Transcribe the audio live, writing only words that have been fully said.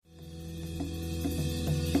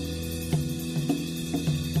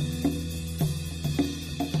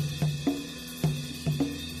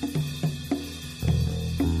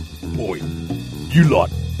Ahoy, you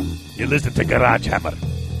lot. You listen to Garage Hammer,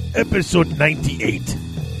 episode 98.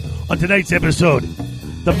 On tonight's episode,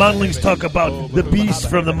 the Modelings talk about the beast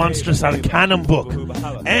from the Monstrous Arcanum book,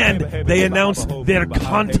 and they announce their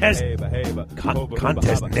contest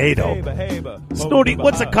NATO. Snorty,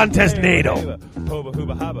 what's a contest NATO?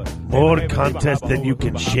 More contest than you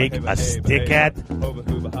can shake a stick at?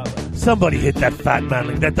 Somebody hit that fat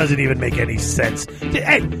manling. That doesn't even make any sense.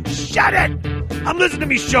 Hey, shut it! I'm listening to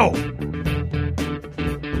me show.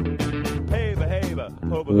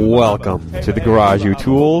 Welcome to the Garage U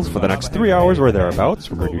Tools. For the next 3 hours or thereabouts,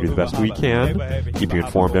 we're going to do the best we can, keep you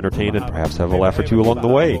informed, entertained, and perhaps have a laugh or two along the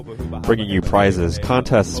way. Bringing you prizes,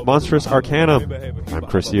 contests, Monstrous Arcanum. I'm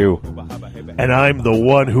Chris Yu. And I'm the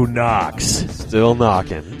one who knocks. Still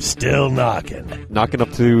knocking. Still knocking. Knocking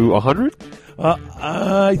up to 100?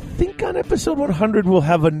 I think on episode 100 we'll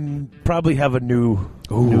probably have a new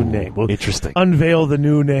name. We'll interesting. Unveil the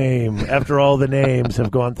new name after all the names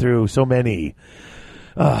have gone through so many.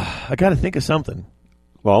 I got to think of something.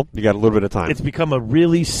 Well, you got a little bit of time. It's become a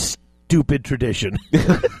really stupid tradition.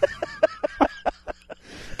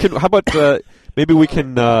 How about maybe we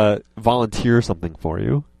can volunteer something for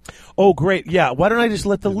you? Oh, great. Yeah, why don't I just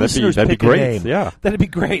let the listeners pick a name? Yeah. That'd be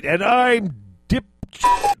great. And I'm Dip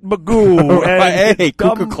Magoo. And hey,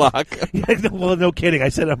 cuckoo clock. Well, no kidding. I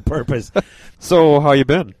said it on purpose. So, how you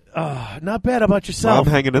been? Not bad. How about yourself? Well,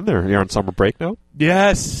 I'm hanging in there. You're on summer break now?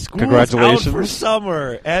 Yes. Congratulations. Out for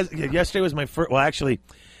summer. Yesterday was my first. Well, actually,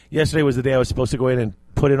 yesterday was the day I was supposed to go in and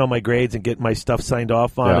put in all my grades and get my stuff signed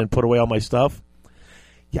off on and put away all my stuff.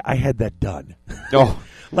 Yeah, I had that done. Oh.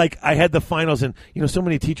 Like, I had the finals, and, so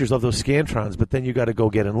many teachers love those Scantrons, but then you got to go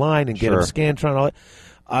get in line and get a Scantron. All that.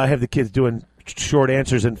 I have the kids doing short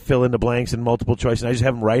answers and fill in the blanks and multiple choice, and I just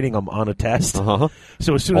have them writing them on a test. Uh-huh.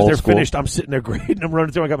 So as soon as they're finished, I'm sitting there grading them,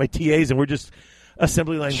 running through. I got my TAs, and we're just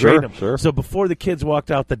assembly line grading them. Sure. So before the kids walked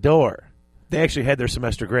out the door, they actually had their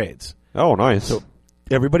semester grades. Oh, nice. So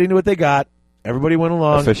everybody knew what they got. Everybody went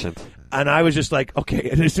along. Efficient. And I was just like, okay.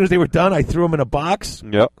 And as soon as they were done, I threw them in a box.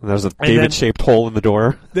 Yep. There's a David-shaped hole in the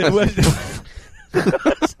door.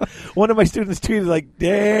 One of my students tweeted, like,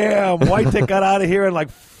 damn, White got out of here in like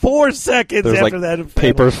 4 seconds after that.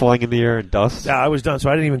 Papers flying in the air and dust. Yeah, I was done, so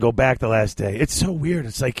I didn't even go back the last day. It's so weird.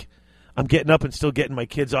 It's like I'm getting up and still getting my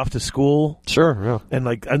kids off to school. Sure, yeah.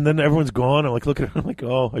 And then everyone's gone. I'm like looking at them, I'm like,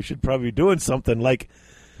 oh, I should probably be doing something. Like,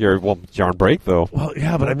 you're on break though. Well,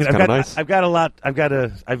 yeah, but I mean, I've got a lot. I've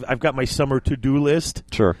got my summer to-do list.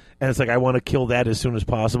 Sure. And it's like I want to kill that as soon as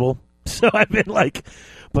possible. So I've been like,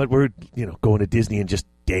 but we're going to Disney in just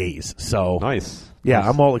days. So nice. Yeah, nice.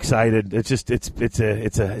 I'm all excited. It's just it's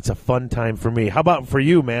a fun time for me. How about for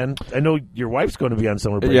you, man? I know your wife's going to be on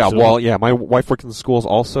summer break. Yeah, soon. well, yeah, my wife works in the schools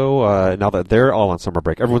also. Now that they're all on summer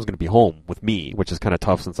break, everyone's going to be home with me, which is kind of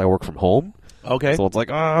tough since I work from home. Okay. So it's like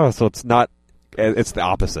so it's not. It's the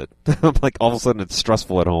opposite. Like all of a sudden it's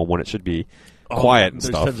stressful at home when it should be quiet and there's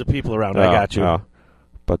stuff. There's tons of people around. I got you.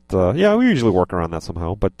 But we usually work around that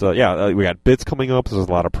somehow. But we got bits coming up, so there's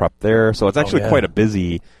a lot of prep there. So it's actually quite a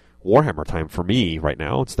busy Warhammer time for me right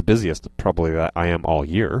now. It's the busiest probably that I am all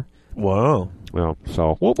year. Wow. Well,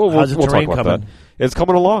 so we'll How's the talk terrain about coming? that. It's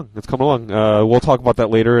coming along. We'll talk about that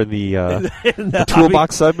later in the, the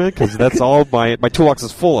toolbox segment because that's all my toolbox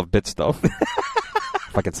is full of bit stuff.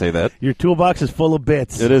 If I can say that. Your toolbox is full of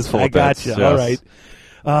bits. It is full of bits. I got you. Yes.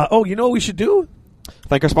 All right. You know what we should do?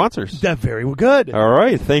 Thank our sponsors. That very good. All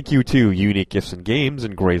right. Thank you to Unique Gifts and Games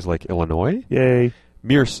in Grays Lake, Illinois. Yay.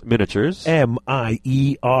 Mierce Miniatures. MIERCE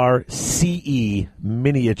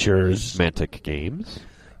Miniatures. Mantic Games.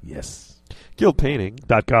 Yes.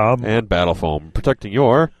 GuildPainting.com. And Battle Foam, protecting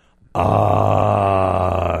your army.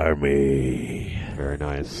 Very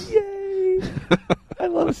nice. Yay. I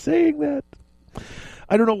love saying that.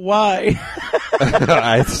 I don't know why.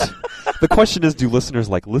 The question is, do listeners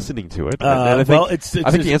like listening to it? I think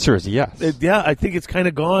the answer is yes. I think it's kind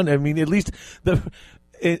of gone. I mean, at least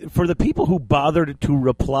for the people who bothered to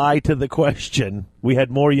reply to the question, we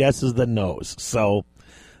had more yeses than nos. So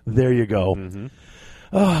there you go.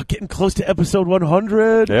 Mm-hmm. Getting close to episode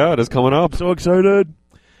 100. Yeah, it is coming up. So excited.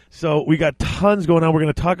 So we got tons going on. We're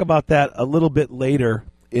going to talk about that a little bit later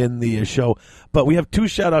in the show. But we have two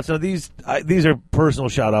shout-outs. Now, these are personal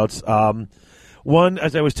shout-outs. One,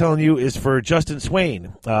 as I was telling you, is for Justin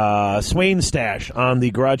Swain. Swain Stash on the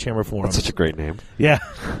Garage Hammer forum. That's such a great name. Yeah.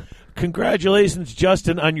 Congratulations,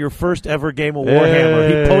 Justin, on your first ever game of Warhammer.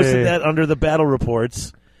 He posted that under the battle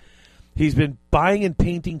reports. He's been buying and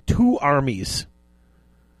painting 2 armies.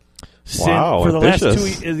 Wow, for the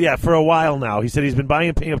ambitious. last 2 for a while now. He said he's been buying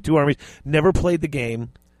and painting up 2 armies, never played the game,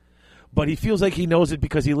 but he feels like he knows it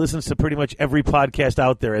because he listens to pretty much every podcast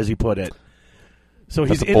out there, as he put it. So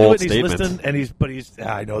he's That's a into bold it, and he's listening, and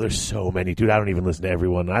I know there's so many, dude. I don't even listen to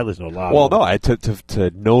everyone. I listen to a lot. Well, of them. no,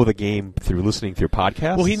 to know the game through listening through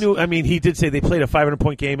podcasts. Well, he knew. I mean, he did say they played a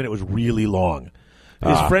 500-point game, and it was really long.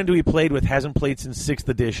 His friend who he played with hasn't played since 6th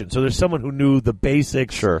edition, so there's someone who knew the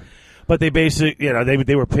basics. Sure, but they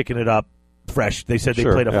they were picking it up fresh. They said they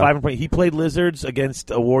played a 500-point. He played Lizards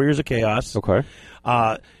against Warriors of Chaos. Okay,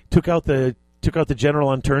 took out the general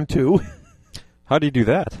on turn 2. How do you do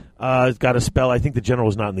that? Got a spell. I think the general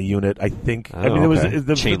was not in the unit. I think. Oh, I mean, okay. it was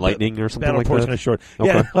the Chain Lightning or something battle like portion that. is short. Okay.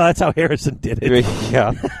 Yeah, well, that's how Harrison did it.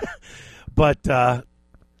 Yeah. But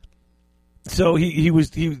so he was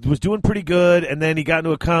doing pretty good, and then he got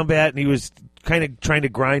into a combat, and he was kind of trying to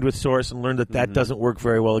grind with Source and learned that doesn't work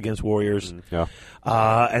very well against Warriors. Yeah.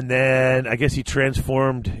 And then I guess he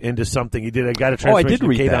transformed into something. He did. I got a transformation. I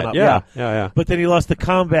did read that. Yeah. But then he lost the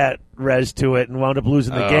combat res to it and wound up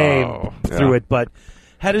losing the game through it. But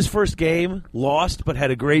had his first game, lost, but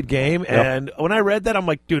had a great game. Yep. And when I read that, I'm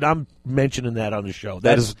like, dude, I'm mentioning that on the show.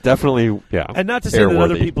 That is definitely And not to say that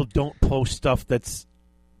other airworthy. people don't post stuff that's.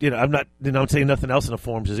 I'm not. I'm saying nothing else in the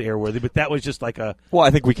forums is airworthy, but that was just like a. Well, I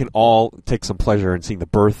think we can all take some pleasure in seeing the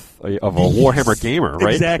birth of a Warhammer gamer,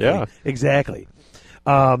 right? Exactly. Yeah. Exactly.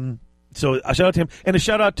 So a shout out to him, and a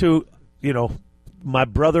shout out to my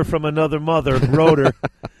brother from another mother, Rotor,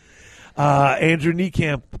 Andrew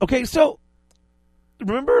Niekamp. Okay, so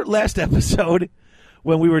remember last episode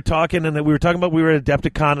when we were talking, and we were talking about we were at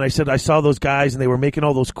Adepticon, and I said I saw those guys, and they were making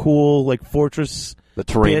all those cool The fortress.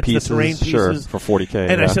 terrain bits, pieces, sure, for 40K.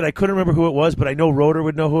 And I said I couldn't remember who it was, but I know Rotor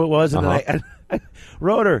would know who it was. And then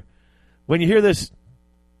Rotor, when you hear this,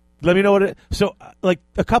 let me know what it is. So, like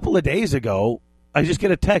a couple of days ago, I just get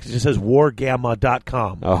a text. It just says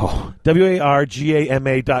wargamma.com. Oh.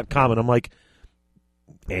 WARGAMA.com. And I'm like,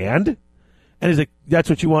 and he's like, that's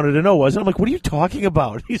what you wanted to know, wasn't it? I'm like, what are you talking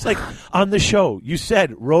about? He's like, on the show, you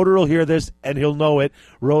said Rotor will hear this and he'll know it.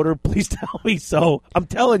 Rotor, please tell me. So I'm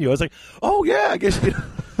telling you. I was like, oh, yeah, I guess.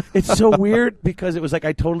 It's so weird because it was like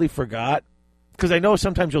I totally forgot. Because I know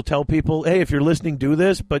sometimes you'll tell people, hey, if you're listening, do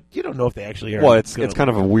this, but you don't know if they actually are. Well, it's kind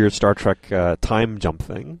of a weird Star Trek time jump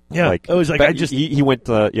thing. Yeah, like, it was like he went,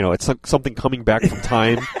 it's something coming back from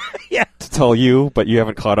time yeah. to tell you, but you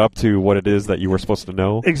haven't caught up to what it is that you were supposed to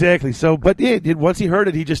know. Exactly. So, but once he heard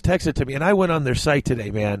it, he just texted to me, and I went on their site today,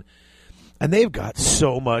 man, and they've got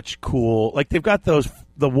so much cool. Like they've got the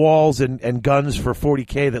walls and guns for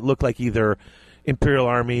 40K that look like either Imperial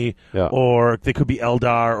Army, or they could be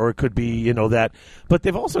Eldar, or it could be that. But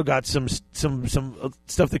they've also got some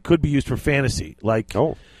stuff that could be used for fantasy. Like,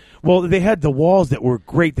 well, they had the walls that were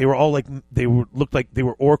great. They were all like looked like they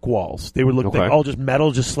were orc walls. They were like all just metal,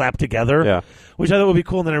 just slapped together. Which I thought would be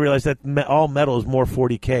cool. And then I realized that all metal is more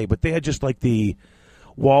 40K. But they had just like the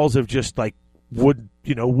walls of just like wood,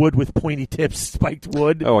 wood with pointy tips, spiked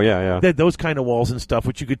wood. Oh, yeah. They had those kind of walls and stuff,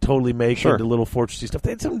 which you could totally make into little fortressy stuff.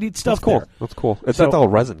 They had some neat stuff. That's cool. There. That's cool. It's all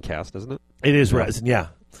resin cast, isn't it? It is resin, yeah.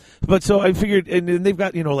 But so I figured, and they've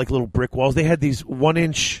got like little brick walls. They had these 1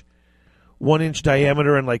 inch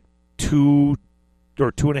diameter and like 2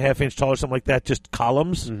 or 2.5 inch tall or something like that, just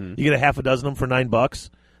columns. You get a half a dozen of them for $9.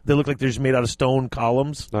 They look like they're just made out of stone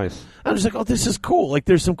columns. Nice. I'm just like, oh, this is cool. Like,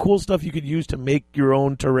 there's some cool stuff you could use to make your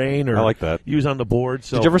own terrain or I like that. use on the board.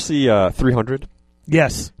 So. Did you ever see 300?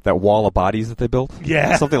 Yes. That wall of bodies that they built?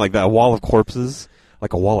 Yeah. Something like that. A wall of corpses.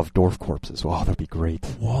 Like a wall of dwarf corpses. Wow, that'd be great.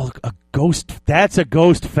 A ghost. That's a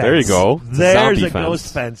ghost fence. There you go. There's Zombie a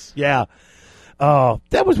ghost fence. Yeah.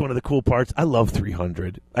 That was one of the cool parts. I love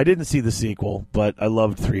 300. I didn't see the sequel, but I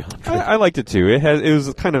loved 300. I liked it too. It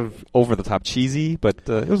was kind of over the top cheesy, but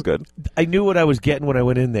it was good. I knew what I was getting when I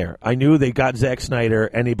went in there. I knew they got Zack Snyder,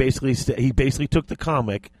 and he basically took the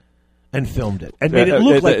comic and filmed it and made it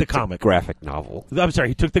look like the comic. Graphic novel. I'm sorry,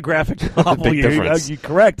 he took the graphic novel. Big difference. You're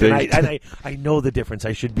correct. Big And I know the difference.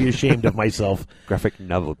 I should be ashamed of myself. Graphic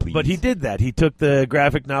novel, please. But he did that. He took the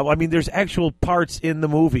graphic novel. I mean, there's actual parts in the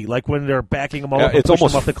movie, like when they're backing them all up and pushing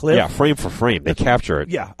them off the cliff. Yeah, frame for frame. They capture it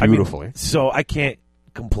beautifully. So I can't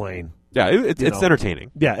complain. Yeah, it's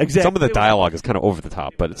entertaining. Yeah, exactly. Some of the dialogue is kind of over the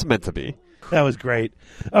top, but it's meant to be. That was great.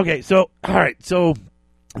 Okay, so, all right. So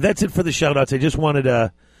that's it for the shout-outs. I just wanted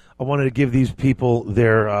to give these people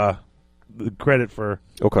their credit for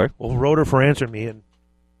Rotor for answering me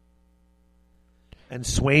and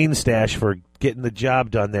Swain Stash for getting the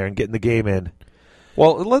job done there and getting the game in.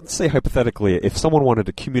 Well, let's say hypothetically, if someone wanted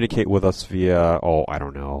to communicate with us via, I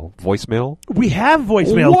don't know, voicemail. We have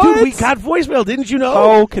voicemail. What? Dude, we got voicemail. Didn't you know?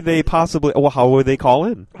 How could they possibly, how would they call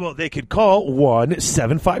in? Well, they could call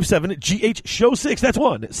 1-757-GH-SHOW-6. That's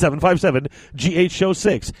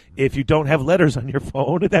 1-757-GH-SHOW-6. If you don't have letters on your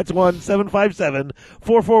phone, that's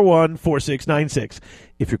 1-757-441-4696.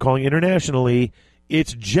 If you're calling internationally,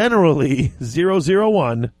 it's generally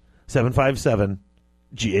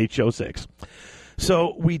 001-757-GH-SHOW-6.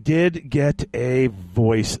 So we did get a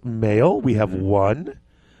voicemail. We have one.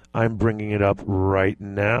 I'm bringing it up right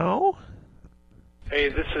now. Hey,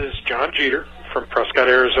 this is John Jeter from Prescott,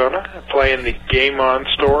 Arizona. I play in the Game On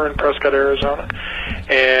store in Prescott, Arizona.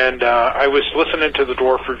 And I was listening to the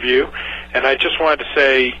Dwarf Review, and I just wanted to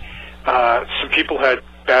say some people had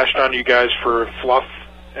bashed on you guys for fluff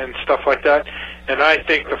and stuff like that. And I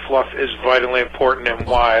think the fluff is vitally important and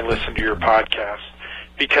why I listen to your podcast.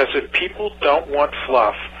 Because if people don't want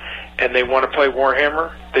fluff and they want to play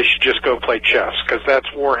Warhammer, they should just go play chess, because that's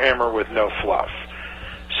Warhammer with no fluff.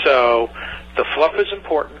 So the fluff is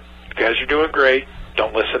important. You guys are doing great.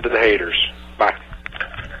 Don't listen to the haters. Bye.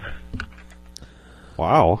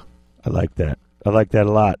 Wow. I like that. I like that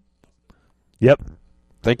a lot. Yep.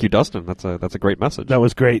 Thank you, Dustin. That's a great message. That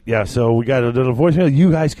was great. Yeah, so we got a little voicemail.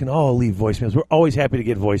 You guys can all leave voicemails. We're always happy to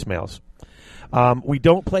get voicemails. We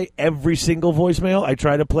don't play every single voicemail. I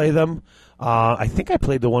try to play them. I think I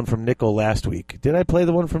played the one from Nickel last week. Did I play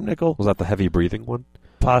the one from Nickel? Was that the heavy breathing one?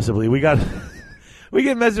 Possibly. We get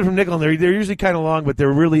messages from Nickel, and they're usually kind of long, but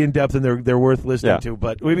they're really in depth and they're worth listening to.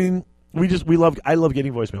 But I mean, I love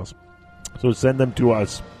getting voicemails. So send them to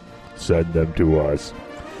us. Send them to us.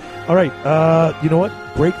 All right. You know what?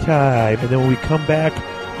 Break time, and then when we come back,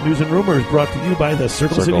 news and rumors brought to you by the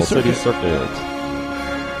Circle City Circuit.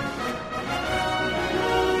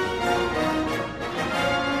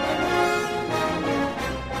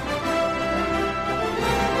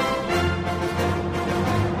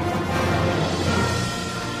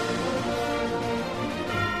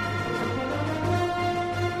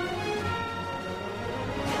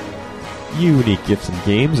 Unique Gifts and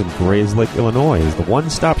Games in Grays Lake, Illinois is the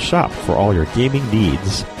one-stop shop for all your gaming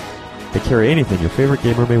needs. They carry anything your favorite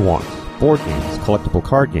gamer may want. Board games, collectible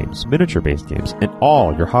card games, miniature-based games, and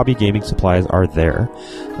all your hobby gaming supplies are there,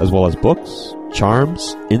 as well as books,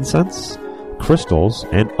 charms, incense, crystals,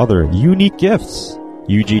 and other unique gifts.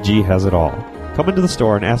 UGG has it all. Come into the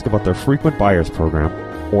store and ask about their frequent buyers program,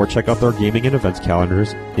 or check out their gaming and events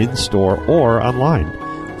calendars in-store or online.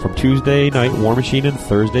 From Tuesday night War Machine and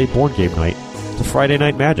Thursday Board Game Night to Friday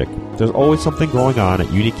Night Magic, there's always something going on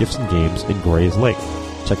at Unique Gifts and Games in Grays Lake.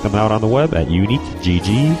 Check them out on the web at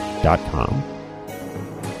uniquegg.com.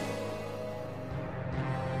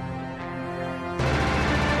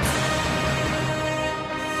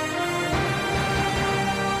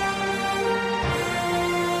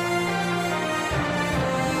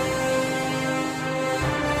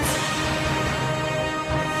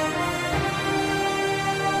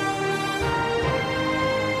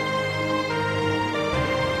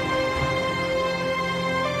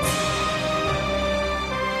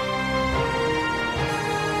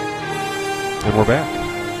 And we're back.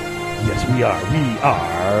 Yes, we are. We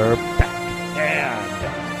are back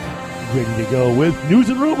and ready to go with news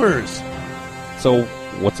and rumors. So,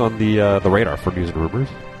 what's on the radar for news and rumors?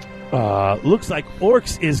 Looks like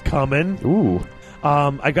Orcs is coming. Ooh.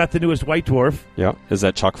 I got the newest White Dwarf. Yeah. Is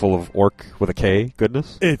that chock full of orc with a K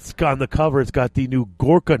goodness? It's on the cover. It's got the new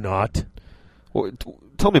Gorkanaut. Well,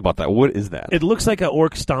 tell me about that. What is that? It looks like an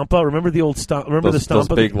Orc Stompa. Remember the old Stompa? Remember those, the Stompa?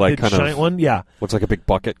 Those big, like, the kind giant of one? Yeah. Looks like a big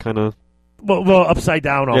bucket, kind of. Well, upside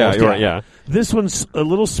down almost. Yeah, you're right, yeah. This one's a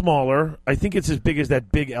little smaller. I think it's as big as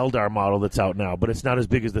that big Eldar model that's out now, but it's not as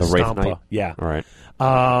big as the Wraith Stompa. Knight? Yeah. All right.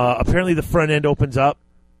 Apparently, the front end opens up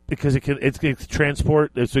because it can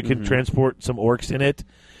transport, so it can transport some orcs in it.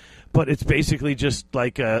 But it's basically just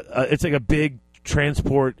like it's like a big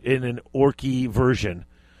transport in an orky version.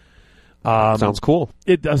 Sounds cool.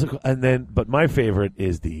 It does, but my favorite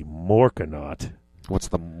is the Morkanaut. What's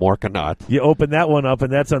the Morkanaut? You open that one up,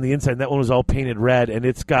 and that's on the inside. And that one was all painted red, and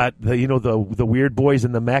it's got the weird boys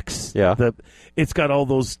and the mechs. Yeah. It's got all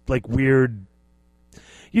those like weird.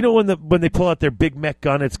 When they pull out their big mech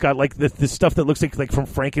gun, it's got like the stuff that looks like from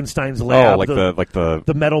Frankenstein's lab. Oh, like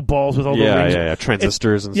the metal balls with all the rings. Yeah,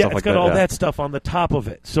 transistors and stuff like that. It's got all that stuff on the top of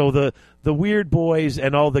it. So the weird boys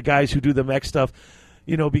and all the guys who do the mech stuff,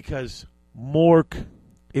 because Mork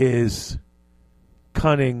is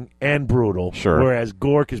cunning and brutal, sure, whereas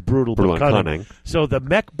Gork is brutal and but cunning. cunning. So the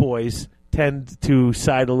mech boys tend to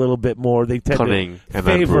side a little bit more. They tend Cunning to and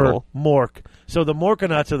then favor brutal. Mork. So the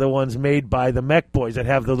Morkanauts are the ones made by the mech boys that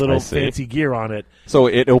have the I little see. fancy gear on it. So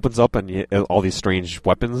it opens up and all these strange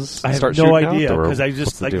weapons I have start no shooting idea out, or because I what's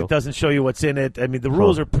just the like deal? it doesn't show you what's in it. I mean, the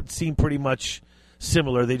rules seem pretty much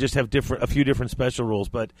similar. They just have a few different special rules.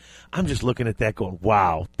 But I'm just looking at that, going,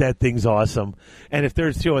 "Wow, that thing's awesome!" And if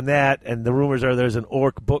they're doing that, and the rumors are there's an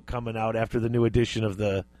orc book coming out after the new edition of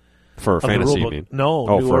the For fantasy, the you rulebook. mean? No,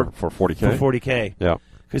 Oh, new for orc 40K? for 40K. Yeah.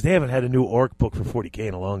 Because they haven't had a new orc book for 40K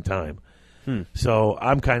in a long time. So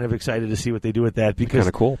I'm kind of excited to see what they do with that because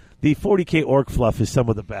Kinda cool. the 40K orc fluff is some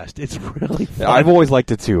of the best. It's really fun. I've always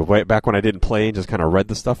liked it, too. Way back when I didn't play and just kind of read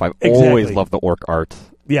the stuff, I've Exactly. always loved the orc art.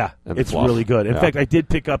 Yeah, and the it's fluff. really good. In Yeah. fact, I did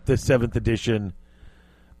pick up the 7th edition,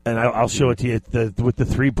 and I'll show it to you with the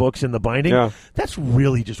 3 books in the binding. Yeah. That's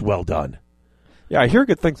really just well done. Yeah, I hear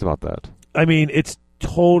good things about that. I mean, it's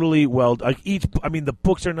totally well. Like the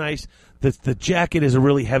books are nice. The jacket is a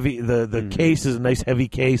really heavy. The case is a nice heavy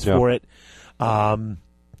case Yeah. for it.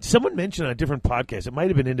 Someone mentioned on a different podcast, it might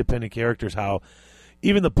have been Independent Characters, how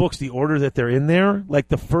even the books, the order that they're in there, like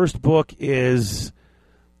the first book is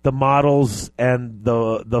the models and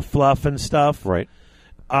the fluff and stuff. Right.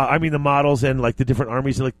 The models and like the different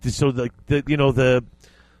armies, like they're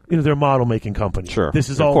a model making company. Sure. This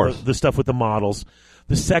is Of all course. the stuff with the models.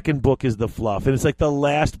 The second book is the fluff, and it's like the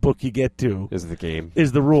last book you get to Is the game.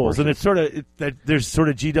 is the rules, portion. and it's sort of there's sort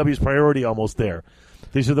of GW's priority almost there.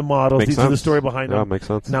 These are the models. Makes These are the sense. story behind Yeah, them. makes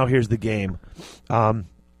sense. Now here's the game, and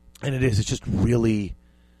it's just really,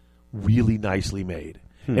 really nicely made.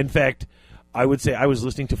 In fact, I would say I was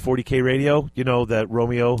listening to 40K Radio. You know that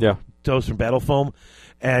Romeo Toast from Battle Foam.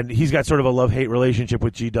 And he's got sort of a love-hate relationship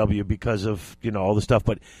with GW because of, all the stuff.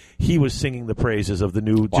 But he was singing the praises of the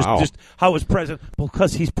new, just how it was present.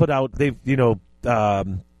 Because he's put out, they've got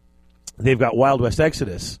Wild West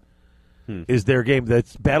Exodus is their game.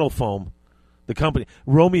 That's Battle Foam, the company.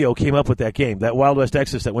 Romeo came up with that game. That Wild West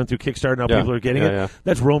Exodus that went through Kickstarter, now people are getting it. Yeah.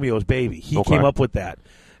 That's Romeo's baby. He came up with that.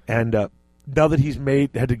 And now that he's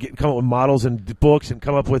had to come up with models and books and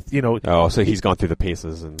come up with, Oh, so he's gone through the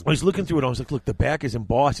paces. And I was looking through it. I was like, look, the back is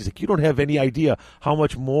embossed. He's like, you don't have any idea how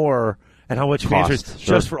much more and how much Cost, fancier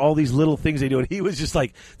sure. just for all these little things they do. And he was just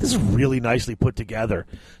like, this is really nicely put together.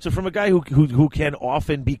 So from a guy who can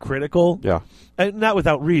often be critical, and not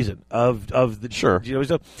without reason, of the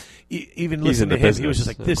stuff, even He's in listening to the him, he was just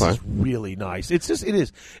like, this business. is really nice. It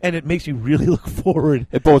is. And it makes me really look forward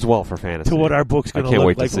It bodes well for fantasy. to what our book's going I to can't look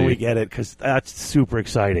wait to like when we see. get it, because that's super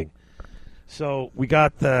exciting. So we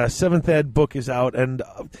got the 7th ed book is out, and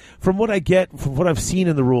from what I've seen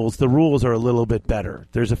in the rules are a little bit better.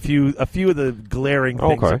 There's a few of the glaring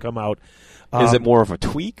things that come out. Is it more of a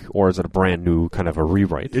tweak, or is it a brand new kind of a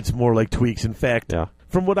rewrite? It's more like tweaks. In fact,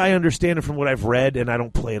 from what I understand and from what I've read, and I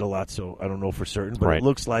don't play it a lot, so I don't know for certain, but it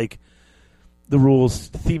looks like the rules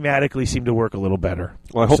thematically seem to work a little better.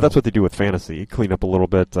 Well, I hope that's what they do with fantasy. Clean up a little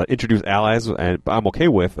bit, introduce allies, and I'm okay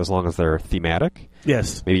with as long as they're thematic.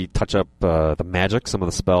 Yes. Maybe touch up the magic. Some of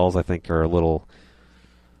the spells, I think, are a little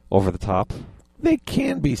over the top. They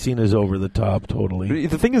can be seen as over the top, totally.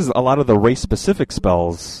 The thing is, a lot of the race-specific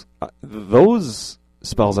spells, those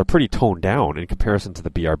spells are pretty toned down in comparison to the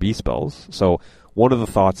BRB spells. So one of the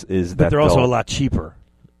thoughts is But that they're also a lot cheaper.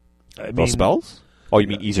 Those spells? Oh, you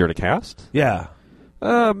mean easier to cast? Yeah.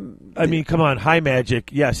 I mean, come on, high magic.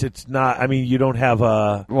 Yes, it's not. I mean, you don't have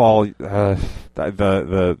a. Well,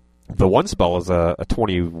 the one spell is a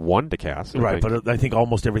 21 to cast, Right, but I think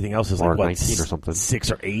almost everything else is or like what, 19 or something.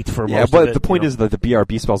 6 or 8 for most. Yeah, but of it, the point is that the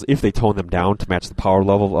BRB spells, if they tone them down to match the power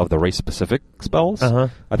level of the race-specific spells, I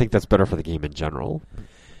think that's better for the game in general.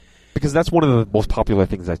 Because that's one of the most popular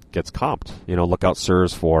things that gets comped. Lookout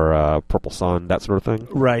Sirs for Purple Sun, that sort of thing.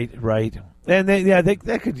 Right. And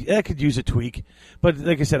that could use a tweak, but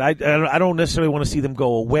like I said, I don't necessarily want to see them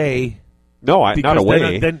go away. No, not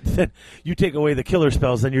away. Then you take away the killer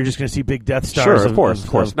spells, then you're just going to see big Death Stars. Sure, of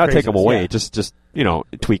course. Not take them away, yeah. just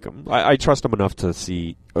tweak them. I trust them enough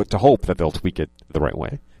to hope that they'll tweak it the right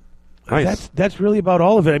way. Nice. That's really about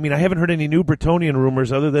all of it. I mean, I haven't heard any new Bretonnian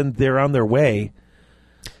rumors other than they're on their way.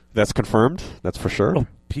 That's confirmed. That's for sure. Well,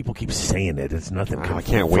 people keep saying it. It's nothing confirmed. I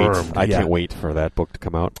can't wait. I can't wait for that book to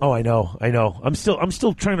come out. Oh, I know. I'm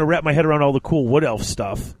still trying to wrap my head around all the cool Wood Elf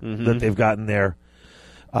stuff that they've gotten there.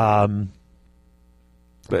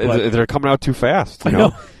 They're coming out too fast. I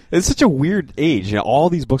know. It's such a weird age. All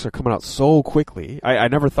these books are coming out so quickly. I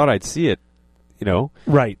never thought I'd see it.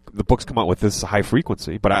 Right. The books come out with this high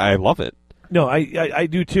frequency, but I love it. No, I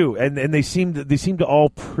do too, and they seem to all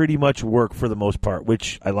pretty much work for the most part,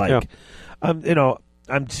 which I like. Yeah.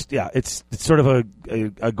 I'm just it's sort of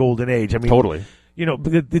a golden age. I mean, Totally.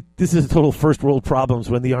 this is total first world problems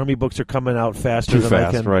when the Army books are coming out faster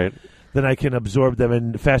than I can absorb them,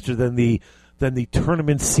 and faster than the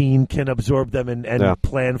tournament scene can absorb them and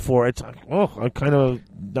plan for it. I'm kind of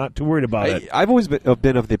not too worried about it. I've always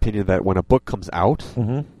been of the opinion that when a book comes out,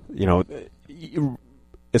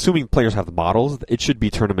 assuming players have the models, it should be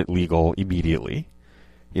tournament legal immediately.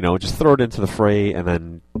 Just throw it into the fray and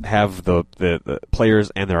then have the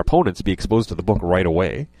players and their opponents be exposed to the book right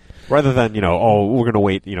away, rather than we're going to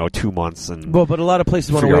wait 2 months and but a lot of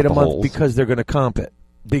places want to wait a month because they're going to comp it.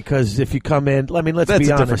 Because if you come in, let's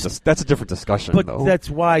be honest. That's a different discussion, but though. That's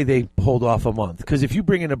why they hold off a month. Because if you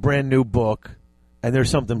bring in a brand new book and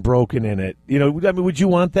there's something broken in it, would you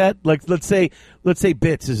want that? Like, let's say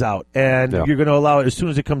Bits is out and you're going to allow it as soon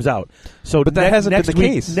as it comes out. So, but that hasn't been the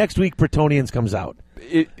case. Next week, Bretonnians comes out.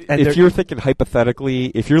 If you're thinking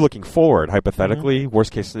hypothetically, if you're looking forward hypothetically,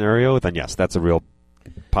 worst case scenario, then yes, that's a real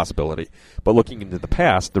possibility. But looking into the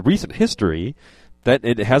past, the recent history, that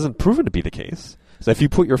it hasn't proven to be the case. So if you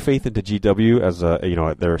put your faith into GW as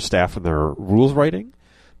their staff and their rules writing,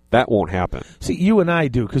 that won't happen. See, you and I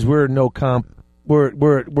do because we're no comp. We're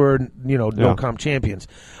no comp champions.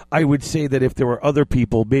 I would say that if there were other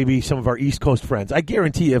people, maybe some of our East Coast friends, I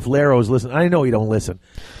guarantee you if Laro's listening, I know he don't listen,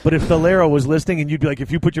 but if the Laro was listening and you'd be like,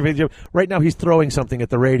 if you put your faith in GW, right now he's throwing something at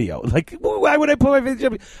the radio. Like, why would I put my faith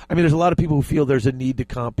in GW? I mean, there's a lot of people who feel there's a need to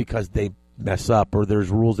comp because they mess up or there's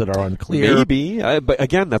rules that are unclear. Maybe, but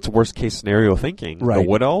again, that's worst case scenario thinking. Right. The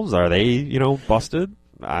Wood Elves, are they busted?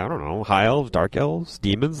 I don't know. High Elves, Dark Elves,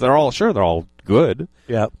 Demons, they're all good.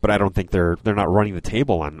 Yeah, but I don't think they're not running the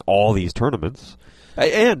table on all these tournaments.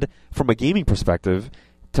 And from a gaming perspective,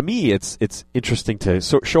 to me, it's interesting to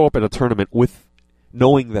show up at a tournament with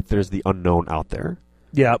knowing that there's the unknown out there.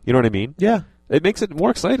 Yeah, you know what I mean? Yeah. It makes it more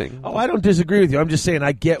exciting. Oh, I don't disagree with you. I'm just saying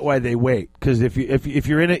I get why they wait, because if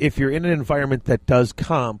you're in an environment that does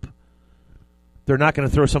comp, they're not going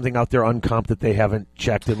to throw something out there uncomp that they haven't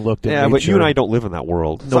checked and looked at. Yeah, but you and I don't live in that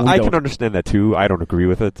world, so I can understand that too. I don't agree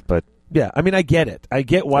with it, but yeah, I mean I get it. I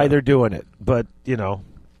get why they're doing it, but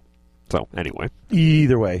So anyway,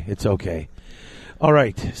 either way, it's okay. All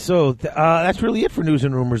right, so that's really it for news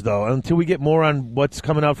and rumors, though. Until we get more on what's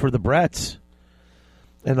coming out for the Bretts.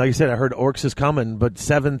 And like I said, I heard Orcs is coming, but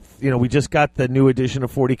 7th, we just got the new edition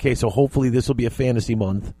of 40K, so hopefully this will be a fantasy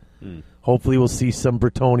month. Hopefully we'll see some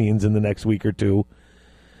Bretonnians in the next week or two.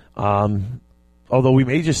 Although we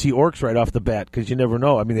may just see Orcs right off the bat, because you never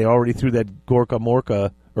know. I mean, they already threw that Gorka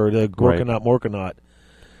Morka, or the Gorkanaut Morkanaut.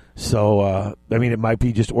 So, I mean, it might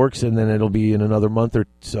be just Orcs, and then it'll be in another month or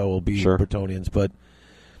so it'll be Bretonnians. But,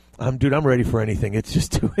 dude, I'm ready for anything. It's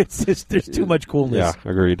just there's too much coolness.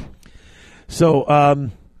 Yeah, agreed.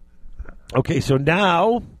 So, okay, so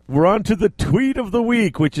now we're on to the tweet of the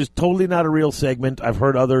week, which is totally not a real segment. I've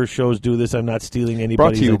heard other shows do this. I'm not stealing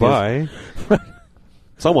anybody's ideas. Brought to you by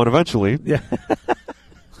someone eventually. Yeah.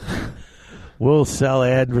 We'll sell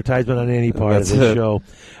advertisement on any part of this show.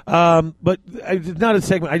 But it's not a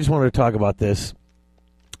segment. I just wanted to talk about this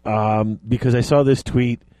because I saw this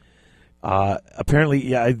tweet. Apparently,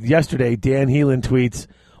 yesterday, Dan Heelan tweets,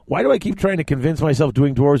 "Why do I keep trying to convince myself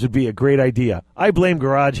doing dwarves would be a great idea? I blame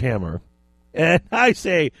Garage Hammer." And I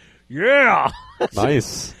say, yeah.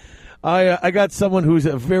 Nice. I got someone who's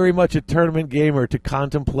very much a tournament gamer to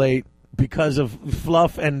contemplate because of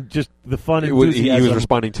fluff and just the fun enthusiasm. He was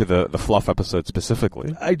responding to the fluff episode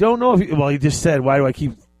specifically. I don't know if he just said, why do I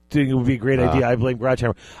keep thinking it would be a great idea? I blame Garage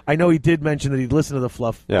Hammer. I know he did mention that he'd listened to the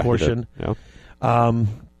fluff portion. Yeah.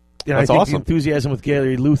 I think the enthusiasm with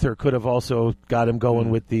Gary Luther could have also got him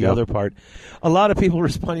going with the other part. A lot of people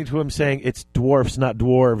responding to him saying it's dwarfs, not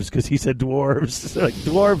dwarves, because he said dwarves. Like,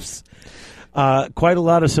 dwarfs. Quite a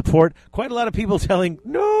lot of support. Quite a lot of people telling,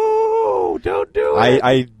 no, don't do it.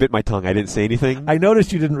 I bit my tongue. I didn't say anything. I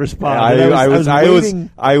noticed you didn't respond.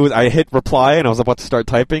 I hit reply and I was about to start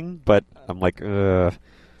typing, but I'm like,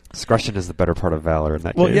 discretion is the better part of valor in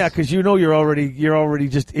that case. Well, yeah, because you're already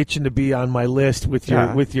just itching to be on my list with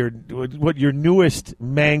your newest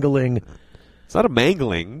mangling. It's not a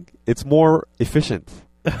mangling. It's more efficient.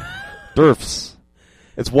 Derfs.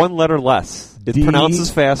 It's one letter less. It pronounces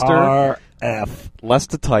faster. F. Less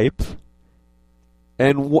to type.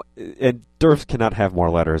 And Derfs cannot have more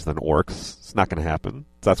letters than Orcs. It's not going to happen.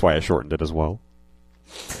 So that's why I shortened it as well.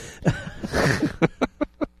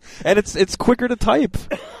 And it's quicker to type.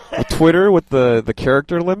 With Twitter, with the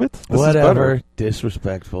character limit, this Whatever. is better.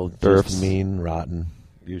 Disrespectful. Derfs. Just mean, rotten.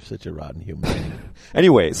 You're such a rotten human.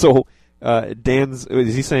 Anyway, so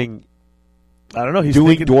is he saying... I don't know. He's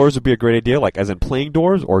doing thinking... dwarves would be a great idea, like as in playing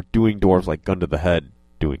dwarves, or doing dwarves like gun to the head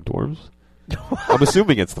doing dwarves? I'm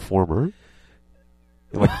assuming it's the former.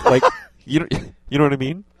 Like You know what I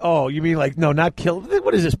mean? Oh, you mean like no, not kill?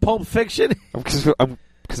 What is this? Pulp Fiction? Because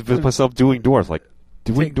of myself doing dwarves, like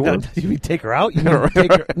doing dwarves. You mean take her out? You mean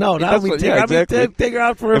take her? No, not me. Take her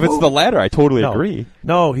out for. If it's the latter, I totally agree.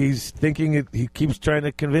 No, he's thinking. He keeps trying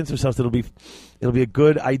to convince himself that it'll be a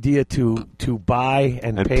good idea to buy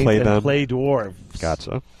and paint and play dwarves.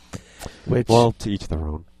 Gotcha. Well, to each their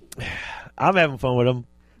own. I'm having fun with them.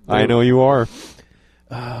 I know you are.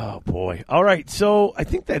 Oh, boy. All right, so I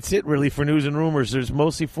think that's it, really, for news and rumors. There's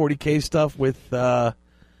mostly 40K stuff with... I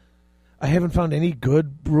haven't found any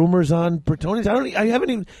good rumors on Bretonnians. I haven't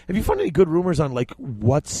even... Have you found any good rumors on, like,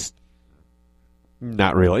 what's...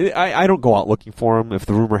 Not really. I don't go out looking for them. If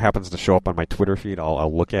the rumor happens to show up on my Twitter feed,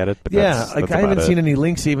 I'll look at it. But that's I haven't seen any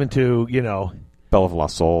links even to, Bell of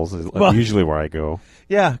Lost Souls is usually where I go.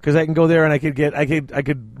 Yeah, because I can go there and I could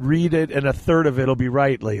read it, and a third of it'll be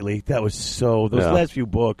right lately. That was those last few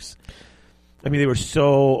books. I mean, they were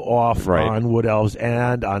so off on Wood Elves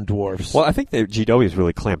and on Dwarves. Well, I think the GW has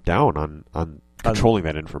really clamped down on controlling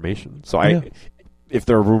that information. So if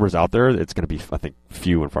there are rumors out there, it's going to be, I think,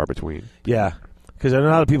 few and far between. Yeah, because I know a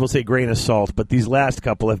lot of people say grain of salt, but these last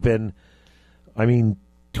couple have been,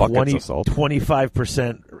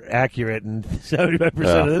 25% accurate and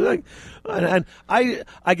 75% of it. And I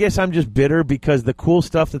guess I'm just bitter because the cool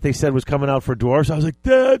stuff that they said was coming out for dwarves, I was like,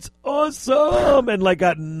 that's awesome, and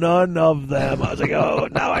got none of them. I was like, oh,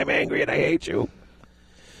 now I'm angry and I hate you.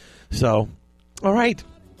 So, all right.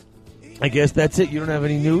 I guess that's it. You don't have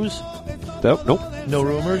any news? Nope. No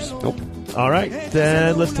rumors? Nope. All right.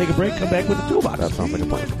 Then let's take a break. Come back with the toolbox. That sounds like a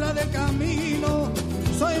plan.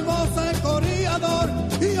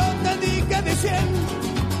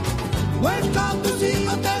 Welcome to the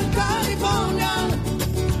Hotel California.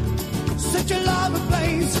 Such a lovely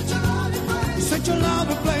place. Such a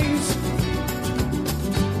lovely place.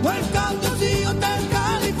 Welcome to the Hotel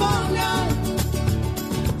California.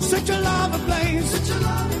 Such a lovely place. Such a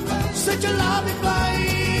lovely place.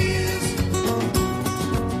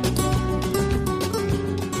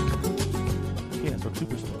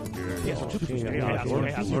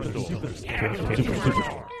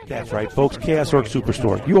 That's right, folks. Chaos Orc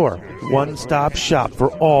Superstore, your one-stop shop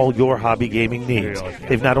for all your hobby gaming needs.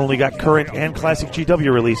 They've not only got current and classic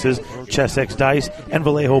GW releases, Chessex dice, and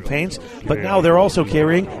Vallejo paints, but now they're also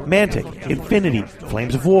carrying Mantic, Infinity,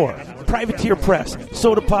 Flames of War, Privateer Press,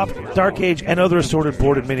 Soda Pop, Dark Age, and other assorted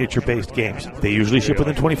board and miniature-based games. They usually ship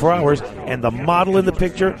within 24 hours, and the model in the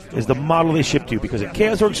picture is the model they ship to, because at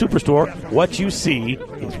Chaos Orc Superstore, what you see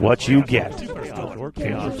is what you get. Chaos Orc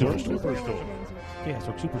Superstore. Chaos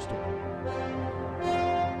Orc Superstore.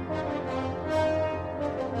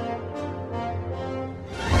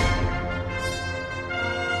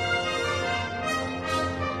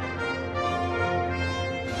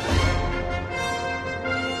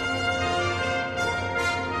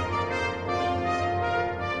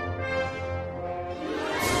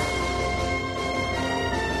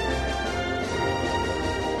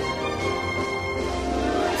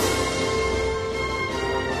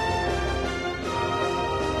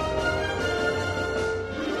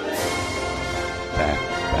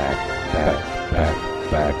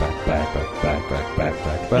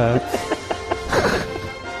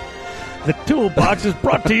 The Toolbox is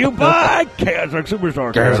brought to you by Chaos Orc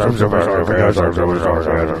Superstore.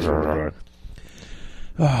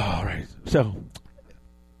 All right. So,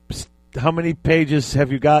 how many pages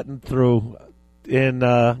have you gotten through in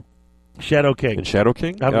Shadow King? In Shadow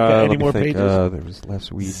King? Have you got any more pages? There was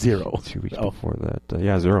last week. 0. 2 weeks before that.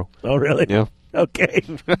 0. Oh, really? Yeah. Okay.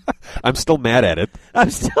 I'm still mad at it.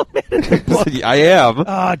 I'm still mad at the book. I am.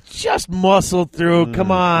 Just muscle through.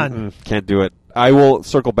 Come on. Can't do it. I will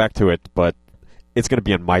circle back to it, but it's going to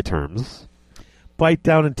be on my terms. Bite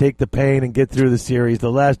down and take the pain and get through the series. The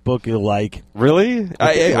last book you'll like. Really?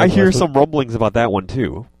 I hear some rumblings about that one,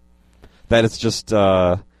 too. That it's just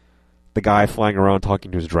the guy flying around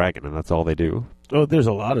talking to his dragon, and that's all they do. Oh, there's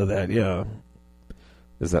a lot of that, yeah.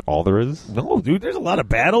 Is that all there is? No, dude, there's a lot of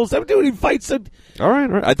battles. That dude, he fights it. All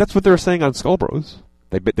right. That's what they were saying on Skull Bros.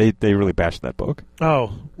 They really bashed that book.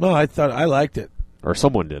 Oh, no, I thought I liked it. Or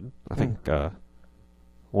someone did. I think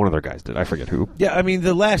one of their guys did. I forget who. Yeah, I mean,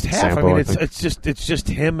 the last half, Sambo, it's just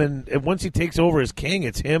him, and once he takes over as king,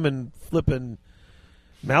 it's him and flipping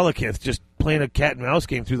Malekith just playing a cat and mouse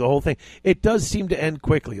game through the whole thing. It does seem to end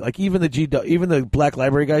quickly. Like even the Black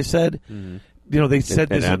Library guy said, they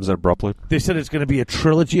said it ends abruptly. They said it's going to be a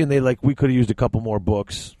trilogy, and we could have used a couple more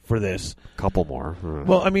books for this. Couple more.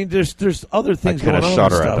 Well, I mean, there's other things I going on. I kind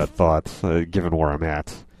of shudder at that thought, given where I'm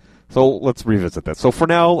at. So let's revisit that. So for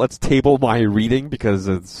now, let's table my reading because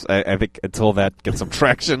I think until that gets some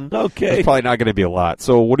traction, Okay. there's probably not going to be a lot.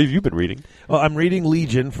 So what have you been reading? Well, I'm reading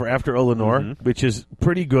Legion for After Eleanor, which is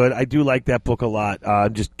pretty good. I do like that book a lot.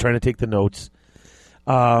 I'm just trying to take the notes.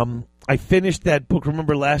 I finished that book.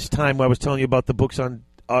 Remember last time I was telling you about the books on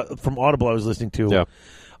from Audible I was listening to? Yeah.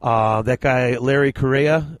 That guy, Larry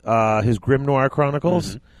Correia, his Grim Noir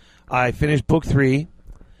Chronicles. I finished book 3.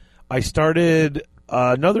 I started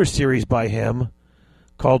another series by him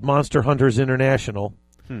called Monster Hunters International,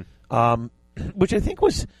 which I think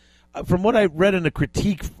was, from what I read in a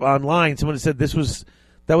critique online, someone said that was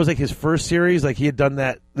like his first series. Like he had done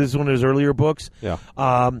that. This is one of his earlier books. Yeah.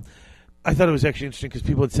 I thought it was actually interesting because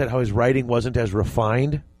people had said how his writing wasn't as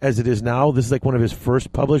refined as it is now. This is like one of his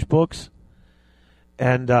first published books.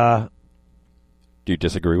 And do you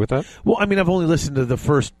disagree with that? well, I mean, I've only listened to the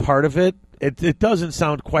first part of it. It doesn't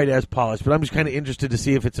sound quite as polished, but I'm just kind of interested to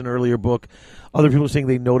see if it's an earlier book. Other people are saying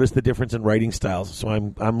they noticed the difference in writing styles, so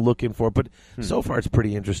I'm looking for it. But so far, it's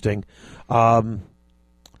pretty interesting. Basically,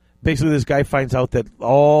 this guy finds out that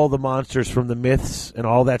all the monsters from the myths and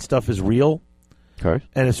all that stuff is real. Okay.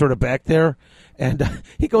 And it's sort of back there. And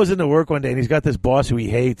he goes into work one day, and he's got this boss who he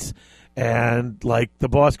hates. And, like, the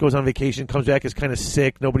boss goes on vacation, comes back, is kind of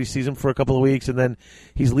sick. Nobody sees him for a couple of weeks. And then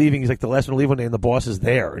he's leaving. He's, like, the last one to leave one day, and the boss is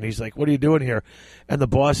there. And he's like, what are you doing here? And the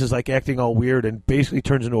boss is, like, acting all weird and basically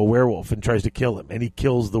turns into a werewolf and tries to kill him. And he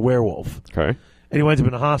kills the werewolf. Okay. And he winds up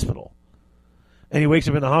in a hospital. And he wakes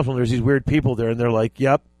up in the hospital, and there's these weird people there. And they're like,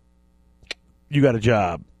 yep, you got a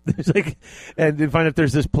job. It's like, and they find out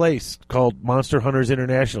there's this place called Monster Hunters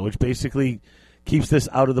International, which basically keeps this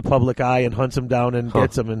out of the public eye and hunts them down and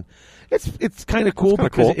gets them. And it's kind of cool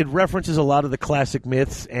because it references a lot of the classic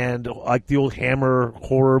myths and like the old Hammer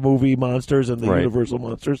horror movie monsters and the Universal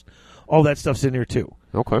monsters. All that stuff's in here too.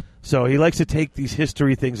 Okay. So he likes to take these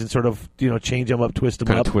history things and sort of change them up, twist them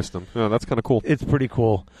Kind up. of twist them. Yeah, that's kind of cool. It's pretty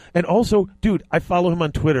cool. And also, dude, I follow him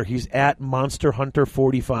on Twitter. He's at Monster Hunter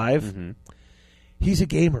 45. He's a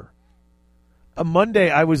gamer. A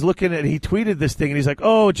Monday, I was looking at, he tweeted this thing, and he's like,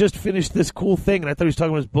 oh, just finished this cool thing. And I thought he was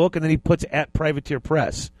talking about his book, and then he puts at Privateer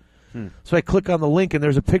Press. So I click on the link, and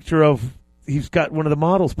there's a picture of, he's got one of the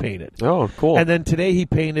models painted. Oh, cool. And then today he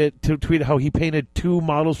tweeted how he painted 2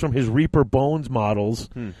 models from his Reaper Bones models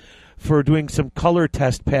for doing some color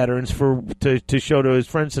test patterns to show to his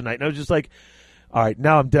friends tonight. And I was just like, all right,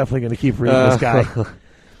 now I'm definitely going to keep reading this guy.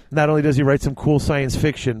 Not only does he write some cool science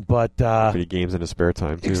fiction, but he games in his spare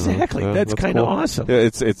time too. Exactly, that's kind of cool. awesome. Yeah,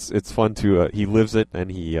 it's fun to he lives it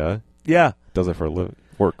and he does it for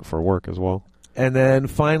work as well. And then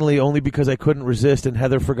finally, only because I couldn't resist, and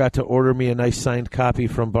Heather forgot to order me a nice signed copy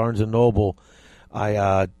from Barnes and Noble,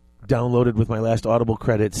 I downloaded with my last Audible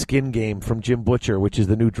credit Skin Game from Jim Butcher, which is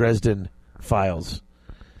the new Dresden Files.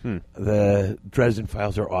 The Dresden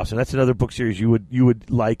Files are awesome. That's another book series you would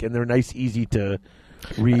like, and they're nice, easy to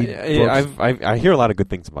read. I hear a lot of good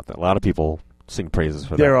things about that. A lot of people sing praises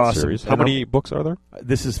for They're that awesome. series. How many books are there?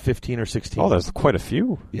 This is 15 or 16. Oh, there's quite a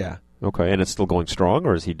few. Yeah. Okay, and it's still going strong,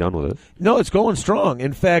 or is he done with it? No, it's going strong.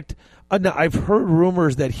 In fact, now I've heard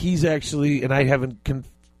rumors that he's actually, and I haven't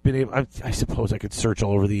been able, I suppose I could search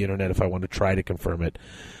all over the internet if I want to try to confirm it,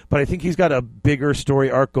 but I think he's got a bigger story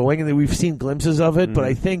arc going, and we've seen glimpses of it, but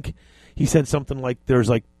I think he said something like there's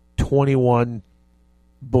like 21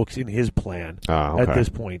 books in his plan at this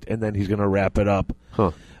point, and then he's going to wrap it up.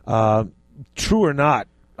 True or not,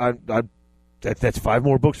 that's 5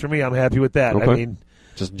 more books for me. I'm happy with that. Okay. I mean,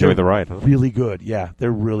 just enjoy the ride, huh? Really good. Yeah,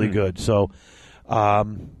 they're really good. So,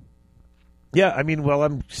 yeah, I mean, while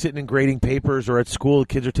I'm sitting and grading papers or at school,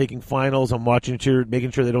 kids are taking finals, I'm making sure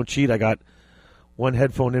they don't cheat. I got one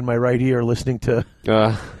headphone in my right ear listening to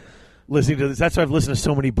this. That's why I've listened to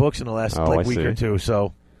so many books in the last week or two.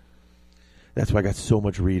 So that's why I got so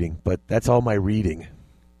much reading. But that's all my reading.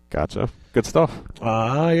 Gotcha. Good stuff.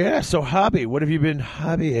 Yeah. So hobby. What have you been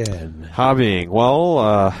hobbying? Hobbying.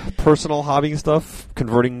 Well, personal hobbying stuff,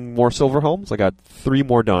 converting more silver homes. I got 3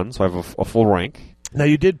 more done, so I have a full rank. Now,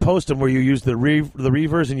 you did post them where you used the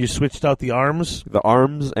reavers and you switched out the arms? The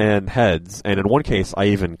arms and heads, and in one case, I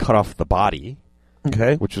even cut off the body.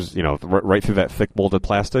 Okay. Which is, right through that thick molded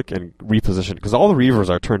plastic and repositioned. Because all the reavers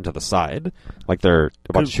are turned to the side, like they're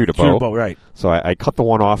about to shoot a bow. Right. So I cut the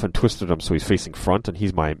one off and twisted him so he's facing front, and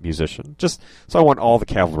he's my musician. Just so I want all the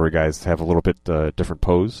cavalry guys to have a little bit different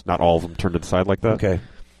pose. Not all of them turned to the side like that. Okay.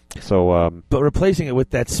 So, but replacing it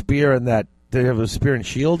with that spear and that, they have a spear and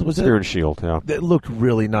shield, was it? Spear and shield, yeah. That looked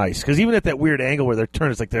really nice. Because even at that weird angle where they're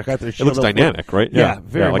turned, it's like they've got their shield. It looks dynamic, right? Yeah,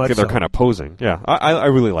 very like much they're so. kind of posing. Yeah, I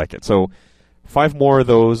really like it. So 5 more of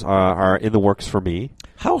those are in the works for me.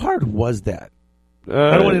 How hard was that?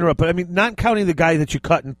 I don't want to interrupt, but I mean, not counting the guy that you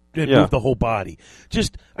cut and move the whole body.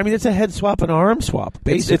 Just, I mean, it's a head swap and arm swap,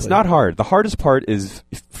 basically. It's not hard. The hardest part is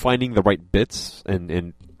finding the right bits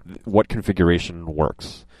and what configuration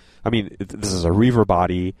works. I mean, this is a Reaver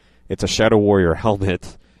body, it's a Shadow Warrior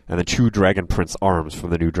helmet, and then 2 Dragon Prince arms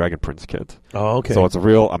from the new Dragon Prince kit. Oh, okay. So it's a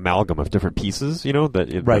real amalgam of different pieces,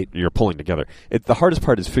 that you're pulling together. The hardest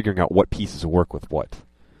part is figuring out what pieces work with what.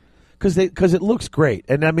 Because it looks great.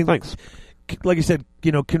 And I mean, thanks. Like I said,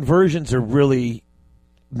 conversions are really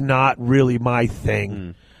not really my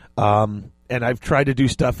thing. And I've tried to do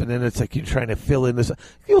stuff, and then it's like you're trying to fill in this.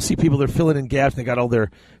 You'll see people that are filling in gaps, and they got all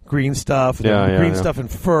their green stuff, green stuff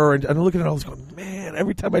and fur, and I'm looking at all this going, man,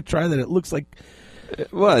 every time I try that, it looks like...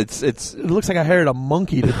 Well, it looks like I hired a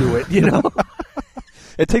monkey to do it,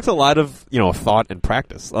 It takes a lot of, thought and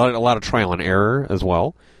practice, a lot of trial and error as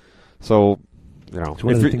well. So... It's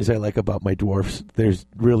one of the things I like about my dwarfs. There's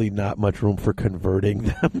really not much room for converting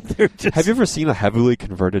them. Have you ever seen a heavily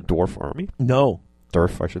converted dwarf army? No.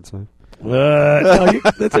 Dwarf, I should say. No,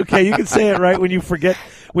 that's okay. You can say it right when you forget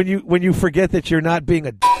that you're not being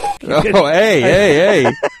a. Hey!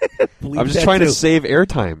 I'm just trying to save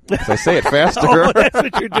airtime. So I say it faster. Oh, that's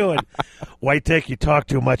what you're doing. White Tech, you talk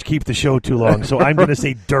too much, keep the show too long. So I'm going to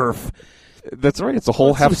say derf. That's right. It's a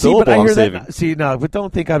whole half syllable I'm saving. But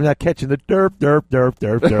don't think I'm not catching the derp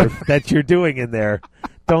that you're doing in there.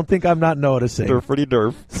 Don't think I'm not noticing. Derfity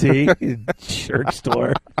derf. See? Jerk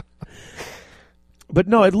store. But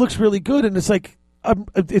no, it looks really good, and it's like,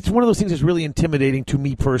 it's one of those things that's really intimidating to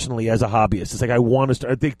me personally as a hobbyist. It's like I want to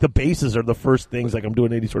start. I think the bases are the first things, like I'm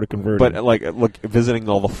doing any sort of converting. But look, visiting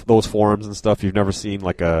all those forums and stuff, you've never seen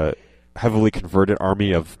like a heavily converted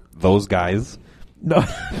army of those guys? No,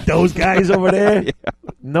 those guys over there. Yeah.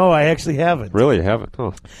 No, I actually haven't. Really, you haven't?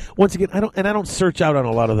 Huh. Once again, I don't search out on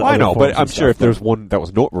a lot of the. Well, I know, but I'm stuff, sure if there's one that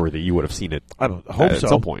was noteworthy, you would have seen it. I don't hope so at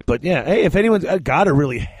some point. But yeah, hey, if anyone's got a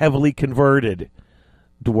really heavily converted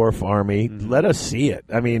dwarf army, let us see it.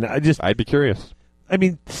 I mean, I'd be curious. I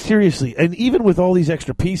mean, seriously, and even with all these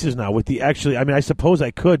extra pieces now, I suppose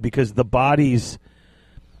I could, because the bodies,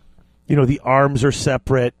 the arms are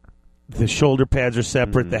separate, the shoulder pads are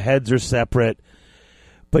separate, the heads are separate.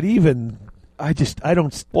 But even, I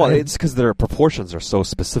don't... Well, it's because their proportions are so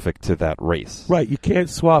specific to that race. Right, you can't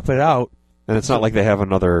swap it out. And it's not like they have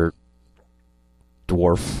another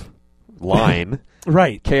dwarf line.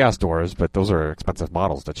 Right. Chaos Doors, but those are expensive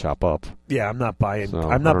models to chop up. Yeah, I'm not buying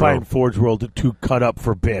Forge World to cut up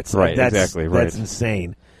for bits. Right, exactly. Right. That's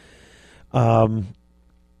insane.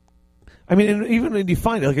 I mean, and even when you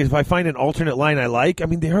find, like, if I find an alternate line I like, I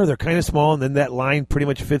mean, they're kind of small, and then that line pretty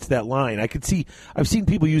much fits that line. I've seen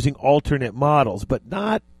people using alternate models, but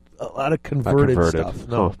not a lot of converted stuff.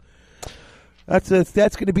 No. Huh.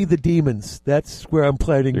 That's going to be the demons. That's where I'm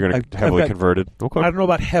planning. You're going to heavily converted? Okay. I don't know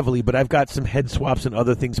about heavily, but I've got some head swaps and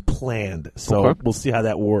other things planned, so we'll see how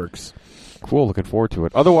that works. Cool, looking forward to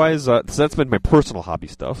it. Otherwise, so that's been my personal hobby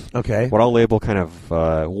stuff. Okay. What I'll label kind of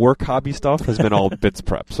work hobby stuff has been all bits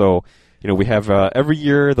prep. So, we have every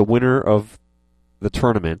year the winner of the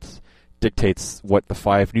tournament dictates what the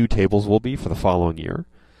 5 new tables will be for the following year.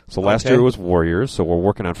 So last year it was Warriors, so we're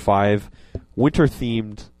working on 5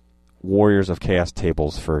 winter-themed Warriors of Chaos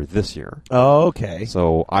tables for this year. Oh, okay.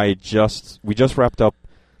 So we just wrapped up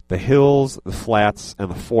the hills, the flats,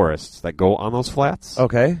 and the forests that go on those flats.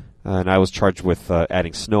 Okay. And I was charged with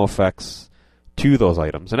adding snow effects to those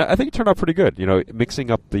items. And I think it turned out pretty good.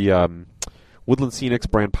 Mixing up the Woodland Scenics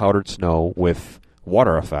brand powdered snow with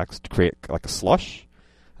water effects to create like a slush.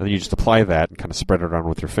 And then you just apply that and kind of spread it around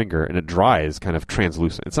with your finger, and it dries kind of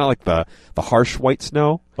translucent. It's not like the harsh white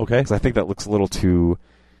snow. Okay. Because I think that looks a little too,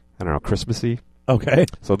 Christmassy. Okay.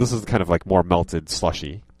 So this is kind of like more melted,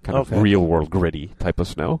 slushy, kind of real-world gritty type of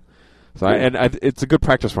snow. So it's a good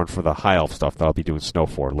practice run for the high elf stuff that I'll be doing snow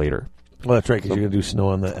for later. Well, that's right, because you're going to do snow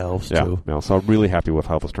on the elves, too. Yeah, so I'm really happy with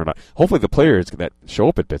how this turned out. Hopefully the players that show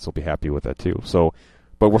up at Bits will be happy with that, too. So,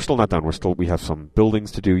 but we're still not done. We have some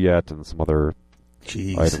buildings to do yet and some other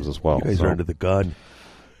items as well. You guys are under the gun.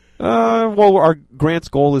 Well, our Grant's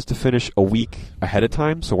goal is to finish a week ahead of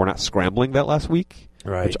time, so we're not scrambling that last week,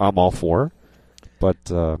 which I'm all for. But,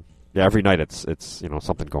 every night it's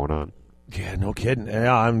something going on. Yeah, no kidding.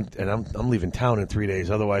 Yeah, I'm leaving town in 3 days.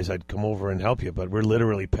 Otherwise, I'd come over and help you. But we're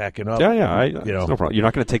literally packing up. Yeah. No problem. You're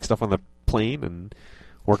not going to take stuff on the plane and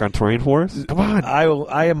work on terrain for us? Come on.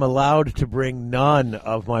 I am allowed to bring none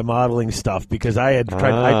of my modeling stuff because I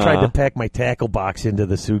tried to pack my tackle box into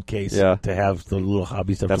the suitcase to have the little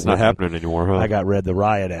hobby stuff. That's not happening anymore, huh? I got read the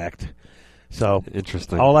Riot Act. So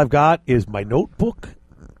interesting. All I've got is my notebook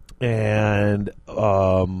and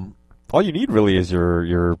all you need really is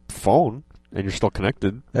your phone. And you're still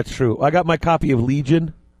connected. That's true. I got my copy of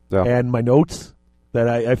Legion Yeah. and my notes. That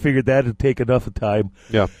I figured that would take enough of time.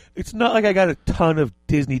 Yeah. It's not like I got a ton of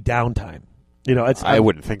Disney downtime. I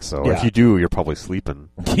wouldn't think so. Yeah. If you do, you're probably sleeping,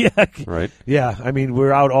 Yeah, right? yeah. I mean,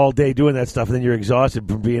 we're out all day doing that stuff, and then you're exhausted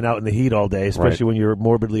from being out in the heat all day, especially when you're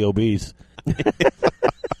morbidly obese.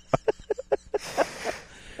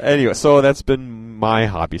 Anyway, so that's been my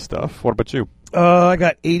hobby stuff. What about you? I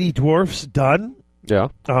got 80 dwarfs done. Yeah.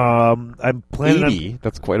 I'm planning 80?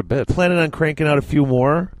 That's quite a bit. planning on cranking out a few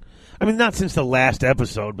more. I mean, not since the last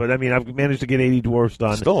episode, but I mean, I've managed to get 80 dwarfs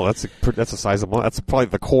done. Still, that's a sizable. That's probably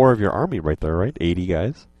the core of your army right there, right? 80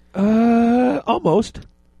 guys. Almost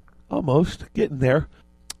getting there.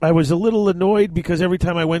 I was a little annoyed because every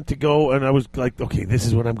time I went to go, and I was like, okay, this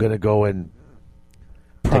is when I'm going to go and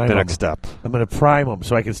prime Take the them. next step. I'm going to prime them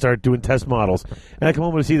so I can start doing test models. And I come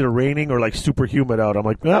home and it's either raining or like super humid out. I'm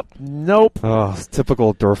like, nope. Oh, it's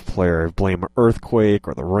typical Dorf player. Blame earthquake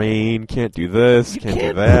or the rain. Can't do this. You Can't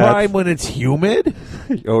can't do that. prime when it's humid.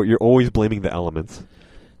 Oh, you're always blaming the elements.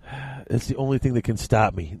 It's the only thing that can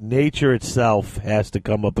stop me. Nature itself has to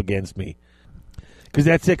come up against me. Because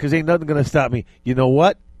that's it, because ain't nothing going to stop me. You know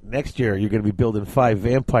what? Next year, you're going to be building 5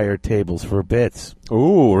 vampire tables for bits.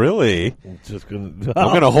 Ooh, really? It's just I'm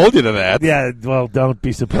going to hold you to that. Yeah, well, don't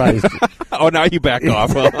be surprised. Oh, now you back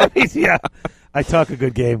off. Huh? Yeah, I talk a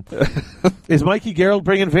good game. Is Mikey Gerald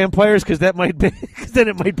bringing vampires? Because that might be. Cause then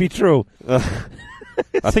it might be true.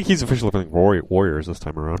 I think he's officially playing Warriors this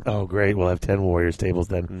time around. Oh, great! We'll have 10 Warriors tables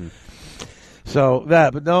then. So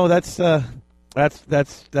but no, that's what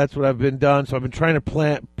I've been done. So I've been trying to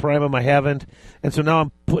prime them. I haven't, and so now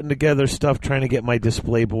I'm putting together stuff, trying to get my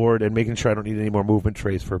display board and making sure I don't need any more movement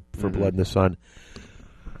trays for Blood in the Sun.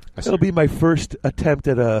 It'll be my first attempt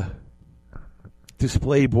at a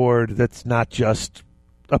display board that's not just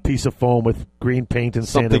a piece of foam with green paint and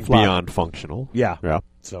sand something and flock. beyond functional. Yeah. Yeah.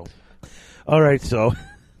 So, all right. So,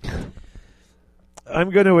 I'm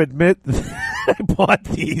going to admit I bought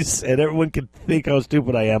these, and everyone can think how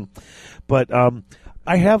stupid I am. But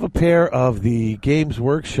I have a pair of the Games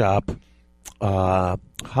Workshop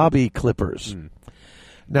hobby clippers.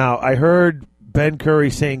 Now, I heard Ben Curry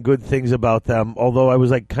saying good things about them, although I was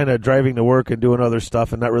like kind of driving to work and doing other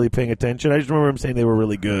stuff and not really paying attention. I just remember him saying they were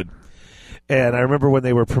really good. And I remember when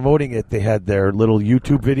they were promoting it, they had their little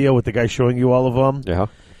YouTube video with the guy showing you all of them. Yeah.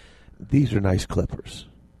 These are nice clippers.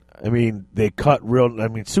 I mean, they cut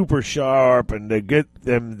super sharp, and they get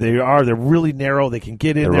them. They're really narrow. They can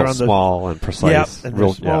get in They're there real on the small and precise. Yeah, and real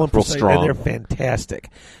they're small and real precise, strong. and they're fantastic.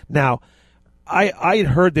 Now, I had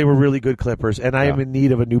heard they were really good clippers, and I am in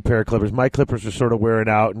need of a new pair of clippers. My clippers are sort of wearing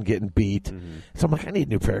out and getting beat, so I'm like, I need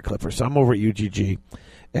a new pair of clippers. So I'm over at UGG,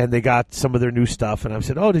 and they got some of their new stuff, and I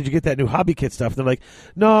said, "Oh, did you get that new Hobby Kit stuff?" And they're like,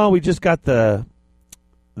 "No, we just got the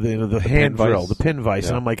hand drill, the pin vise,"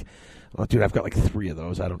 and I'm like. Oh, dude, I've got like 3 of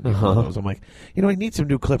those. I don't need one of those. I'm like, I need some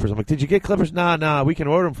new clippers. I'm like, did you get clippers? Nah, we can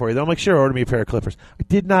order them for you. I'm like, sure, order me a pair of clippers. I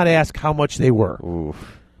did not ask how much they were.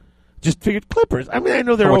 Oof. Just figured clippers. I mean, I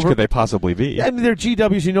know they're How much over. could they possibly be? I mean, they're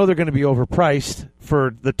GWs. You know they're going to be overpriced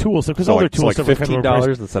for the tools because all their tools so are like kind of $15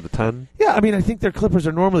 overpriced. instead of $10. Yeah, I mean, I think their clippers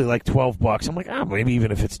are normally like $12. I'm like, maybe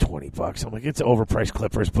even if it's $20. I'm like, it's overpriced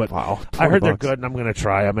clippers, but Wow, I heard they're $20. good, and I'm going to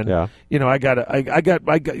try them. And Yeah. I got,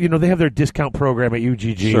 they have their discount program at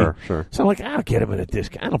UGG. Sure. So I'm like, I'll get them at a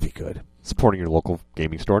discount. That'll be good. Supporting your local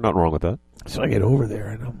gaming store, nothing wrong with that. So I get over there,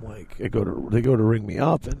 and I'm like, they go to ring me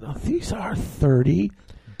up, and these are $30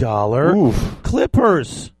 Oof.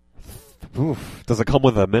 clippers. Oof. Does it come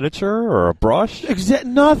with a miniature or a brush?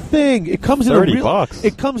 Nothing. It comes in $30.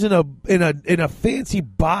 It comes in a fancy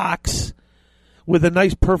box with a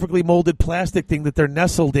nice, perfectly molded plastic thing that they're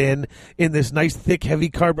nestled in this nice, thick, heavy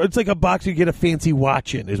cardboard. It's like a box you get a fancy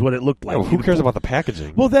watch in. Is what it looked like. Oh, who cares about the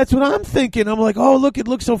packaging? Well, that's what I'm thinking. I'm like, oh, look, it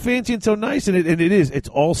looks so fancy and so nice, and it is. It's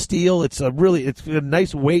all steel. It's a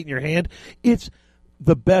nice weight in your hand. It's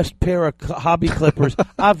the best pair of hobby clippers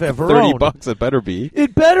I've ever owned. $30, it better be.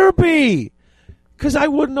 It better be, because I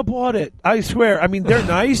wouldn't have bought it. I swear. I mean, they're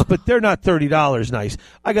nice, but they're not $30 nice.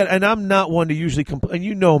 And I'm not one to usually complain. And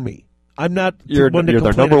you know me. I'm not You're one to their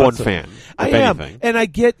complain number about one something. fan. I if am, anything. and I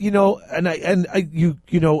get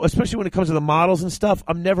especially when it comes to the models and stuff.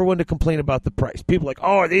 I'm never one to complain about the price. People are like,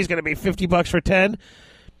 oh, are these going to be $50 for 10?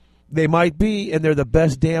 They might be, and they're the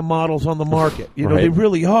best damn models on the market. Right. They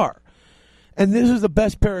really are. And this is the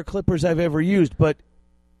best pair of clippers I've ever used. But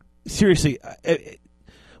seriously,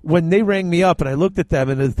 when they rang me up and I looked at them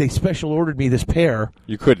and they special ordered me this pair,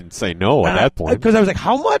 You couldn't say no at that point. because I was like,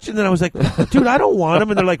 how much? And then I was like, dude, I don't want them.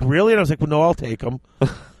 And they're like, really? And I was like, well, no, I'll take them.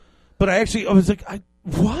 But I was like,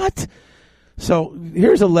 what? So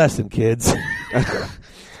here's a lesson, kids.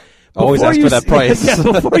 Always ask for that price. Yeah,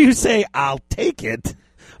 before you say, I'll take it,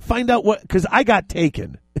 find out what, because I got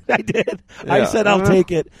taken. I did. I Yeah. said, I'll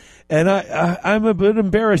take it. And I'm a bit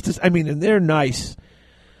embarrassed. And they're nice,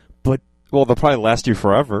 but Well, they'll probably last you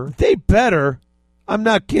forever. they better. I'm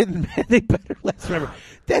not kidding, man. They better last forever.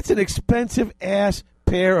 That's an expensive ass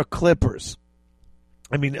pair of clippers.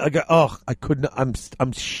 I mean, I couldn't.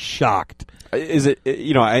 I'm shocked. Is it?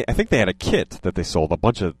 I think they had a kit that they sold a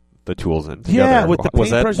bunch of the tools in together. Yeah, with the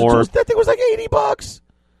was that paintbrushes. more? That thing was like $80.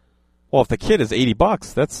 Well, if the kit is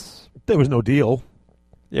 $80, that's There was no deal.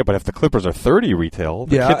 yeah. But if the clippers are $30 retail,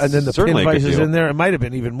 the Yeah, kit's and then the pin certainly a good prices deal. in there. It might have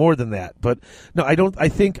been even more than that, but no, I don't. I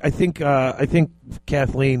think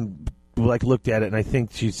Kathleen looked at it, and I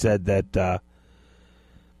think she said that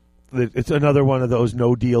it's another one of those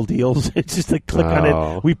no deal deals. It's just like click on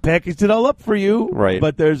Oh. it. We packaged it all up for you, Right.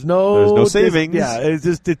 But there's no savings. Yeah,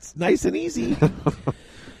 it's nice and easy.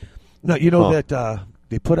 No, you know that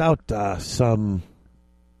they put out some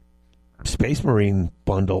Space Marine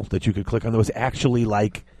bundle that you could click on. That was actually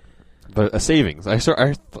like. But a savings. I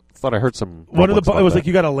thought I heard some. One of rumblings it about was that. like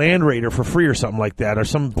you got a Land Raider for free or something like that, or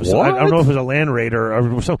some. What? I don't know if it was a Land Raider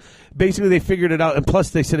or some. Basically, they figured it out, and plus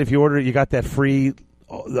they said if you order it, you got that free.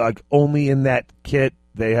 Like only in that kit,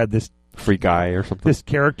 they had this free guy or something. this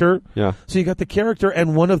character. Yeah. So you got the character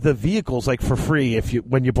and one of the vehicles like for free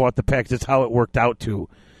when you bought the pack. That's how it worked out to.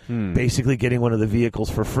 Basically, getting one of the vehicles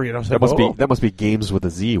for free, and I was That like, must be Games with a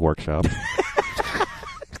Z workshop.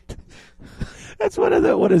 That's one of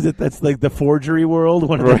the. What is it? That's like the forgery world.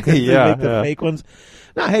 One of Right, the, yeah, make the yeah. fake ones.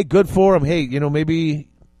 No, hey, good for them. Hey, maybe.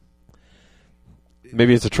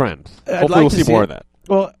 Maybe it's a trend. I'd Hopefully, like we'll to see more it. of that.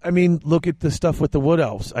 Well, I mean, look at the stuff with the Wood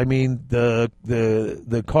Elves. I mean, the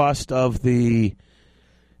cost of the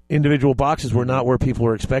individual boxes were not where people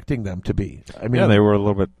were expecting them to be. I mean, Yeah, they were a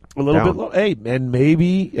little bit down. low. Hey, and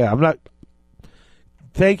maybe I'm not.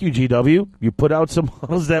 Thank you, GW. You put out some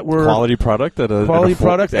models that were Quality product at a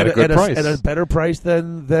product at a good price. at a better price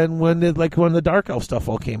than when the Dark Elf stuff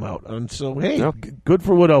all came out. And so, hey, Yeah. good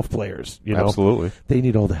for Wood Elf players. Absolutely. They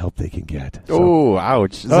need all the help they can get. So. Oh,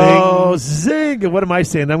 ouch! Zing. Oh, zing! What am I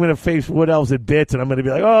saying? I'm going to face Wood Elves at bits, and I'm going to be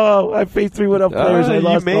like, oh, I faced 3 Wood Elf players. I you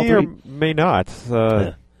lost all may or 3. may not. That's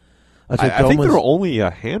what I think Doma's- there are only a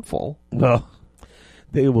handful. No,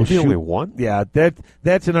 they will Maybe shoot. only one. Yeah,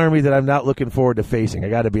 that's an army that I'm not looking forward to facing. I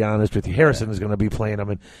got to be honest with you. Harrison is going to be playing them,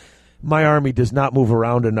 and my army does not move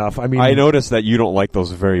around enough. I mean, I noticed that you don't like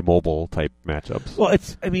those very mobile type matchups. Well,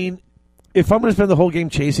 if I'm going to spend the whole game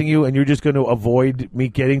chasing you and you're just going to avoid me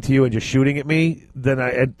getting to you and just shooting at me, then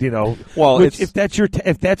Well, if that's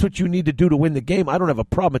if that's what you need to do to win the game, I don't have a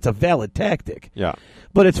problem. It's a valid tactic. Yeah,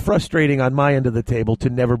 But it's frustrating on my end of the table to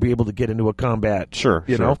never be able to get into a combat. sure,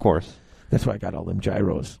 You know? of course. That's why I got all them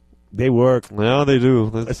gyros. They work. No, they do.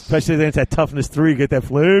 Especially then it's that toughness 3. Get that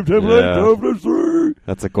flame Yeah. toughness 3.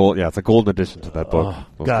 That's a gold. Yeah, it's a golden addition to that book.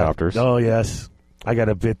 Those God. copters. Oh, yes. I got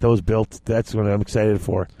to get those built. That's what I'm excited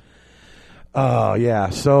for. Oh, yeah.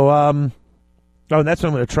 So, and that's what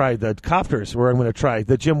I'm going to try. The copters, where I'm going to try.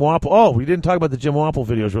 The Jim Wapple. Oh, we didn't talk about the Jim Wapple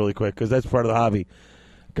videos really quick because that's part of the hobby.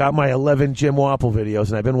 Got my 11 Jim Wapple videos,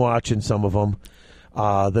 and I've been watching some of them.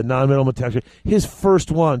 The non-minimum texture. His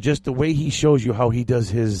first one, just the way he shows you how he does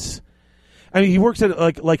his... I mean, he works at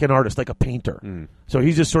it like an artist, like a painter. So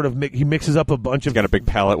he's just sort of he mixes up a bunch of. He's got a big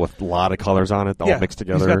palette with a lot of colors on it, all mixed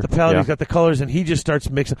together. He's got the palette, Yeah. he's got the colors, and he just starts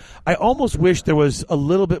mixing. I almost wish there was a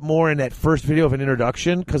little bit more in that first video of an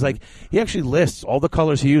introduction because, like, he actually lists all the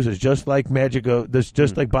colors he uses, just like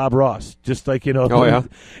just like Bob Ross, just like Oh,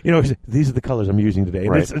 yeah? these are the colors I'm using today. And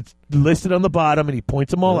Right. it's listed on the bottom, and he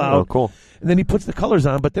points them all out. Oh, cool. And then he puts the colors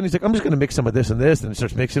on, but then he's like, I'm just going to mix some of this and this, and he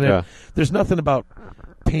starts mixing it. Yeah. There's nothing about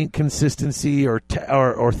paint consistency or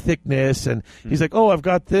thickness, and he's like, oh, I've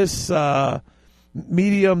got this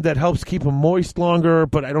medium that helps keep them moist longer,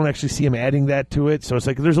 but I don't actually see him adding that to it. So it's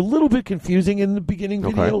like there's a little bit confusing in the beginning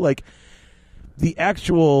video, Okay. like the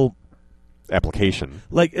actual Application.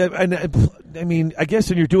 like. I mean, I guess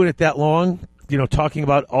when you're doing it that long, talking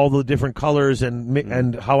about all the different colors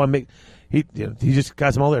and how I make. He just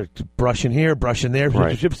got them all there, brushing here, brushing there,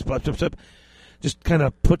 Right. just kind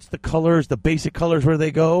of puts the colors, the basic colors where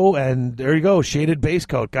they go, and there you go, shaded base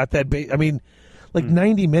coat. Got that base. I mean, like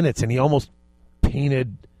 90 minutes, and he almost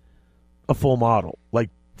painted a full model, like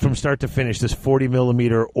from start to finish. This 40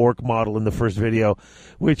 millimeter orc model in the first video,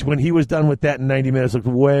 which when he was done with that in 90 minutes, looked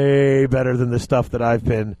way better than the stuff that I've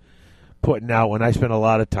been putting out when I spent a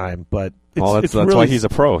lot of time. But That's really, why he's a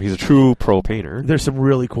pro. He's a true pro painter. there's some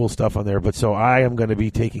really cool stuff on there. But so I am going to be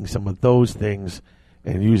taking some of those things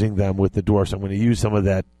and using them with the dwarfs. I'm going to use some of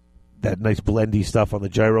that nice blendy stuff on the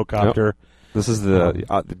gyrocopter. This is the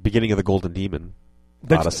beginning of the Golden Demon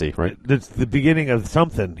Odyssey, right? That's the beginning of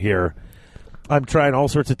something here. I'm trying all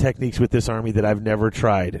sorts of techniques with this army that I've never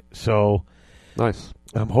tried. So Nice.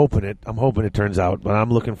 I'm hoping it turns out, but I'm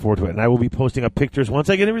looking forward to it. And I will be posting up pictures once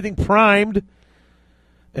I get everything primed,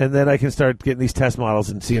 and then I can start getting these test models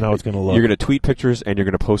and seeing how it's going to look. You're going to tweet pictures, and you're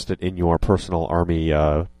going to post it in your personal Army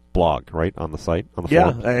blog, right, on the site, on the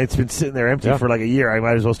forum? It's been sitting there empty for like a year. I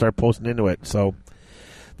might as well start posting into it. So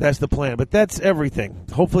that's the plan. But that's everything.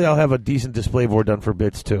 Hopefully I'll have a decent display board done for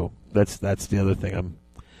bits, too. That's the other thing.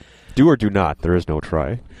 Do or do not. There is no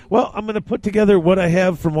try. Well, I'm going to put together what I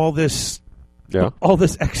have from all this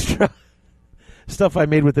extra stuff I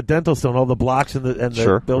made with the dental stone, all the blocks and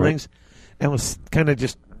the buildings, and was kind of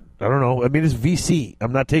just, I don't know. I mean, it's VC.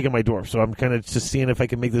 I'm not taking my dwarf, so I'm kind of just seeing if I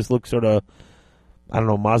can make this look sort of, I don't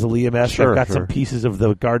know, mausoleum-esque. I've got some pieces of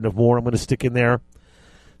the Garden of War I'm going to stick in there,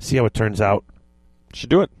 see how it turns out. Should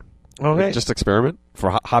do it. Okay. Just experiment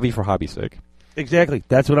for hobby's sake. Exactly.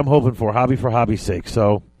 That's what I'm hoping for, hobby for hobby's sake.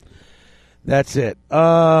 So that's it.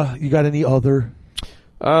 You got any other?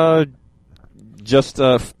 Just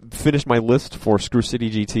finished my list for Screw City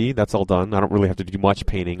GT. That's all done. I don't really have to do much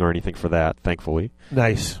painting or anything for that, thankfully.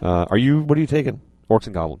 Nice. What are you taking? Orcs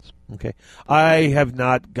and Goblins. Okay. I have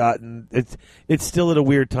not gotten it's still at a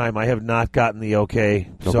weird time. I have not gotten the okay.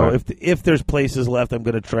 So if there's places left, I'm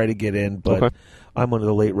going to try to get in, but I'm one of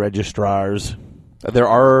the late registrars. There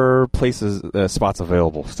are spots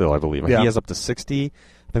available still, I believe. Yeah. He has up to 60.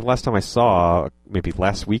 I think last time I saw, maybe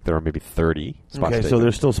last week, there were maybe 30 spots. Okay, taken. so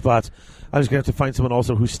there's still spots. I'm just going to have to find someone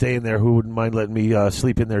also who's staying there who wouldn't mind letting me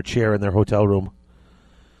sleep in their chair in their hotel room.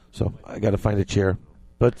 So I got to find a chair.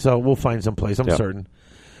 But so we'll find some place, I'm certain.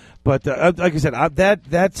 But like I said,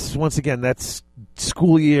 that's, once again, that's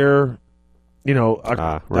school year,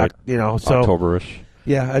 right. So October-ish.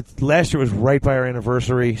 Yeah, last year was right by our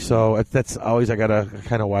anniversary, so that's always I got to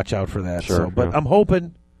kind of watch out for that. Sure, so, but I'm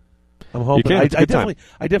hoping. I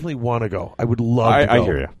definitely want to go. I would love to go.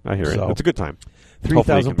 I hear you. It's a good time.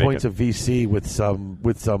 3,000 points of VC with some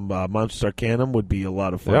Monsters Arcanum would be a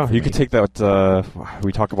lot of fun. Yeah, for you me. could take that.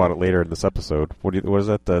 We talk about it later in this episode. What is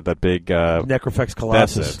that? That big Necrofex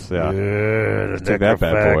Colossus. That's it. Yeah, the take that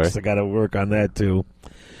bad boy. I got to work on that too.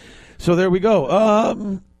 So there we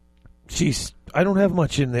go. I don't have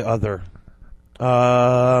much in the other.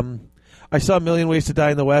 I saw A Million Ways to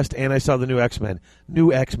Die in the West, and I saw the new X-Men.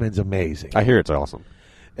 New X-Men's amazing. I hear it's awesome.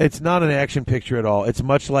 It's not an action picture at all. It's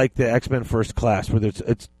much like the X-Men First Class, where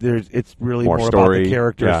it's really more story. about the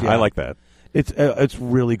characters. Yeah, I like that. It's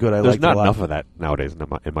really good. There's not enough of that nowadays,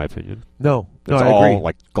 in my opinion. No, it's I all agree.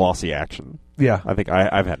 like glossy action. Yeah, I think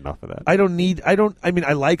I've had enough of that. I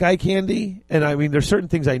like eye candy, and I mean, there's certain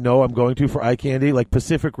things I know I'm going to for eye candy. Like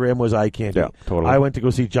Pacific Rim was eye candy. Yeah, totally. I went to go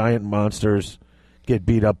see giant monsters get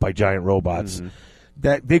beat up by giant robots. Mm-hmm.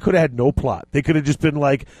 That they could have had no plot. They could have just been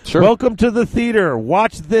like, "Welcome to the theater.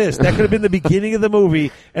 Watch this." That could have been the beginning of the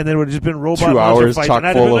movie, and then it would have just been robot 2 hours fights. chock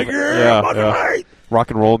And full I'd have been like, right. rock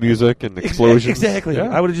and roll music and explosions. Exactly. Yeah.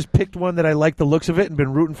 I would have just picked one that I liked the looks of it and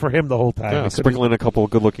been rooting for him the whole time. Yeah, sprinkle in a couple of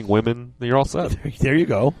good-looking women, then you're all set. There you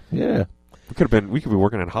go. Yeah, we could be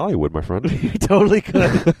working in Hollywood, my friend. You totally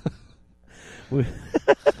could.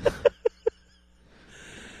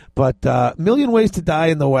 But Million Ways to Die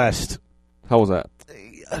in the West. How was that?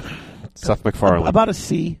 Seth MacFarlane. About a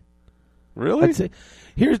C. Really? I'd say.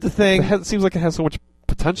 Here's the thing. It seems like it has so much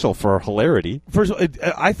potential for hilarity. First of all,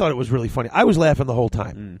 I thought it was really funny. I was laughing the whole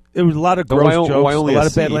time. There was a lot of gross jokes, a lot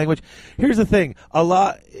of bad language. Here's the thing.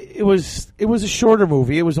 It was a shorter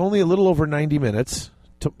movie. It was only a little over 90 minutes,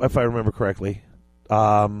 if I remember correctly.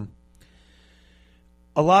 A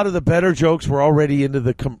lot of the better jokes were already into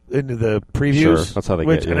the previews. Sure, that's how they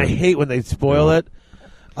get you. And I hate when they spoil it.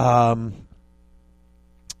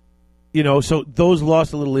 So those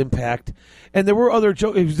lost a little impact. And there were other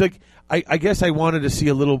jokes. It was like, I guess I wanted to see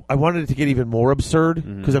I wanted it to get even more absurd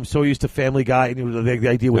because I'm so used to Family Guy and the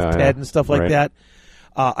idea with Ted and stuff like that.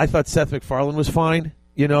 I thought Seth MacFarlane was fine,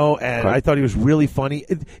 and I thought he was really funny.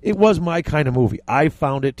 It was my kind of movie. I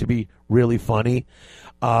found it to be really funny.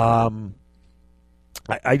 I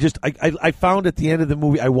found at the end of the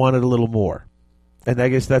movie I wanted a little more. And I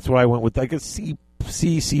guess that's why I went with like a C+.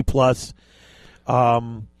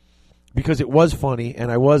 Because it was funny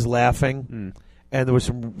and I was laughing, and there was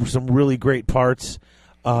some really great parts.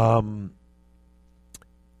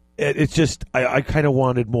 It's just I kind of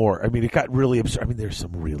wanted more. I mean, it got really absurd. I mean, there's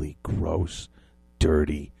some really gross,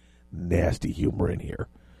 dirty, nasty humor in here.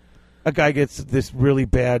 A guy gets this really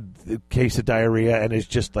bad case of diarrhea and is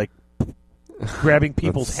just like grabbing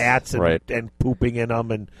people's hats and, right. and pooping in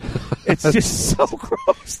them, and it's just so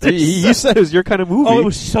gross. You said it was your kind of movie. Oh, it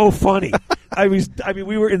was so funny. I mean,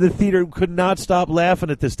 we were in the theater, could not stop laughing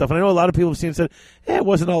at this stuff. And I know a lot of people have seen it and said, it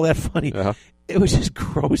wasn't all that funny. Uh-huh. It was just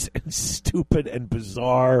gross and stupid and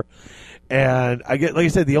bizarre. And like I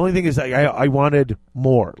said, the only thing is I wanted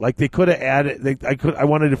more. Like they could have added. I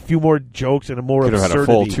wanted a few more jokes and a more Could have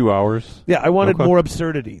absurdity. had a full 2 hours. Yeah, I wanted Okay. more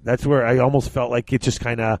absurdity. That's where I almost felt like it just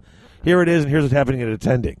kind of, here it is, and here's what's happening at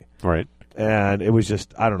attending. Right. And it was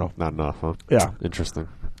just, I don't know. Not enough, huh? Yeah. Interesting.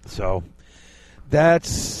 So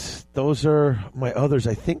those are my others.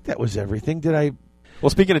 I think that was everything. Did I? Well,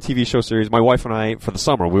 speaking of TV show series, my wife and I, for the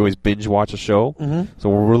summer, we always binge watch a show. Mm-hmm. So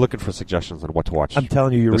we're looking for suggestions on what to watch. I'm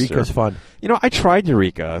telling you, this Eureka's year. fun. You know, I tried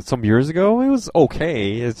Eureka some years ago. It was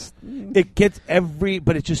okay. It gets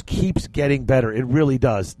but it just keeps getting better. It really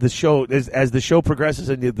does. The show, as the show progresses,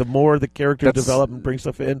 and the more the characters That's develop and bring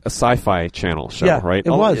stuff in. a Sci-Fi Channel show, Yeah, right? it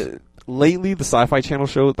was. Lately, the Sci-Fi Channel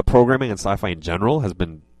show, the programming and sci-fi in general has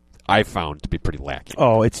been, I found, to be pretty lacking.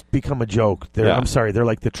 Oh, it's become a joke. Yeah. I'm sorry, they're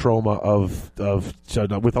like the trauma of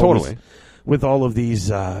with all Totally. with all of these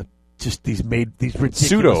just these ridiculous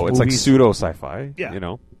Pseudo. It's like movies. pseudo sci-fi. Yeah. You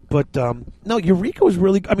know? But no, Eureka was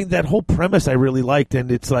really. I mean, that whole premise I really liked,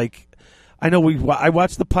 and it's like, I know I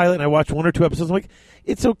watched the pilot and I watched 1 or 2 episodes. I'm like,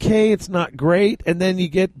 it's okay, it's not great, and then you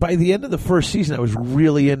get by the end of the first season, I was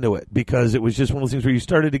really into it because it was just one of those things where you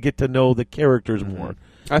started to get to know the characters more.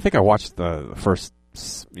 I think I watched the first,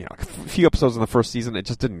 a few episodes in the first season. It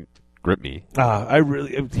just didn't grip me.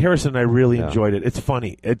 Harrison and I really enjoyed it. It's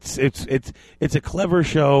funny. It's a clever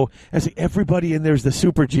show. It's like everybody in there's the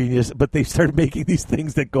super genius, but they start making these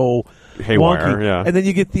things that go Haywire, wonky. yeah. And then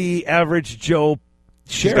you get the average Joe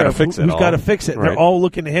sheriff gotta fix it who's all. got to fix it. And Right. they're all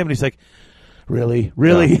looking to him, and he's like, "Really?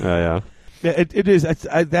 Yeah. Yeah, it is.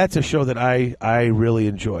 That's a show that I really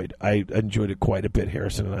enjoyed. I enjoyed it quite a bit.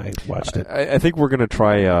 Harrison and I watched it. I think we're going to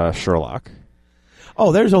try Sherlock.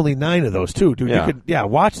 Oh, there's only 9 of those too, dude. Yeah. You could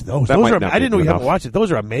watch those. That Those might are. not I didn't be know you enough. haven't watched it. Those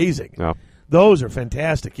are amazing. Yeah. Those are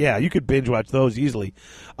fantastic. Yeah, you could binge watch those easily.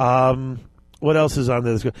 What else is on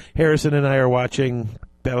this? Harrison and I are watching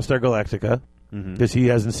Battlestar Galactica because he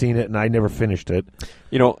hasn't seen it and I never finished it.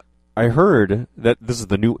 You know, I heard that this is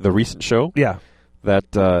the recent show. Yeah.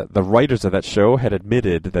 That the writers of that show had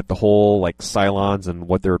admitted that the whole like Cylons and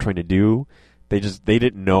what they were trying to do, they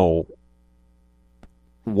didn't know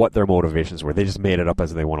what their motivations were. They just made it up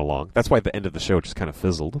as they went along. That's why the end of the show just kind of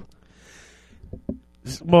fizzled.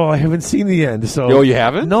 Well, I haven't seen the end, so. Oh, you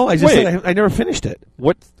haven't? No, I just Wait. said I never finished it.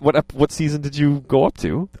 What season did you go up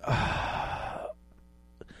to?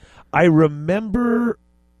 I remember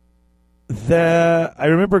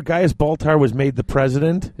Gaius Baltar was made the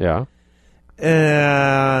president, Yeah.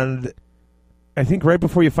 and I think right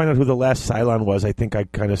before you find out who the last Cylon was, I think I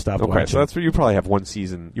kind of stopped Okay, watching. so that's where you probably have one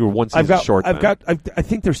season. You were one season short. I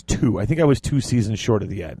think there's 2. I think I was 2 seasons short of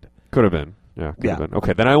the end. Could have been. Yeah. Could have been.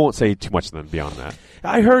 Okay, then I won't say too much then beyond that.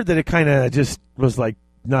 I heard that it kind of just was like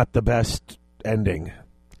not the best ending,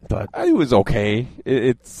 but It was okay.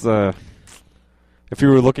 It's if you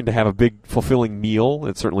were looking to have a big fulfilling meal,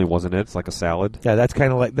 it certainly wasn't it. It's like a salad. yeah, that's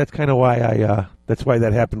kind of why that's why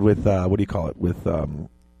that happened with what do you call it with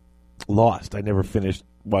Lost. I never finished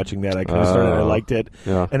watching that. I kind of started. I liked it,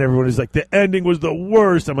 Yeah. and everyone is like, the ending was the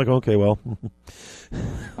worst. I'm like, okay, well,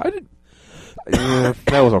 I did. Yeah,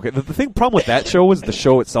 that was okay. The problem with that show was the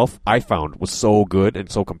show itself, I found, was so good and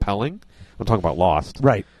so compelling. I'm talking about Lost.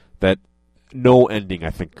 right. That no ending,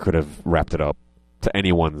 I think, could have wrapped it up to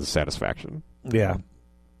anyone's satisfaction. Yeah.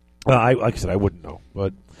 Like I said, I wouldn't know.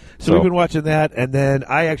 But so So- we've been watching that, and then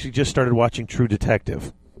I actually just started watching True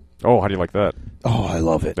Detective. Oh, how do you like that? Oh, I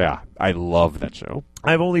love it. Yeah, I love that show.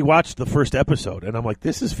 I've only watched the first episode, and I'm like,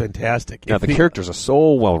 this is fantastic. Yeah, If the characters are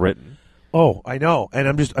so well written. Oh, I know, and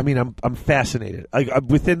I'm fascinated. I'm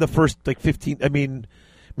within the first 15. I mean,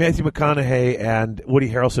 Matthew McConaughey and Woody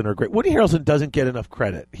Harrelson are great. Woody Harrelson doesn't get enough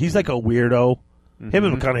credit. He's like a weirdo. Him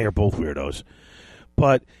and McConaughey are both weirdos,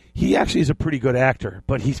 but he actually is a pretty good actor.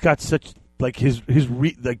 But he's got such like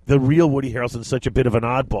the real Woody Harrelson's such a bit of an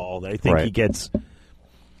oddball that I think Right. he gets.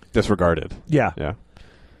 Disregarded. Yeah, Yeah.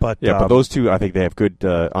 but Yeah, but those two, I think they have good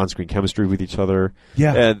on-screen chemistry with each other.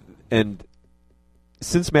 Yeah. And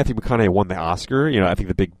since Matthew McConaughey won the Oscar, I think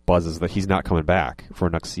the big buzz is that he's not coming back for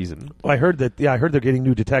next season. I heard that. Yeah, I heard they're getting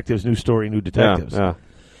new detectives, new story, new detectives. Yeah.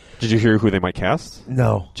 Did you hear who they might cast?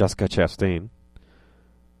 No, Jessica Chastain.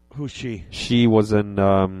 who's she? She was in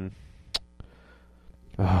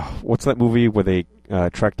what's that movie where they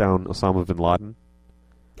track down Osama bin Laden?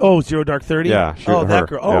 Oh, Zero Dark 30. Yeah, oh, that her.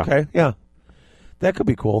 girl. Oh, Yeah. okay, yeah. That could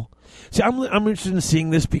be cool. See, I'm interested in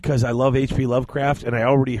seeing this because I love H.P. Lovecraft, and I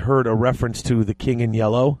already heard a reference to The King in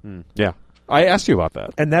Yellow. Yeah. I asked you about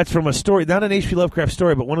that. And that's from a story, not an H.P. Lovecraft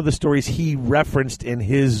story, but one of the stories he referenced in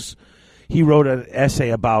his... He wrote an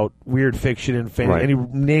essay about weird fiction and fantasy, Right.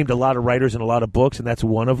 and he named a lot of writers and a lot of books, and that's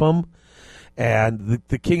one of them. And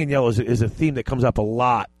the King in Yellow is a theme that comes up a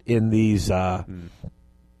lot in these...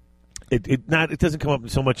 It doesn't come up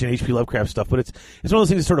so much in H.P. Lovecraft stuff, but it's one of those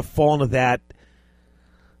things that sort of fall into that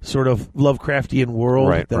sort of Lovecraftian world,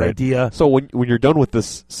 Right. idea. So when you're done with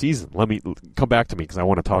this season, let me come back to me because I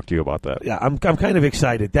want to talk to you about that. Yeah, I'm kind of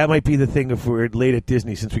excited. That might be the thing if we're late at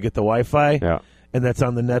Disney since we get the Wi-Fi. Yeah. And that's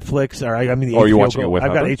on the Netflix. Or I mean, the Oh, HBO you're watching Go. it with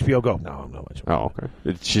I've got Heather? HBO Go. No, I'm not watching. Oh, okay.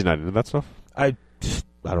 She's not into that stuff? I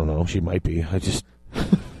don't know. She might be.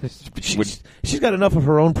 She's got enough of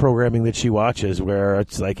her own programming that she watches where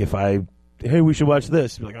it's like if hey, we should watch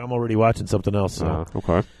this. Like, I'm already watching something else. So.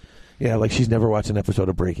 Okay. Yeah, like she's never watched an episode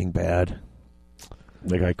of Breaking Bad.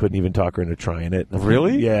 Like I couldn't even talk her into trying it.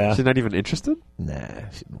 Really? Yeah. She's not even interested? Nah,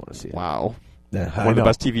 she didn't want to see it. Wow. Nah, One of the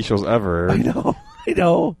best TV shows ever. I know.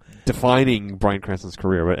 Defining Bryan Cranston's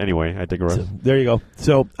career. But anyway, I digress. So, there you go.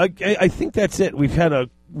 So I think that's it. We've had a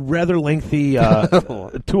rather lengthy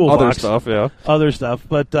toolbox. Other stuff.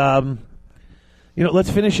 But let's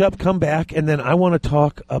finish up, come back, and then I want to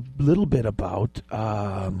talk a little bit about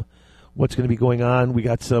what's going to be going on. We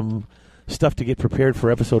got some stuff to get prepared for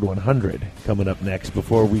episode 100 coming up next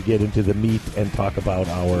before we get into the meat and talk about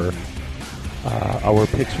our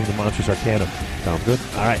picks from the Monstrous Arcanum. Sounds good.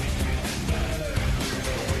 All right.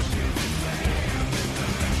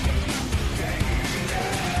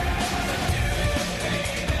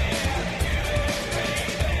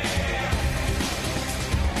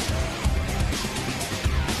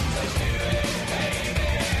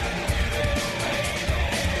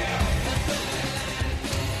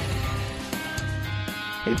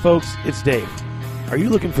 Hey folks, it's Dave. Are you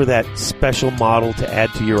looking for that special model to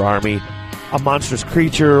add to your army? A monstrous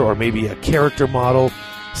creature or maybe a character model?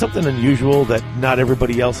 Something unusual that not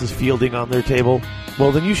everybody else is fielding on their table?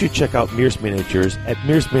 Well, then you should check out Mears Miniatures at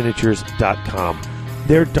mearsminiatures.com.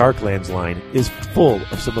 Their Darklands line is full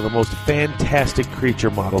of some of the most fantastic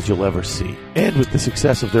creature models you'll ever see. And with the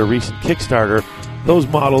success of their recent Kickstarter, those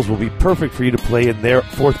models will be perfect for you to play in their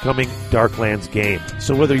forthcoming Darklands game.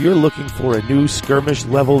 So whether you're looking for a new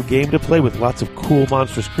skirmish-level game to play with lots of cool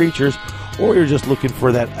monstrous creatures, or you're just looking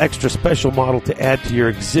for that extra special model to add to your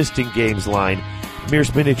existing games line,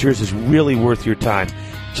 Mears Miniatures is really worth your time.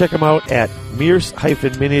 Check them out at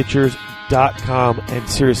mears-miniatures.com, and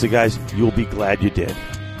seriously, guys, you'll be glad you did.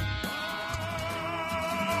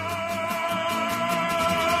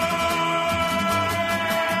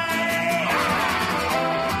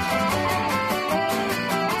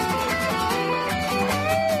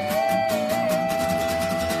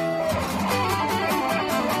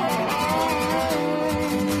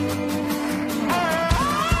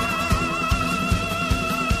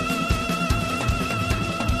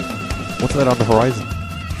 What's that on the horizon?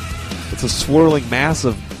 It's a swirling mass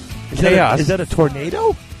of chaos. Is that a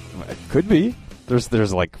tornado? It could be.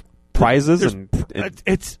 There's like prizes and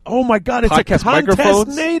it's oh my god! It's podcast a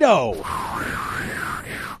microphones. contest-nado.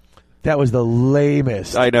 That was the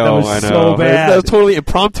lamest. I know. That was I know. so bad. That was totally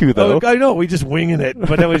impromptu, though. I know. We just winging it,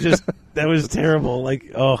 but that was just that was terrible. Like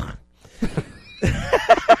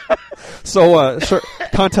So,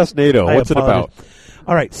 contest NATO. What's it about?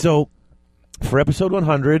 All right. So for episode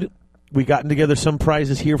 100. We gotten together some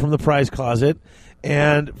prizes here from the prize closet,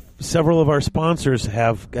 and several of our sponsors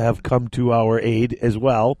have come to our aid as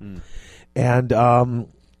well. And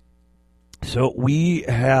so we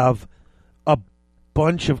have a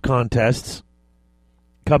bunch of contests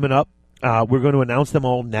coming up. We're going to announce them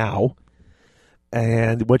all now,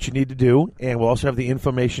 and what you need to do, and we'll also have the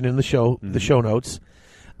information in the show notes.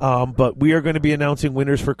 But we are going to be announcing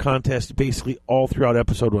winners for contests basically all throughout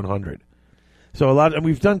episode 100. So and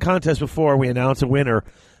we've done contests before. We announce a winner,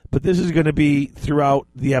 but this is going to be throughout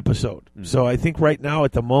the episode. So I think right now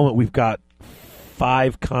at the moment we've got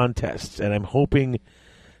 5 contests, and I'm hoping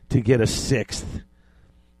to get a 6th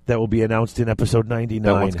that will be announced in episode 99.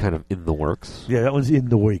 That one's kind of in the works. Yeah, that one's in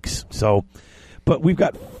the works. So, but we've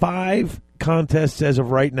got 5 contests as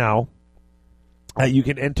of right now. You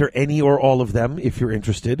can enter any or all of them if you're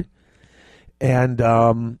interested,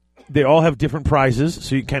 and they all have different prizes,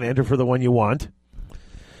 so you can kind of enter for the one you want.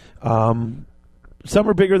 Some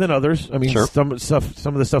are bigger than others. I mean, sure. Some of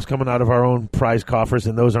the stuff's coming out of our own prize coffers,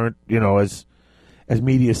 and those aren't as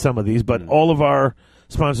meaty as some of these. But all of our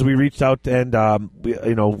sponsors, we reached out and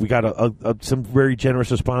we got some very generous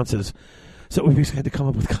responses. So we basically had to come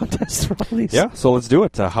up with contests for all these. Yeah, so let's do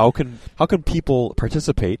it. How can people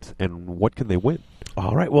participate, and what can they win?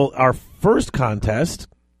 All right. Well, our first contest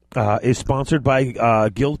is sponsored by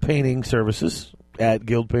Guild Painting Services at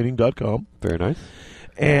guildpainting.com. Very nice.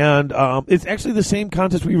 And it's actually the same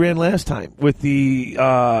contest we ran last time. With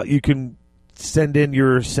the you can send in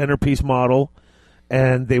your centerpiece model,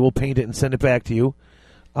 and they will paint it and send it back to you.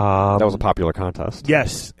 That was a popular contest.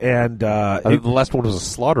 Yes, and the last one was a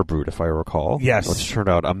slaughter brood, if I recall. Yes. Which turned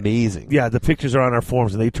out amazing. yeah, the pictures are on our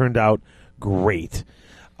forums, and they turned out great.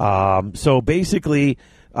 So basically,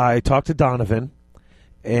 I talked to Donovan,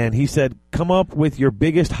 and he said, come up with your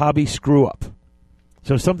biggest hobby screw-up.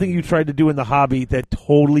 So something you tried to do in the hobby that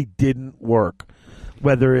totally didn't work,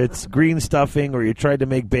 whether it's green stuffing or you tried to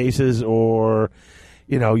make bases or,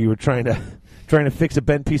 you were trying to fix a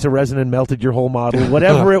bent piece of resin and melted your whole model,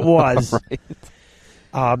 whatever it was.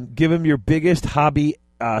 Right. Give him your biggest hobby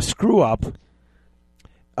screw-up,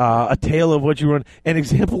 a tale of what you run, an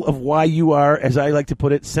example of why you are, as I like to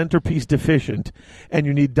put it, centerpiece deficient, and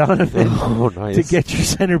you need Donovan Nice. to get your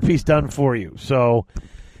centerpiece done for you. So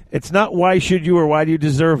it's not why should you or why do you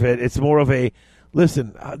deserve it. It's more of a,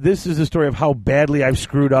 listen, this is a story of how badly I've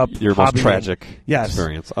screwed up Your most hobbying. tragic Yes.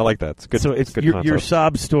 experience. I like that. It's good. So it's good your concept.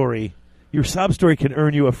 sob story. Your sob story can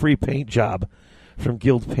earn you a free paint job from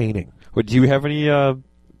Guild Painting. Do you have any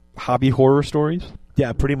hobby horror stories?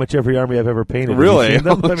 Yeah, pretty much every army I've ever painted. Have you Really? seen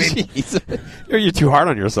them? Oh, I mean, jeez. You're too hard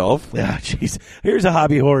on yourself. yeah, jeez. Here's a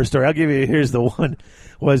hobby horror story. I'll give you. Here's the one.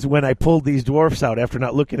 Was when I pulled these dwarfs out after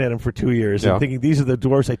not looking at them for 2 years Yeah. and thinking these are the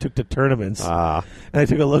dwarfs I took to tournaments. Ah. And I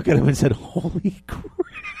took a look at them and said, "Holy crap!"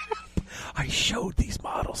 I showed these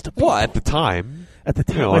models to people. Well, at the time, At the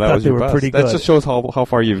time, you know, I that thought was they your were best. pretty That good. just shows how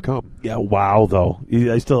far you've come. Yeah, wow, though.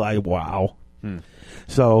 Wow.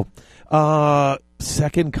 So,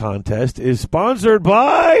 second contest is sponsored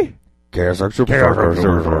by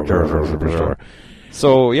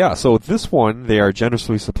So this one, they are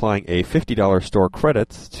generously supplying a $50 store credit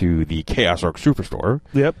to the Chaos Arc Superstore.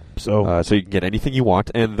 Yep. So, So you can get anything you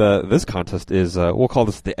want. And this contest is, we'll call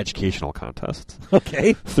this the educational contest.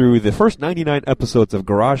 okay. Through the first 99 episodes of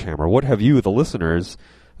Garage Hammer, what have you, the listeners,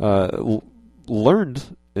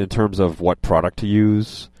 learned in terms of what product to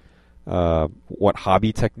use, what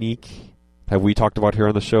hobby technique have we talked about here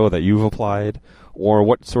on the show that you've applied, or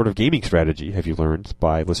what sort of gaming strategy have you learned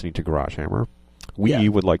by listening to Garage Hammer? We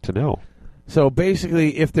would like to know. So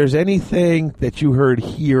basically, if there's anything that you heard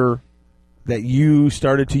here that you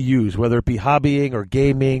started to use, whether it be hobbying or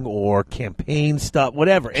gaming or campaign stuff,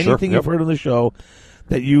 whatever, anything you've heard on the show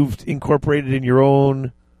that you've incorporated in your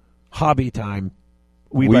own hobby time,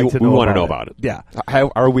 we like to know. We want to about know it. about it. Yeah.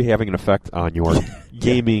 How are we having an effect on your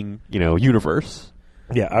gaming, universe?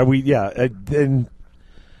 Yeah. Are we? Yeah. And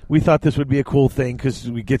we thought this would be a cool thing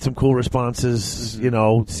because we get some cool responses.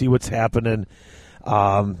 See what's happening.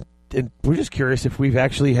 And we're just curious if we've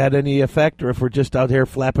actually had any effect, or if we're just out here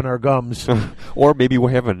flapping our gums. Or maybe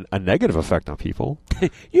we're having a negative effect on people.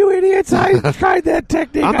 You idiots! I tried that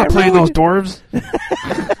technique. I'm not playing those dwarves.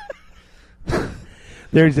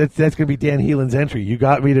 That's going to be Dan Heelan's entry. You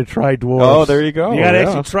got me to try dwarves. Oh, there you go. You got to Yeah.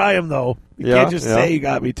 actually try them, though. You Yeah, can't just say you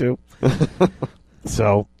got me to.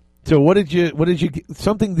 So what did you?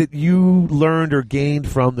 Something that you learned or gained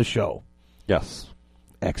from the show? Yes.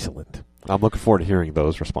 Excellent. I'm looking forward to hearing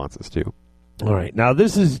those responses too. All right. Now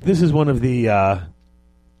this is one of the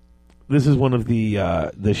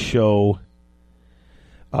the show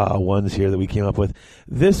ones here that we came up with.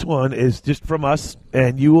 This one is just from us,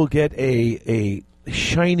 and you will get a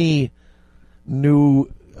shiny new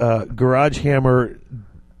Garage Hammer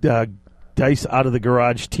Dice Out of the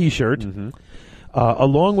Garage T-shirt,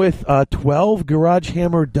 along with 12 Garage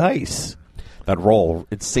Hammer dice. That roll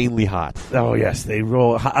insanely hot. Oh yes, they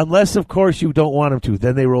roll. Unless, of course, you don't want them to.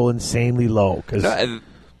 Then they roll insanely low. Cause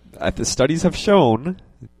The studies have shown,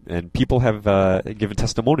 and people have given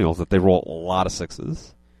testimonials that they roll a lot of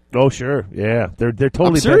sixes. oh sure, yeah, they're totally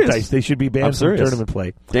I'm bent serious. dice. They should be I'm banned from serious. tournament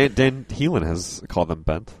play. Dan Heelan has called them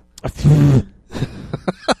bent.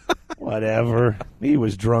 Whatever. He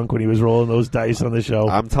was drunk when he was rolling those dice on the show.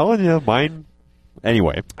 I'm telling you, mine.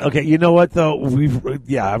 Anyway, Okay, you know what though?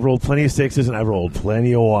 I've rolled plenty of sixes and I've rolled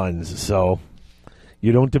plenty of ones. So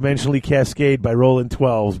you don't dimensionally cascade by rolling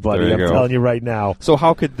 12s, buddy. There you I'm go. telling you right now. so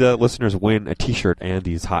how could the listeners win a T-shirt and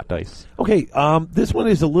these hot dice? Okay, this one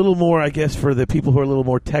is a little more, I guess, for the people who are a little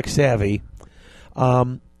more tech savvy.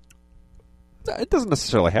 It doesn't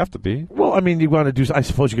necessarily have to be. Well, I mean, you want to do. I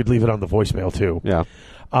suppose you could leave it on the voicemail too. Yeah.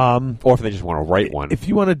 Or if they just want to write one. If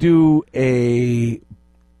you want to do a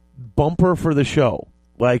bumper for the show,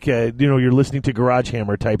 like you're listening to Garage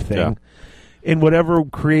Hammer type thing, in whatever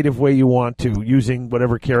creative way you want to, using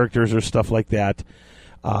whatever characters or stuff like that.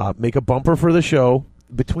 Make a bumper for the show.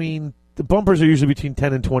 The bumpers are usually between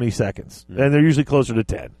 10 and 20 seconds, and they're usually closer to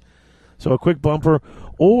 10. So a quick bumper,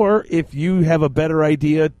 or if you have a better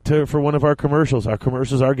idea for one of our commercials are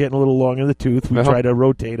getting a little long in the tooth. We try to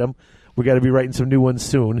rotate them. We got to be writing some new ones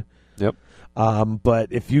soon. Yep.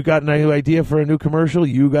 But if you got an idea for a new commercial,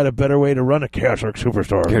 you got a better way to run a Chaos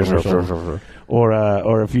Superstore commercial.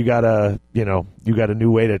 Or if you got a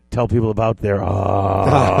new way to tell people about their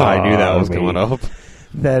I knew that was coming up.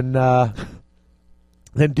 Then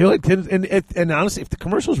do it. And honestly, if the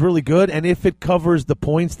commercial is really good, and if it covers the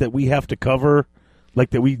points that we have to cover, like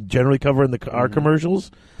that we generally cover in our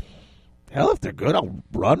commercials, hell, if they're good, I'll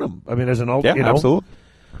run them. I mean, as an absolutely.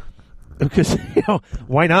 Because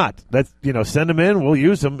why not? That's send them in. We'll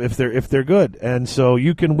use them if they're good. And so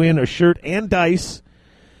you can win a shirt and dice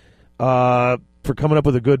for coming up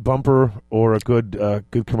with a good bumper or a good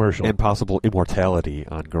commercial and possible immortality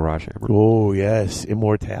on Garage Hammer. Oh yes,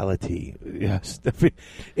 immortality. Yes,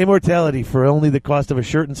 immortality for only the cost of a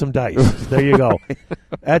shirt and some dice. There you go.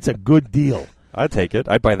 That's a good deal. I'd take it.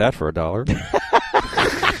 I'd buy that for $1.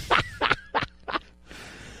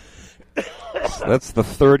 That's the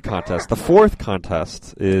third contest. The fourth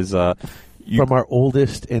contest is from our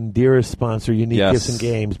oldest and dearest sponsor, Unique Gifts and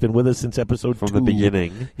Games. Been with us since episode 2. From the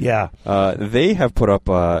beginning. Yeah. They have put up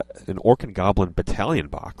an Orc and Goblin battalion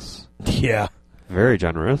box. Yeah. Very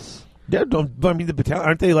generous. Yeah, the battalion,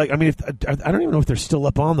 aren't they like? I mean, I don't even know if they're still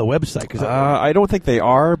up on the website. Cause I don't think they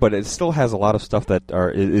are, but it still has a lot of stuff that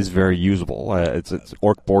is very usable. It's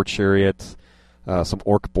Orc Boar Chariot, some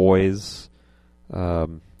Orc Boys.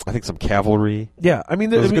 I think some cavalry. Yeah, I mean,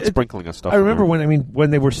 there's a good sprinkling of stuff. I remember when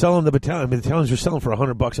they were selling the battalion. The battalions were selling for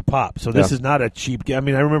 $100 a pop. So this is not a cheap. I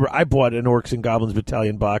mean, I remember I bought an Orcs and Goblins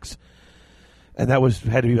battalion box, and that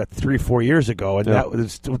had to be about 3 or 4 years ago, and it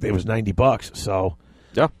was $90. So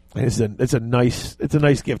yeah, it's a nice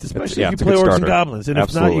gift, especially if you play Orcs starter. And Goblins. And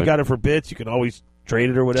if not, you got it for bits. You can always trade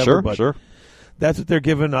it or whatever. Sure. That's what they're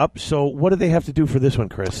giving up. So what do they have to do for this one,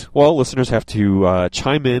 Chris? Well, listeners have to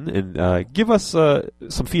chime in and give us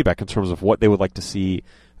some feedback in terms of what they would like to see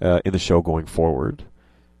in the show going forward.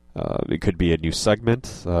 It could be a new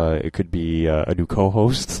segment. It could be a new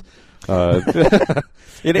co-host. The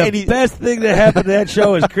best thing that happened to that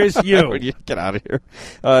show is Chris Yu. Get out of here.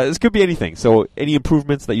 This could be anything. So any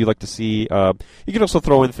improvements that you'd like to see. You can also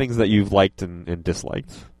throw in things that you've liked and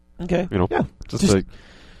disliked. Okay. Just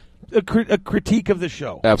a critique of the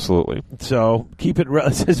show. Absolutely. So keep it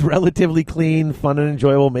says relatively clean, fun and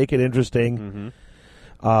enjoyable, make it interesting.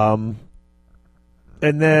 Mm-hmm.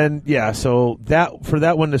 And then so that for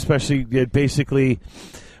that one especially, basically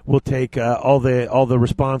we'll take all the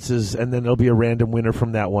responses, and then there'll be a random winner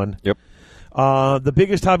from that one. Yep. The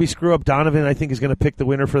biggest hobby screw up, Donovan, I think is going to pick the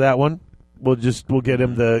winner for that one. We'll get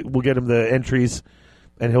him the entries,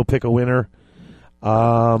 and he'll pick a winner.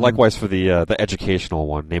 Likewise for the educational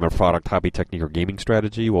one, name a product, hobby, technique, or gaming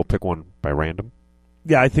strategy. We'll pick one by random.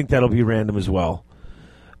 Yeah, I think that'll be random as well.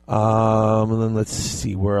 And then let's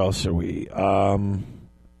see, where else are we?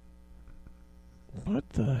 What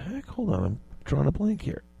the heck? Hold on, I'm drawing a blank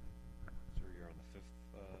here. So you're on the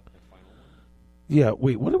fifth and final one? Yeah,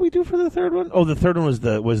 wait, what did we do for the third one? Oh, the third one was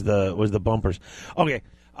the bumpers. Okay.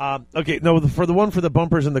 For the one for the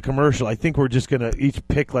bumpers and the commercial, I think we're just gonna each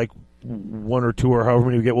pick like one or two or however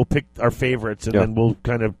many we get. We'll pick our favorites, and then we'll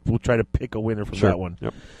try to pick a winner from that one.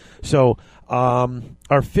 Yep. So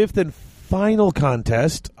our fifth and final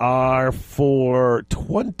contest are for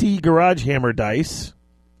 20 Garage Hammer dice,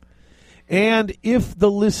 and if the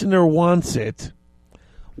listener wants it,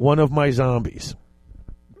 one of my zombies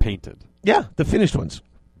painted. Yeah, the finished ones.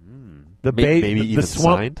 Maybe even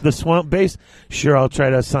signed? The swamp base. Sure, I'll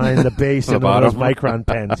try to sign the base in one of those Micron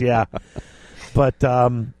pens. Yeah, but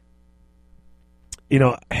I've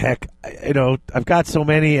got so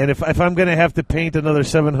many, and if I'm going to have to paint another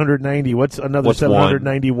 790, what's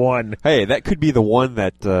 791? Hey, that could be the one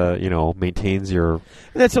that maintains your.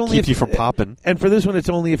 That's only keeps you from popping. And for this one, it's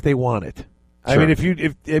only if they want it. Sure. I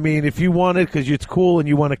mean, if you want it because it's cool and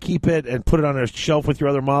you want to keep it and put it on a shelf with your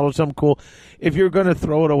other models, something cool. If you're going to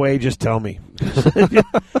throw it away, just tell me.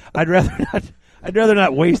 I'd rather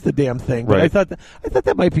not waste the damn thing. But right. I thought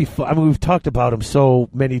that might be fun. I mean, we've talked about them so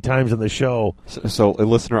many times on the show. So a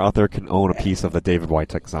listener out there can own a piece of the David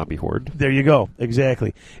Witek Zombie Horde. There you go.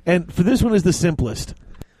 Exactly. And for this one is the simplest.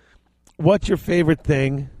 What's your favorite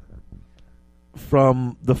thing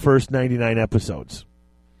from the first 99 episodes?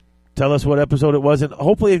 Tell us what episode it was, and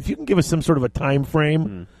hopefully if you can give us some sort of a time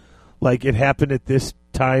frame, like it happened at this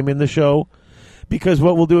time in the show, because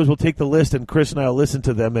what we'll do is we'll take the list, and Chris and I will listen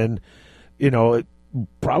to them, and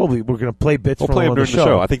probably we're going to play bits We'll from play them them on during the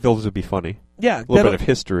show. I think those would be funny. Yeah, A little bit of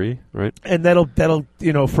history, right? and that'll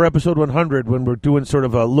for episode 100 when we're doing sort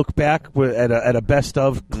of a look back at a best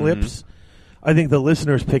of clips. I think the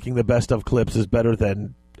listeners picking the best of clips is better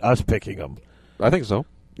than us picking them. I think so.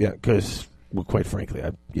 Yeah, because quite frankly,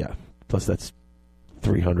 plus that's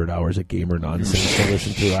 300 hours of gamer nonsense to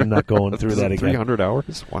listen to. I'm not going through that again. 300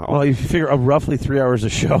 hours? Wow. Well, if you figure roughly 3 hours a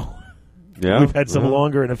show. Yeah, we've had some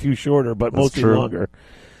longer and a few shorter, but mostly longer.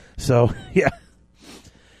 So yeah.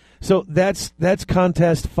 So that's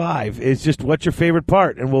contest 5. It's just what's your favorite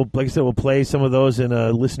part, and like I said, we'll play some of those in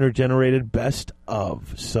a listener generated best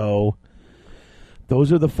of. So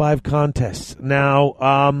those are the 5 contests.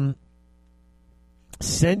 Now,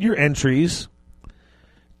 send your entries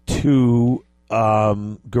to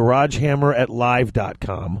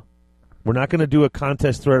garagehammer@live.com. We're not going to do a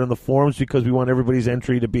contest thread on the forums because we want everybody's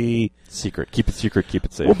entry to be secret. Keep it secret. Keep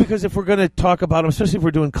it safe. Well, because if we're going to talk about them, especially if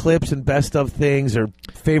we're doing clips and best of things or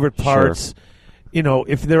favorite parts,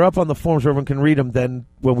 if they're up on the forums where everyone can read them, then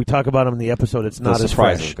when we talk about them in the episode, it's not as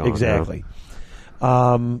fresh. Exactly.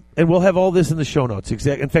 Yeah. And we'll have all this in the show notes.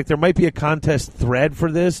 In fact, there might be a contest thread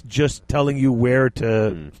for this, just telling you where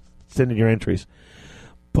to send in your entries.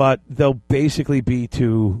 But they'll basically be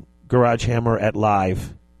to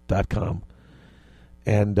garagehammer@live.com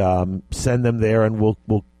and send them there, and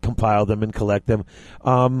we'll compile them and collect them.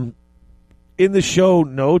 In the show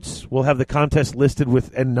notes, we'll have the contest listed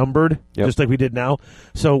and numbered, just like we did now.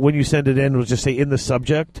 So when you send it in, we'll just say in the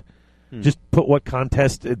subject, just put what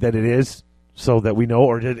contest that it is so that we know,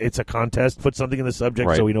 or it's a contest. Put something in the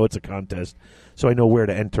subject so we know it's a contest, so I know where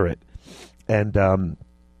to enter it. And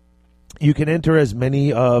you can enter as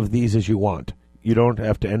many of these as you want. You don't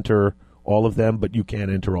have to enter all of them, but you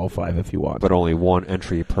can enter all 5 if you want. But only one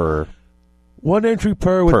entry per. One entry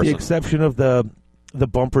per, with person. the exception of the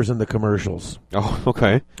bumpers and the commercials. Oh,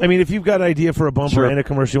 okay. I mean, if you've got an idea for a bumper and a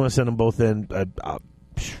commercial, you want to send them both in.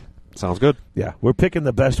 Sounds good. Yeah, we're picking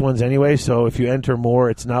the best ones anyway. So if you enter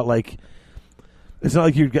more, it's not like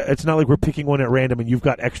we're picking one at random and you've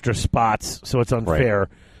got extra spots, so it's unfair.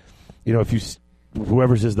 Right. If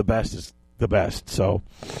whoever's is the best is the best. So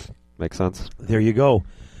makes sense. There you go.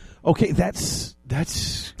 Okay, that's.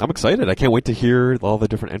 I'm excited. I can't wait to hear all the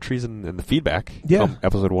different entries and the feedback. Yeah, from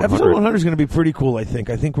episode 100. Episode 100 is going to be pretty cool. I think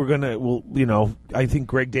we're gonna. I think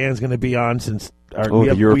Greg Dan's going to be on since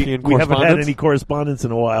the European we haven't had any correspondence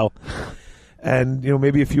in a while, and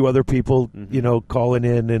maybe a few other people calling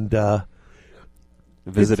in and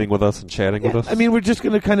visiting with us and chatting with us. I mean, we're just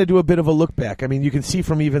going to kind of do a bit of a look back. I mean, you can see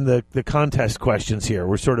from even the contest questions here,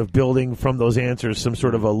 we're sort of building from those answers some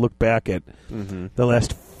sort of a look back at the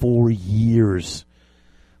last 4 years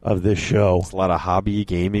of this show. It's a lot of hobby,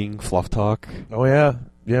 gaming, fluff talk. Oh, yeah.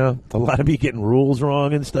 Yeah. A lot of me getting rules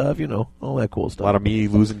wrong and stuff, all that cool stuff. A lot of me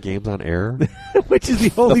losing games on air. Which is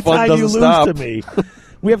the only time you lose to me.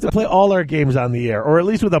 We have to play all our games on the air, or at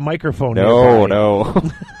least with a microphone. No.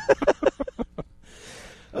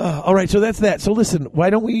 All right, so that's that. So listen, why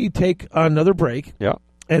don't we take another break? Yeah.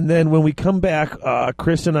 And then when we come back,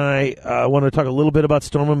 Chris and I want to talk a little bit about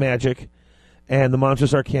Storm of Magic and the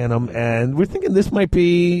Monstrous Arcanum, and we're thinking this might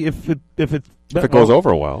be if it goes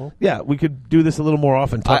over well. Yeah, we could do this a little more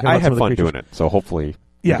often. I had fun doing it, so hopefully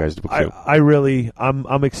you guys do too.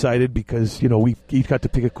 I'm excited because we each got to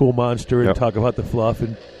pick a cool monster and talk about the fluff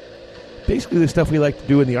and basically the stuff we like to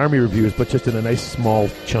do in the Army reviews, but just in a nice small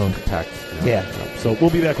chunk. Packed. Yeah. So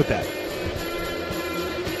we'll be back with that.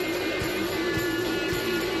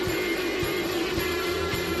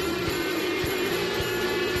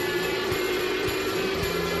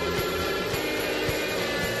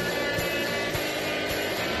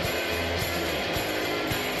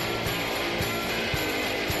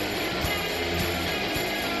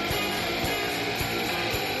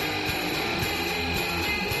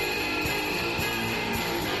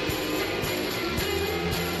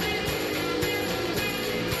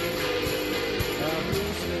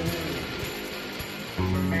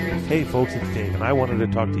 Hey folks, it's Dave, and I wanted to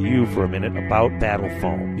talk to you for a minute about Battle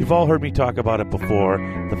Foam. You've all heard me talk about it before.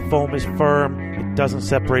 The foam is firm, it doesn't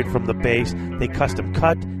separate from the base. They custom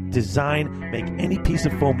cut, design, make any piece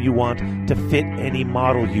of foam you want to fit any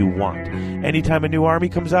model you want. Anytime a new Army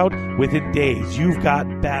comes out, within days, you've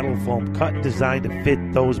got Battle Foam cut and designed to fit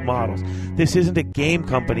those models. This isn't a game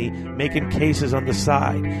company making cases on the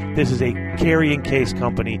side. This is a carrying case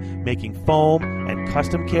company making foam and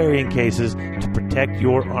custom carrying cases to protect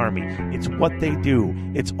your Army. It's what they do.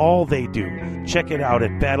 It's all they do. Check it out at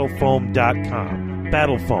battlefoam.com.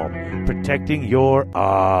 Battle Foam, protecting your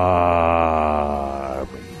Army.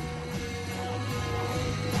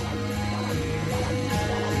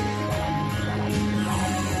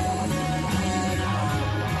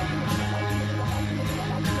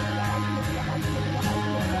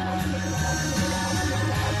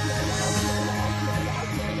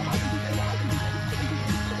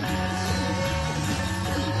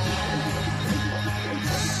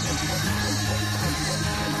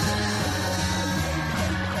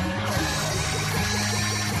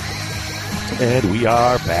 And we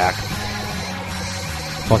are back.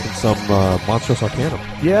 Talking some Monstrous Arcanum.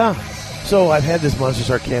 Yeah. So I've had this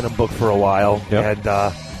Monstrous Arcanum book for a while, Yep.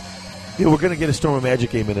 and we're going to get a Storm of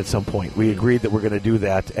Magic game in at some point. We agreed that we're going to do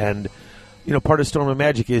that, and part of Storm of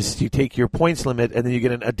Magic is you take your points limit, and then you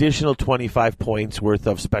get an additional 25 points worth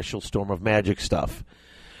of special Storm of Magic stuff.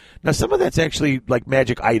 Now, some of that's actually like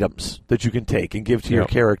magic items that you can take and give to your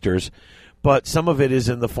characters, but some of it is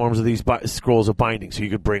in the forms of these scrolls of binding, so you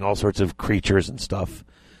could bring all sorts of creatures and stuff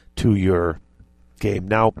to your game.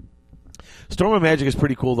 Now, Storm of Magic is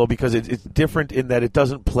pretty cool, though, because it's different in that it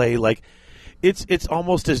doesn't play like... It's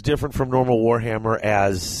almost as different from normal Warhammer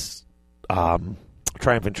as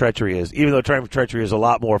Triumph and Treachery is, even though Triumph and Treachery is a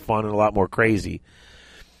lot more fun and a lot more crazy.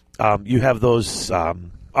 You have those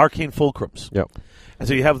arcane fulcrums. Yep. And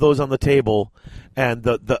so you have those on the table, and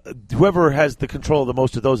the whoever has the control of the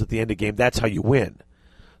most of those at the end of the game, that's how you win.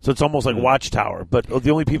 So it's almost like Watchtower, but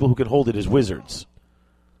the only people who can hold it is wizards.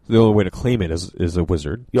 The only way to claim it is a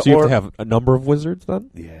wizard. Yeah, so you have to have a number of wizards then?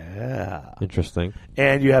 Yeah. Interesting.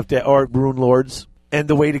 And you have to, or Rune Lords, and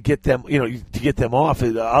the way to get them, to get them off,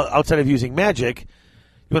 outside of using magic,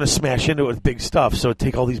 you want to smash into it with big stuff. So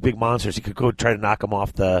take all these big monsters, you could go try to knock them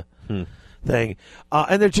off the thing,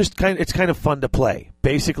 and they're just it's kind of fun to play.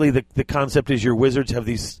 Basically, the concept is your wizards have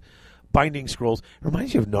these binding scrolls. It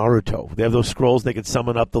reminds you of Naruto. They have those scrolls they can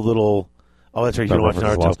summon up the little. Oh, that's right. You don't watch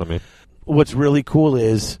Naruto. Lost on me. What's really cool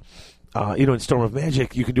is, in Storm of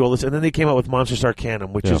Magic, you can do all this, and then they came out with Monstrous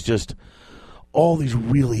Arcanum, which is just all these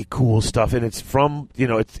really cool stuff, and it's from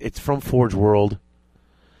it's from Forge World.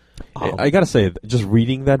 I gotta say, just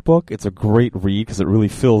reading that book, it's a great read because it really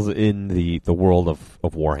fills in the world of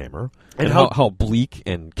Warhammer and how bleak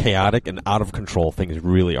and chaotic and out of control things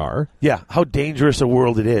really are. Yeah, how dangerous a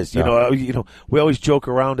world it is. You know, we always joke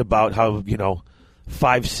around about how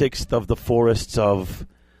 5/6 of the forests of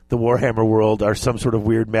the Warhammer world are some sort of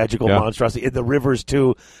weird magical monstrosity. In the rivers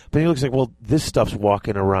too, but it looks like, well, this stuff's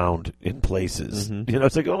walking around in places.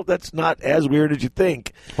 It's like, oh, that's not as weird as you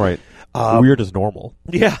think. Right. Weird is normal.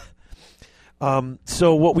 Yeah.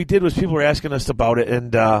 So what we did was people were asking us about it,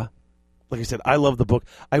 and like I said, I love the book.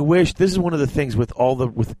 I wish this is one of the things with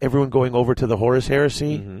everyone going over to the Horus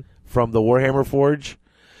Heresy from the Warhammer Forge,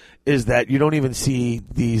 is that you don't even see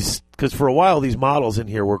these, because for a while these models in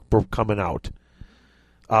here were coming out.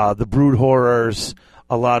 The Brood Horrors,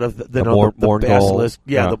 a lot of the Basilisk,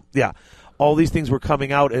 all these things were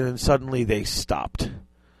coming out, and then suddenly they stopped.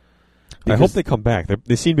 I hope they come back.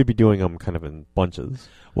 They seem to be doing them kind of in bunches.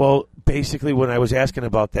 Well, basically, when I was asking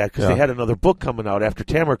about that, because they had another book coming out after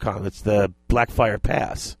Tamarcon, it's the Blackfire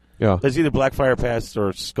Pass. Yeah, it's either Blackfire Pass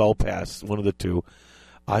or Skull Pass, one of the two.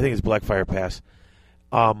 I think it's Blackfire Pass.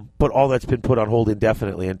 But all that's been put on hold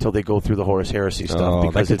indefinitely until they go through the Horus Heresy stuff.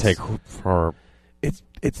 Because that could take for.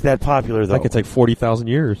 It's that popular, though. That could take 40,000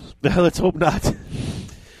 years. Let's hope not.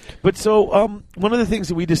 But so one of the things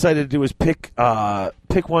that we decided to do is pick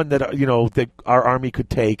one that that our army could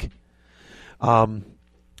take.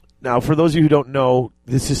 Now, for those of you who don't know,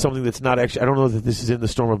 this is something that's not actually. I don't know that this is in the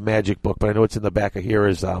Storm of Magic book, but I know it's in the back of here.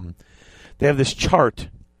 Is they have this chart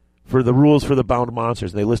for the rules for the bound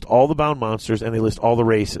monsters, and they list all the bound monsters and they list all the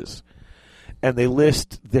races, and they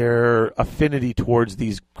list their affinity towards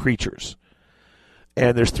these creatures.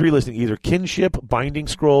 And there's 3 listing: either kinship, binding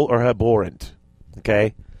scroll, or abhorrent.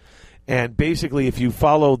 Okay. And basically, if you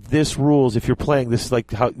follow this rules, if you're playing this,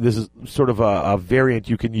 this is sort of a variant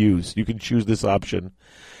you can use. You can choose this option.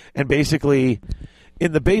 And basically,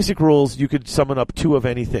 in the basic rules, you could summon up 2 of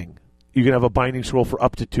anything. You can have a binding scroll for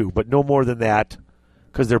up to 2, but no more than that,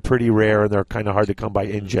 because they're pretty rare and they're kind of hard to come by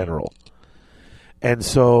in general. And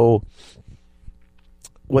so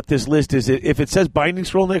what this list is, if it says binding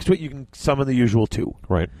scroll next to it, you can summon the usual 2.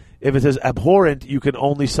 Right. If it says abhorrent, you can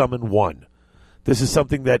only summon 1. This is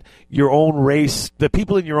something that your own race, the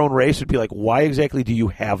people in your own race would be like, why exactly do you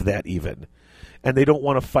have that even? And they don't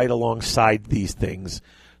want to fight alongside these things.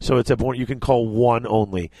 So it's abhorrent. You can call 1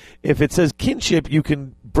 only. If it says kinship, you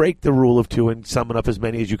can break the rule of 2 and summon up as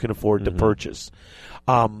many as you can afford to purchase.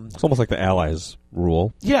 It's almost like the Allies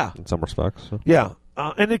rule. Yeah. In some respects. So. Yeah.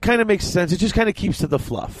 And it kind of makes sense. It just kind of keeps to the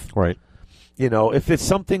fluff. Right. If it's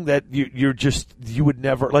something that you would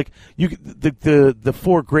never like, the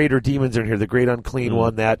 4 greater demons are in here. The great unclean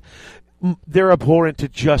one, that they're abhorrent to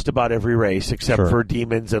just about every race except for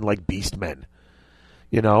demons and like beastmen.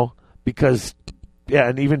 Because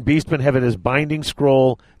and even beastmen have it as binding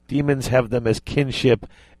scroll. Demons have them as kinship.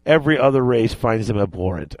 Every other race finds them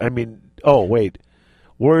abhorrent. I mean,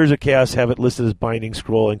 Warriors of Chaos have it listed as binding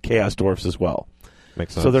scroll, and Chaos Dwarfs as well.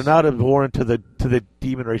 Makes sense. So they're not abhorrent to the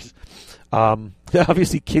demon race.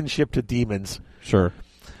 Obviously, kinship to demons. Sure.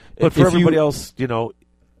 But for everybody else,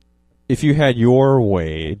 if you had your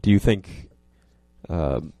way, do you think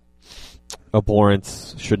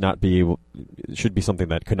abhorrence should be something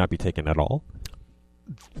that could not be taken at all?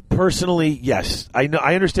 Personally, yes. I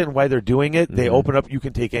understand why they're doing it. They open up, you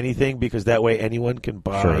can take anything, because that way anyone can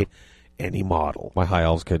buy any model. My high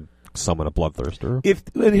elves could summon a bloodthirster.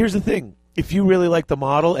 And here's the thing. If you really like the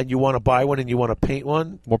model and you want to buy one and you want to paint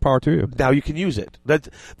one, more power to you. Now you can use it. That's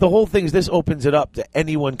the whole thing. Is this opens it up to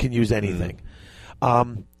anyone can use anything.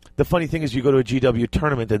 The funny thing is, you go to a GW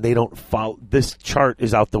tournament and they don't follow. This chart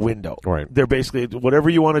is out the window. Right. They're basically whatever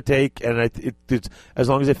you want to take, and it's as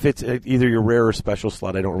long as it fits either your rare or special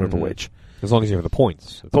slot. I don't remember which. As long as you have the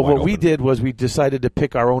points. But what we did was we decided to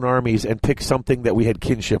pick our own armies and pick something that we had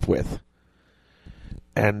kinship with.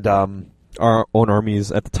 And our own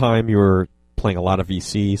armies at the time, you were playing a lot of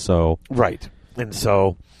VC, so right. And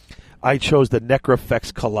so I chose the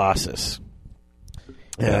Necrofex Colossus.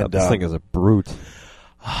 And this thing is a brute.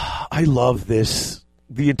 I love this.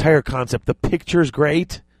 The entire concept. The picture's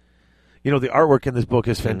great. The artwork in this book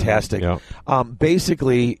is fantastic.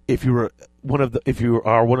 Basically, if you are one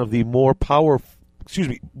of the more powerful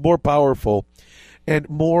and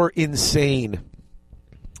more insane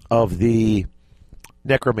of the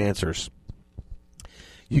necromancers,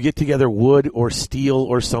 you get together wood or steel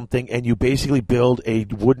or something, and you basically build a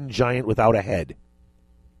wooden giant without a head.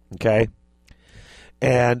 Okay?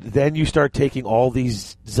 And then you start taking all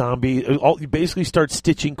these zombies. You basically start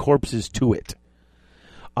stitching corpses to it.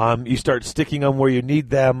 You start sticking them where you need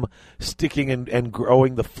them, sticking and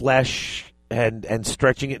growing the flesh and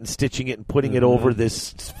stretching it and stitching it and putting it over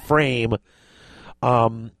this frame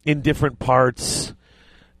in different parts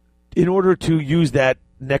in order to use that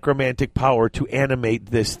necromantic power to animate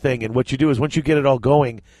this thing. And what you do is once you get it all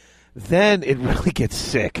going, then it really gets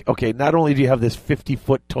sick. Okay, not only do you have this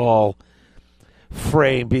 50-foot tall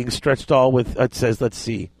frame being stretched all with, it says, let's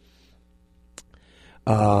see,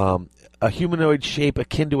 a humanoid shape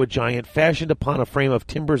akin to a giant, fashioned upon a frame of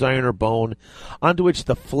timbers, iron, or bone, onto which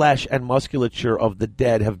the flesh and musculature of the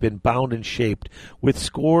dead have been bound and shaped, with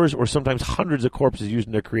scores or sometimes hundreds of corpses used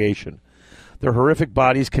in their creation. Their horrific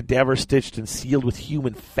bodies, cadaver-stitched and sealed with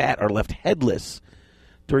human fat, are left headless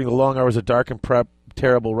during the long hours of dark and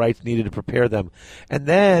terrible rites needed to prepare them. And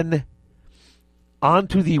then,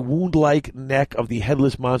 onto the wound-like neck of the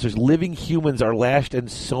headless monsters, living humans are lashed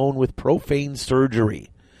and sewn with profane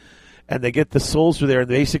surgery. And they get the souls through there, and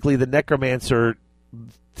basically the necromancer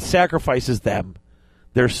sacrifices them,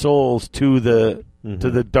 their souls, to the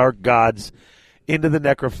dark gods, into the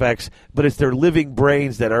necrofex, but it's their living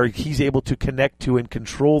brains that he's able to connect to and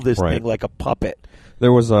control this thing like a puppet.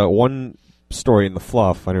 There was one story in the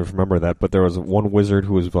fluff, I don't remember that, but there was one wizard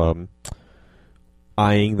who was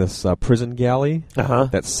eyeing this prison galley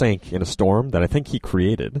that sank in a storm that I think he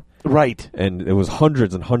created. Right. And it was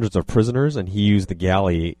hundreds and hundreds of prisoners, and he used the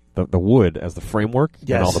galley, the wood, as the framework,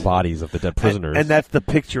 and all the bodies of the dead prisoners. And that's the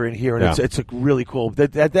picture in here, and it's really cool.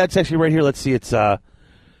 That's actually right here. Let's see, it's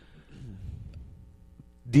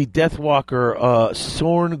the Deathwalker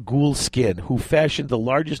Sorn Ghoulskin, who fashioned the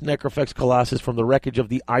largest Necrofex Colossus from the wreckage of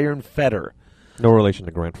the Iron Fetter. No relation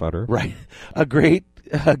to Grant Fetter. Right. A great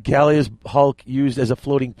galleous hulk used as a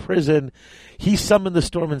floating prison. He summoned the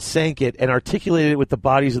storm and sank it and articulated it with the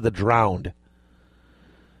bodies of the drowned.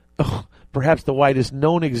 Oh, perhaps the widest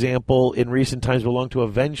known example in recent times belonged to a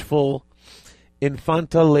vengeful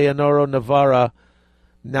Infanta Leonora Navarra,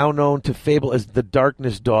 now known to fable as the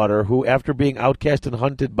Darkness Daughter, who, after being outcast and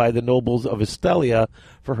hunted by the nobles of Estelia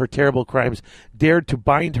for her terrible crimes, dared to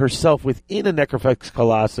bind herself within a Necrofex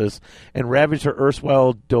Colossus and ravage her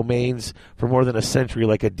erstwhile domains for more than a century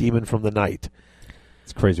like a demon from the night.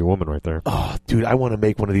 It's a crazy woman right there. Oh, dude, I want to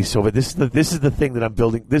make one of these so bad. This is the thing that I'm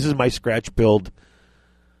building. This is my scratch build.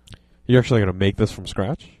 You're actually going to make this from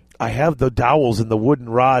scratch? I have the dowels and the wooden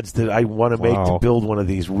rods that I want to make to build one of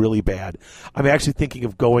these really bad. I'm actually thinking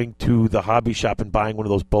of going to the hobby shop and buying one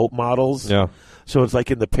of those boat models. Yeah. So it's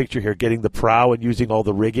like in the picture here, getting the prow and using all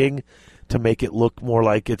the rigging to make it look more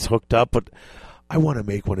like it's hooked up. But I want to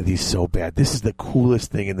make one of these so bad. This is the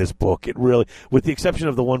coolest thing in this book. It really, with the exception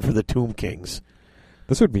of the one for the Tomb Kings.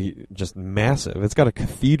 This would be just massive. It's got a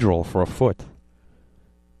cathedral for a foot.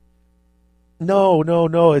 No.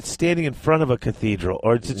 It's standing in front of a cathedral,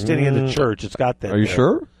 or it's standing in a church. It's got that. Are you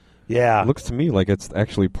sure? Yeah. It looks to me like it's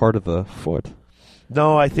actually part of the foot.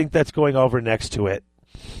 No, I think that's going over next to it.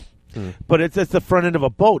 But it's the front end of a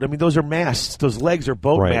boat. I mean, those are masts. Those legs are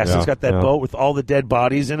boat masts. It's got that boat with all the dead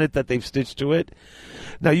bodies in it that they've stitched to it.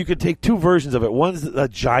 Now, you could take two versions of it. One's a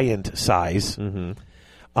giant size, and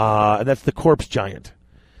that's the corpse giant.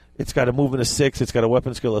 It's got a movement of 6. It's got a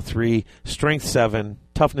weapon skill of 3, strength 7.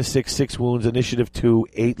 toughness 6, 6 wounds, initiative 2,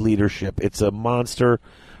 8 leadership. It's a monster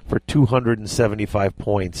for 275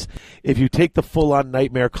 points. If you take the full-on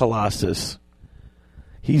Nightmare Colossus,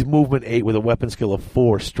 he's movement 8 with a weapon skill of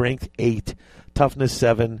 4, strength 8, toughness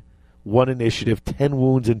 7, 1 initiative, 10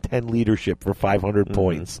 wounds, and 10 leadership for 500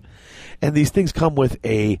 points. And these things come with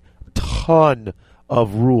a ton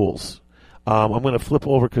of rules. I'm going to flip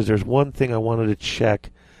over because there's one thing I wanted to check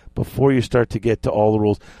before you start to get to all the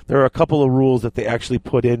rules. There are a couple of rules that they actually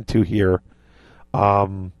put into here.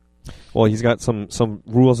 Well, he's got some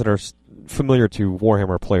rules that are familiar to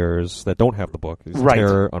Warhammer players that don't have the book. He's Right.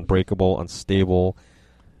 Terror, Unbreakable, Unstable.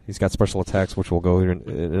 He's got special attacks, which we'll go over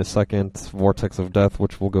in a second. Vortex of Death,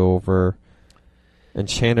 which we'll go over.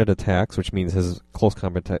 Enchanted attacks, which means his close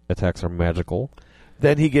combat attacks are magical.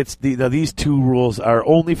 Then he gets now these two rules are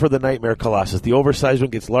only for the Nightmare Colossus. The oversized one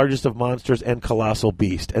gets largest of monsters and colossal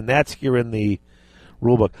beast, and that's here in the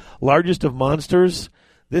rulebook. Largest of monsters.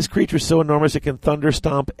 This creature is so enormous it can thunder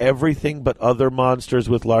stomp everything but other monsters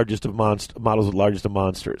with largest of models with largest of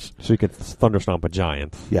monsters. So you could thunderstomp a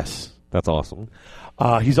giant. Yes. That's awesome.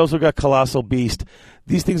 He's also got Colossal Beast.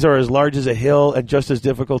 These things are as large as a hill and just as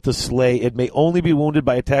difficult to slay. It may only be wounded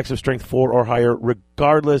by attacks of strength 4 or higher,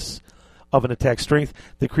 regardless of an attack strength.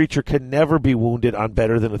 The creature can never be wounded on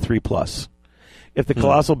better than a 3+. If the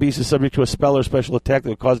Colossal Beast is subject to a spell or special attack that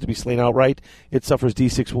would cause it to be slain outright, it suffers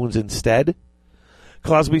D6 wounds instead.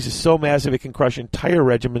 Colossal Beast is so massive it can crush entire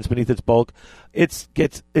regiments beneath its bulk. Its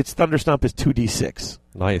Thunderstomp is 2d6.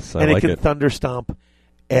 Nice, and I like it it. can Thunderstomp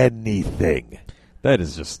anything. That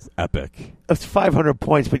is just epic. It's 500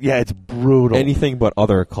 points, but yeah, it's brutal. Anything but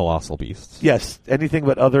other colossal beasts. Yes, anything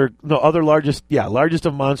but other largest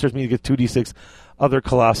of monsters means you get 2d6, other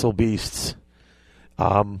colossal beasts.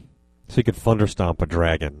 So you could thunderstomp a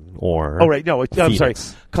dragon or I'm sorry.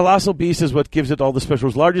 Colossal beast is what gives it all the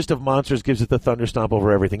specials. Largest of monsters gives it the thunderstomp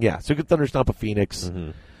over everything. Yeah, so you could thunderstomp a phoenix.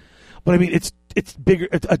 Mm-hmm. But I mean, it's bigger.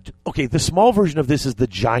 Okay, the small version of this is the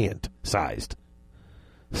giant sized.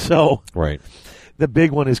 So right. The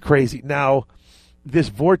big one is crazy. Now, this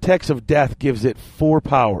Vortex of Death gives it 4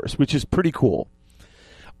 powers, which is pretty cool.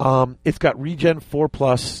 It's got regen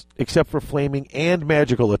 4+, except for flaming and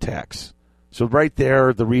magical attacks. So right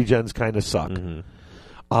there, the regens kind of suck.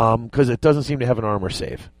 Because it doesn't seem to have an armor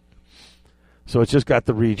save. So it's just got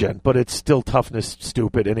the regen, but it's still toughness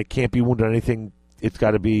stupid, and it can't be wounded on anything. It's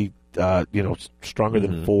got to be, stronger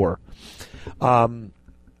than 4.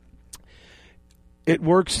 It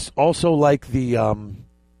works also like the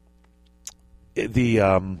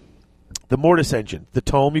Mortis engine, the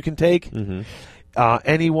tome you can take.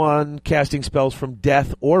 Anyone casting spells from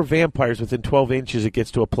death or vampires within 12 inches, it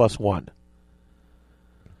gets to a +1.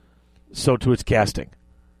 So to its casting.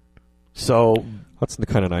 So that's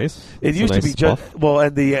kind of nice. It used to be just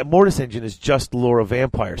and the Mortis engine is just lore of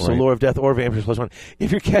vampires. So Right. lore of death or vampires +1.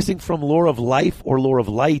 If you're casting from lore of life or lore of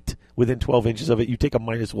light within 12 inches of it, you take a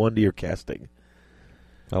 -1 to your casting.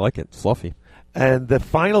 I like it. It's fluffy. And the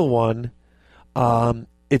final one,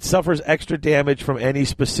 it suffers extra damage from any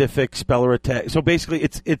specific spell or attack. So basically,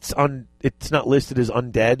 it's not listed as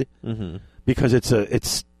undead because it's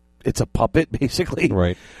a puppet basically.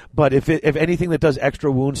 Right. But if anything that does extra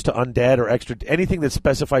wounds to undead or anything that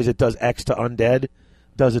specifies it does X to undead,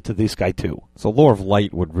 does it to this guy too. So Lore of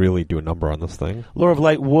Light would really do a number on this thing. Lore of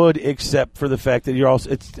Light would, except for the fact that you're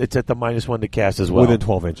also it's at the -1 to cast as well. Within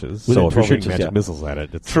 12 inches. Within so if you're 12 shooting inches, magic yeah. missiles at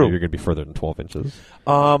it, True. You're going to be further than 12 inches.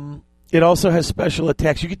 It also has special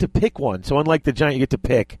attacks. You get to pick one. So unlike the giant, you get to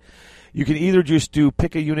pick. You can either just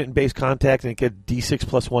pick a unit in base contact and get D6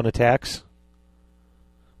 +1 attacks,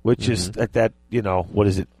 which is at that, what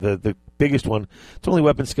is it? The biggest one. It's only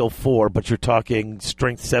weapon skill 4, but you're talking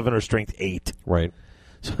strength 7 or strength 8. Right.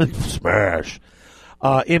 So smash.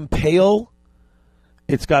 Impale.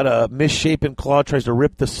 It's got a misshapen claw, tries to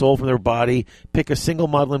rip the soul from their body. Pick a single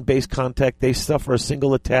model in base contact. They suffer a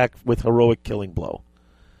single attack with heroic killing blow.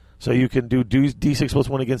 So you can do D6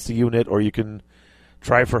 +1 against the unit, or you can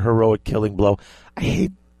try for heroic killing blow. I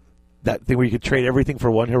hate that thing where you could trade everything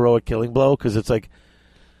for one heroic killing blow, because it's like,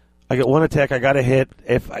 I get one attack, I got to hit.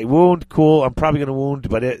 If I wound, cool, I'm probably going to wound,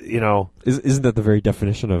 but Isn't that the very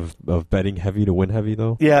definition of betting heavy to win heavy,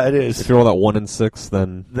 though? Yeah, it is. If you roll that 1 in 6,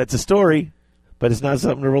 then... That's a story, but it's not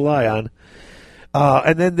something to rely on.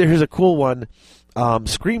 And then there's a cool one,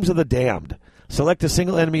 Screams of the Damned. Select a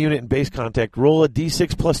single enemy unit in base contact. Roll a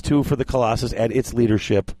D6 +2 for the Colossus. Add its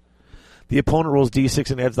leadership. The opponent rolls D6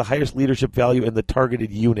 and adds the highest leadership value in the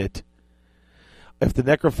targeted unit. If the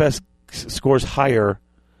Necrofest scores higher,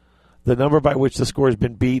 the number by which the score has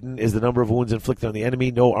been beaten is the number of wounds inflicted on the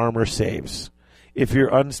enemy. No armor saves. If you're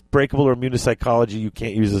unbreakable or immune to psychology, you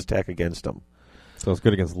can't use this attack against them. So it's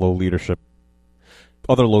good against low leadership,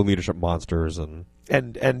 other low leadership monsters, and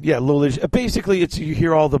yeah, low leadership. Basically, it's you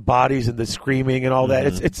hear all the bodies and the screaming and all that.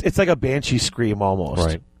 It's like a banshee scream almost.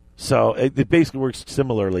 Right. So it basically works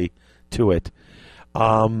similarly to it.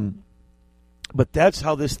 But that's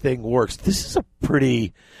how this thing works. This is a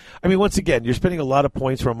pretty... I mean, once again, you're spending a lot of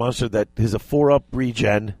points for a monster that has a 4-up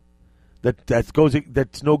regen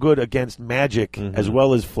that's no good against magic as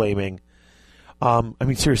well as flaming. I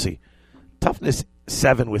mean, seriously, toughness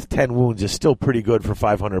 7 with 10 wounds is still pretty good for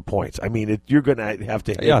 500 points. I mean, you're going to have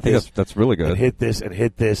to hit I think that's really good. And hit this and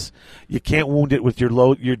hit this. You can't wound it with your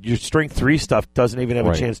low... Your strength 3 stuff doesn't even have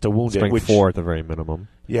a chance to wound strength it. Strength 4 at the very minimum.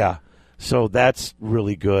 Yeah. So that's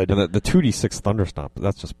really good. And the 2d6 Thunderstomp,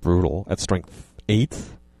 that's just brutal. At strength 8?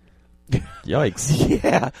 Yikes.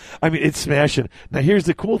 Yeah. I mean, it's smashing. Now, here's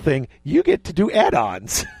the cool thing. You get to do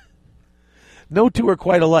add-ons. No two are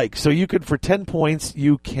quite alike. So you could, for 10 points,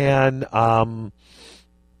 you can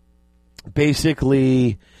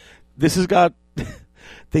basically... This has got...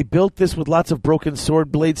 They built this with lots of broken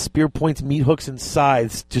sword blades, spear points, meat hooks, and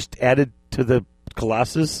scythes just added to the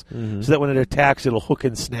Colossus, so that when it attacks, it'll hook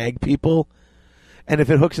and snag people. And if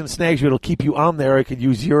it hooks and snags you, it'll keep you on there. It could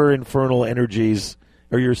use your infernal energies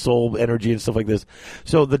or your soul energy and stuff like this.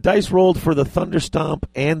 So the dice rolled for the Thunderstomp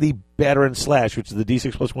and the Batter and Slash, which is the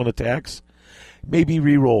D6 plus 1 attacks, may be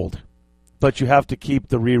re-rolled. But you have to keep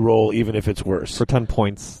the re-roll even if it's worse. For 10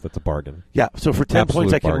 points, that's a bargain. Yeah, so for 10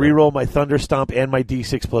 points, I can re-roll my Thunderstomp and my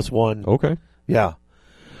D6 plus 1. Okay. Yeah.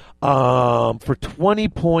 For 20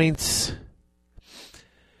 points...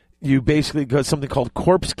 You basically got something called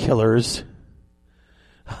Corpse Killers.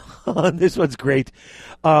 This one's great.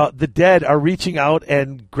 The dead are reaching out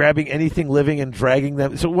and grabbing anything living and dragging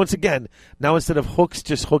them. So once again, now instead of hooks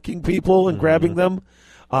just hooking people and grabbing them,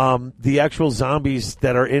 the actual zombies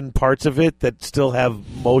that are in parts of it that still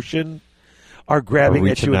have motion are grabbing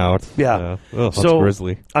at you. Out. Yeah. Oh, that's so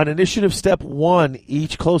grisly. On initiative step 1,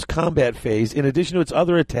 each close combat phase, in addition to its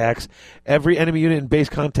other attacks, every enemy unit in base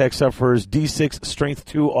contact suffers D6 strength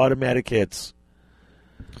 2 automatic hits.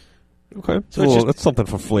 Okay. So that's something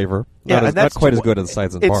for flavor. Yeah, and that's not quite as good as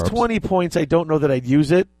Sides and Barbs. It's 20 points. I don't know that I'd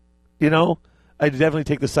use it. I'd definitely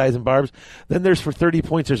take the Sides and Barbs. Then there's for 30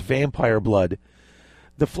 points, there's Vampire Blood.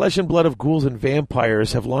 The flesh and blood of ghouls and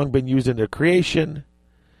vampires have long been used in their creation,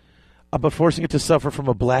 but forcing it to suffer from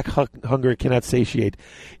a black hunger it cannot satiate.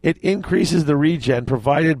 It increases the regen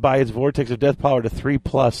provided by its vortex of death power to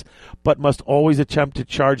 3+, but must always attempt to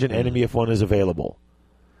charge an enemy if one is available.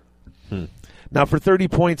 Now, for 30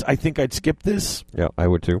 points, I think I'd skip this. Yeah, I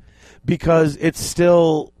would too. Because it's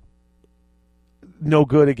still no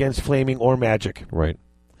good against flaming or magic. Right.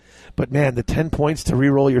 But, man, the 10 points to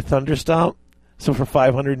reroll your Thunderstomp, so for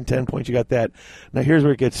 510 points you got that. Now, here's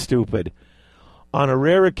where it gets stupid. On a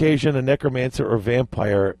rare occasion, a necromancer or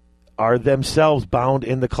vampire are themselves bound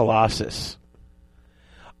in the Colossus.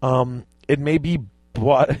 It may be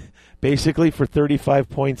bought basically for 35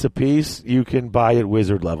 points apiece. You can buy at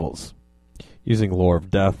wizard levels. Using Lore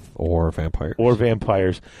of Death or Vampires. Or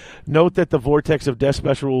Vampires. Note that the Vortex of Death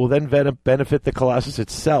special will then benefit the Colossus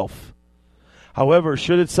itself. However,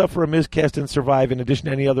 should it suffer a miscast and survive, in addition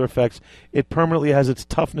to any other effects, it permanently has its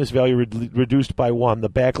toughness value reduced by 1. The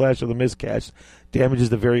backlash of the miscast damages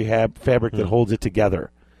the very fabric that holds it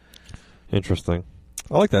together. Interesting.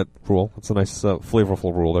 I like that rule. It's a nice,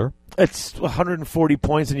 flavorful rule there. It's 140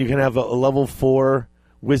 points, and you can have a level 4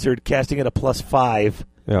 wizard casting at a +5.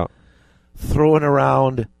 Yeah. Throwing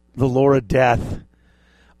around the Lore of Death.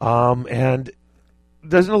 And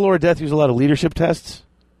doesn't the Lore of Death use a lot of leadership tests?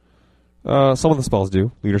 Some of the spells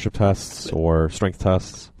do. Leadership tests or strength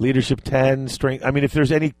tests. Leadership 10, strength. I mean, if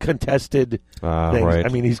there's any contested things. Right. I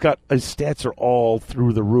mean, his stats are all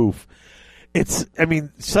through the roof.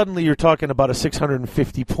 Suddenly you're talking about a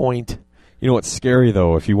 650 point. You know what's scary,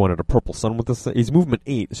 though, if you wanted a Purple Sun with this thing? He's movement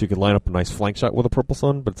 8, so you could line up a nice flank shot with a Purple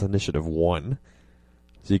Sun, but it's initiative 1.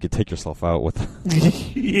 So you could take yourself out with...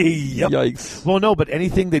 Yep. Yikes. Well, no, but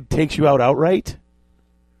anything that takes you out outright,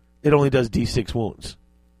 it only does D6 wounds.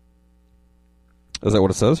 Is that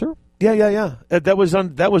what it says here? Yeah. That was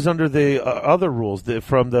under the other rules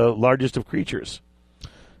from the largest of creatures.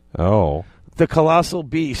 Oh. The colossal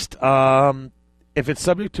beast. If it's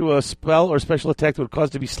subject to a spell or special attack that would cause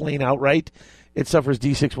it to be slain outright, it suffers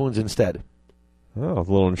D6 wounds instead. Oh, a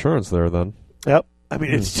little insurance there then. Yep. I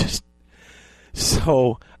mean, it's just...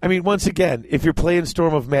 So, I mean, once again, if you're playing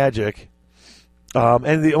Storm of Magic,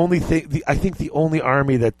 and the only thing... I think the only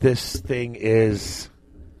army that this thing is...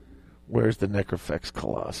 Where's the Necrofex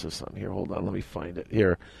Colossus on here? Hold on, let me find it.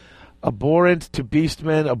 Here. Abhorrent to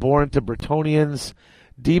Beastmen, abhorrent to Bretonnians,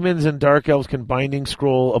 Demons and dark elves can binding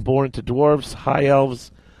scroll abhorrent to dwarves, high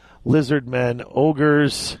elves, lizard men,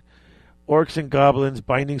 ogres, orcs and goblins,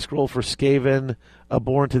 binding scroll for Skaven,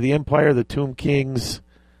 abhorrent to the Empire, the Tomb Kings,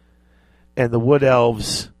 and the Wood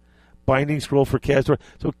Elves, binding scroll for Khazor.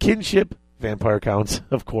 So kinship, vampire counts,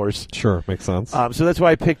 of course. Sure, makes sense. So that's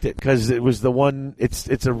why I picked it, because it was the one.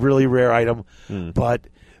 It's a really rare item, but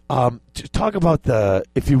to talk about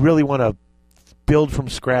if you really want to build from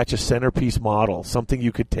scratch a centerpiece model, something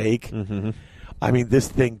you could take. Mm-hmm. I mean, this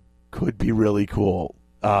thing could be really cool.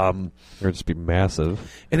 Or just be massive.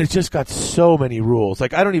 And it's just got so many rules.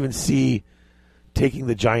 Like, I don't even see taking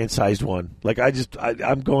the giant-sized one. Like,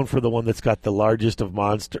 I'm going for the one that's got the largest of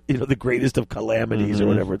monster, the greatest of calamities or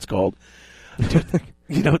whatever it's called.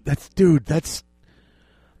 That's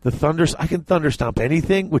the thunders. I can thunder stomp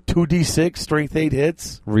anything with 2d6 strength 8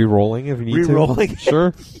 hits. Re-rolling if you need Re-rolling. to.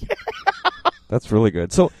 Sure. Yeah. That's really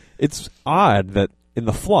good. So it's odd that in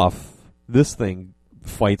the fluff, this thing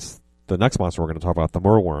fights the next monster we're going to talk about, the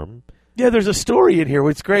Merworm. Yeah, there's a story in here,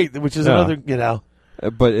 which is great, which is another,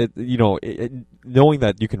 But knowing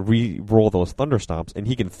that you can re-roll those thunder stomps, and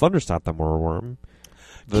he can thunder stomp the Merworm,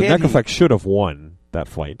 the neck effect should have won that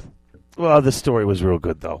fight. Well, the story was real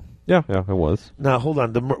good, though. Yeah, it was. Now, hold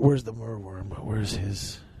on. Where's the Merworm? Where's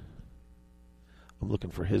his... I'm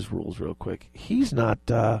looking for his rules real quick. He's not...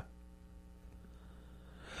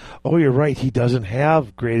 Oh, you're right. He doesn't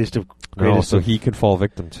have greatest of... So he could fall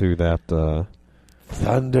victim to that...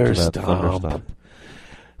 Thunder Stomp.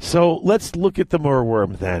 So let's look at the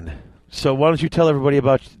Merworm, then. So why don't you tell everybody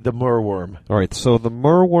about the Merworm? All right, so the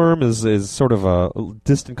Merworm is sort of a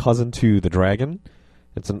distant cousin to the dragon.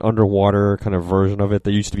 It's an underwater kind of version of it.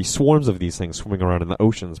 There used to be swarms of these things swimming around in the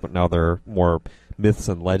oceans, but now they're more myths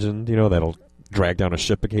and legend, that'll drag down a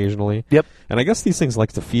ship occasionally. Yep. And I guess these things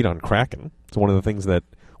like to feed on Kraken. It's one of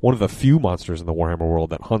the few monsters in the Warhammer world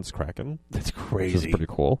that hunts Kraken. That's crazy. Which is pretty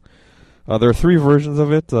cool. There are 3 versions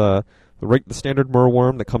of it. The standard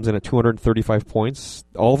Merworm that comes in at 235 points.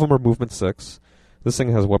 All of them are movement 6. This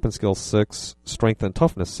thing has weapon skill 6, strength and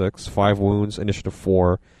toughness 6, 5 wounds, initiative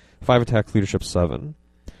 4, 5 attack, leadership 7.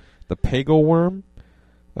 The Pago Worm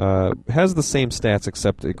has the same stats,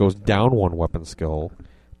 except it goes down 1 weapon skill,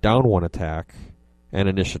 down 1 attack, and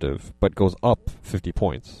initiative, but goes up 50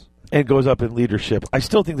 points. And goes up in leadership. I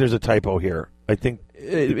still think there's a typo here. I think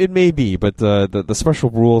it may be, but the special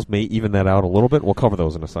rules may even that out a little bit. We'll cover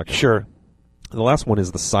those in a second. Sure. The last one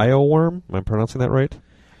is the Scio Worm. Am I pronouncing that right?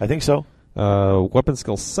 I think so. Weapon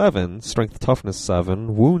skill 7, strength toughness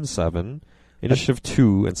 7, wound 7, initiative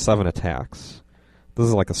 2, and 7 attacks. This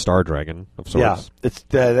is like a star dragon of sorts. Yeah, it's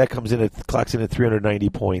that comes in. It clocks in at 390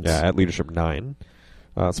 points. Yeah, at leadership 9.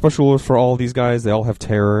 Special rules for all of these guys. They all have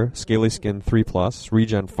terror, scaly skin 3+,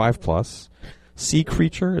 regen 5+. Sea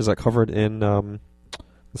creature, is that covered in the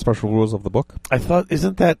special rules of the book? I thought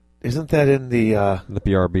isn't that in the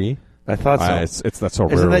BRB? I thought so. That's so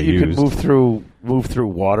rarely Isn't that you used. Can move through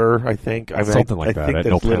water? I think something like that. At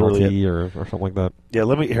no penalty or something like that. Yeah,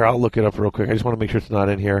 I'll look it up real quick. I just want to make sure it's not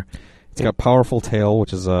in here. It's got powerful tail,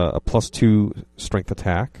 which is a +2 strength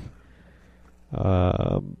attack.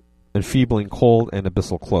 Enfeebling Cold and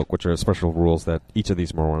Abyssal Cloak, which are special rules that each of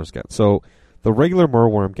these Merworms get. So the regular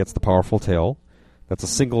Merworm gets the powerful tail. That's a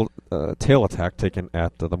single tail attack taken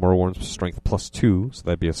at the Merworm's strength +2, so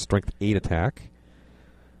that'd be a strength 8 attack.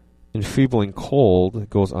 Enfeebling Cold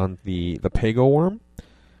goes on the Pago Worm.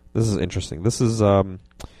 This is interesting. This is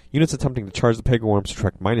units attempting to charge the Pago Worm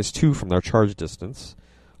subtract -2 from their charge distance.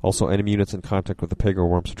 Also, enemy units in contact with the Pago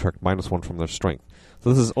Worm subtract -1 from their strength. So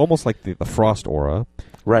this is almost like the Frost aura.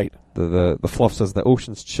 Right. The fluff says the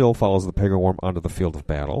ocean's chill follows the Pago Worm onto the field of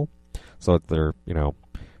battle. So they're you're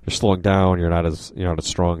slowing down. You're not as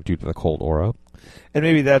strong due to the cold aura. And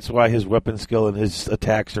maybe that's why his weapon skill and his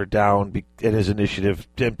attacks are down in his initiative,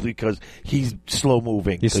 simply because he's slow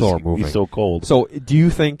moving. He's slower moving. He's so cold. So do you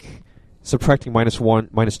think subtracting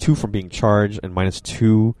 -2 from being charged and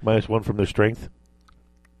 -2 -1 from their strength,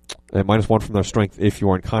 and -1 from their strength if you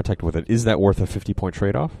are in contact with it, is that worth a 50-point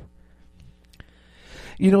trade-off?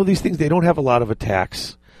 These things, they don't have a lot of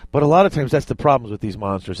attacks. But a lot of times that's the problems with these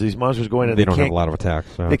monsters. These monsters go in and they don't have a lot of attacks.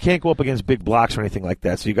 So. They can't go up against big blocks or anything like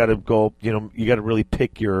that. So you got to go, you got to really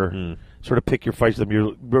pick your fights with them.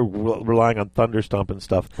 You're relying on Thunder Stomp and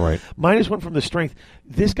stuff. Right. -1 from the strength.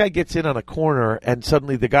 This guy gets in on a corner, and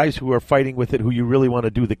suddenly the guys who are fighting with it, who you really want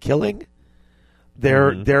to do the killing,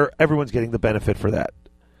 everyone's getting the benefit for that.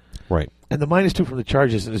 Right. And the -2 from the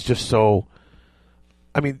charges is just so.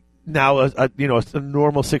 I mean. Now, a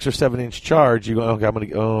normal 6 or 7 inch charge, you go, okay, I'm going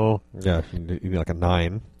to go. Yeah, you need like a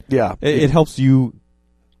 9. Yeah. It helps you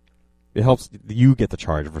it helps you get the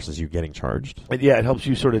charge versus you getting charged. And yeah, it helps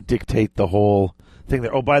you sort of dictate the whole thing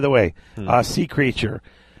there. Oh, by the way, sea creature.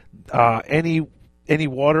 Any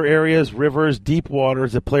water areas, rivers, deep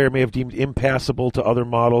waters the player may have deemed impassable to other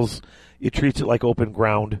models, it treats it like open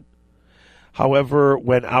ground. However,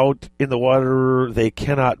 when out in the water, they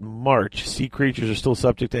cannot march. Sea creatures are still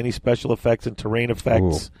subject to any special effects and terrain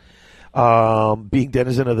effects. Being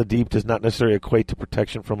denizen of the deep does not necessarily equate to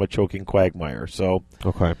protection from a choking quagmire. So,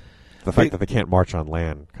 Okay. The fact that they can't march on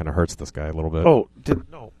land kind of hurts this guy a little bit.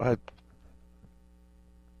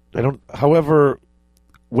 I don't. However,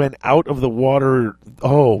 when out of the water,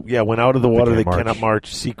 when out of the water they cannot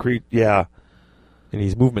march. Sea creature, yeah. And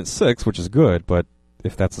he's movement 6, which is good, but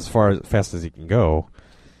if that's as fast as he can go,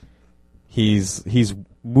 he's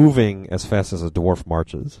moving as fast as a dwarf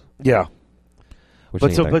marches. Yeah. Which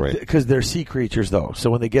ain't that great. Because they're sea creatures, though, so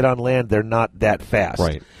when they get on land, they're not that fast.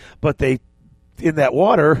 Right. But they, in that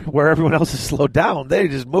water where everyone else is slowed down, they're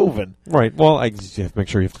just moving. Right. Well, you have to make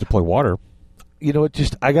sure you have to deploy water. You know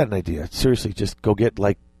what? I got an idea. Seriously, just go get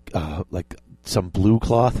like some blue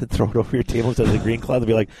cloth and throw it over your table instead of the green cloth and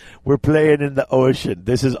be like, "We're playing in the ocean.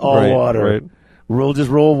 This is all water. Right. We'll just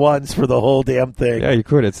roll once for the whole damn thing." Yeah, you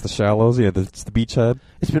could. It's the shallows. Yeah, it's the beachhead.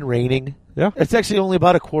 It's been raining. Yeah. It's actually only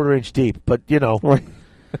about a quarter-inch deep, but you know. Right.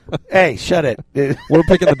 Hey, shut it. We're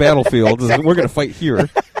picking the battlefield. Exactly. We're going to fight here.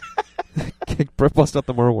 Bust out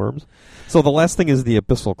the merworms. So the last thing is the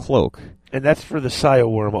Abyssal Cloak. And that's for the Scio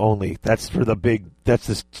Worm only. That's for the big, that's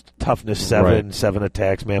this toughness 7, 7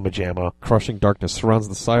 attacks, Mamma Jamma. Crushing Darkness surrounds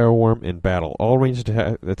the Scio Worm in battle. All ranged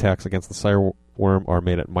attacks against the Scio Worm are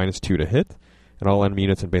made at -2 to hit, and all enemy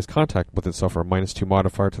units in base contact with it suffer a -2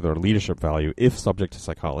 modifier to their leadership value if subject to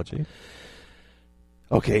psychology.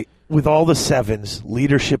 Okay, with all the 7s,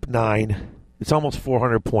 leadership 9, it's almost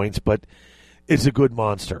 400 points, but it's a good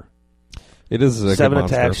monster. It is a 7 good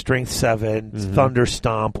monster. attacks, strength 7, thunder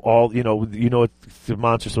stomp, all it's the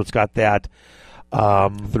monster, so it's got that.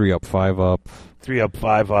 3 up, 5 up. 3 up,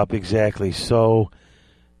 5 up, exactly. So,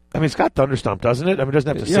 I mean, it's got thunder stomp, doesn't it? I mean, it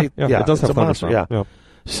doesn't have to say. Yeah, it does have thunder monster, stomp. yeah.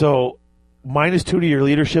 So, -2 to your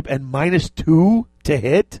leadership and -2 to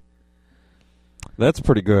hit. That's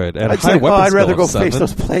pretty good. At I'd high say, weapon I'd rather skill go of 7, face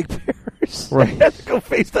those plague bearers. Right. I'd rather go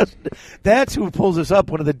face those. That's who pulls us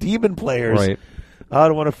up. One of the demon players. Right. I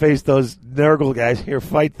don't want to face those Nurgle guys. Here,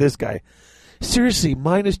 fight this guy. Seriously,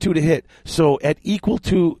 -2 to hit. So at equal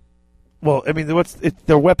to, well, I mean,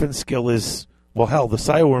 their weapon skill is, well, hell, the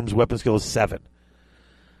Scio Worm's weapon skill is 7.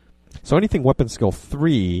 So anything weapon skill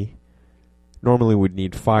 3 normally would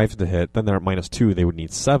need 5 to hit. Then they're at -2. They would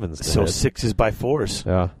need 7s to So hit. 6 is by 4s.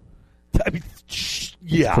 Yeah. I mean,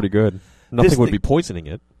 yeah. It's pretty good. Nothing would be poisoning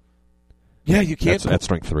it. Yeah, you can't. At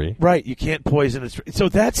strength 3. Right, you can't poison it. So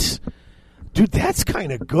that's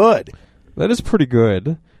kind of good. That is pretty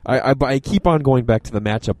good. I keep on going back to the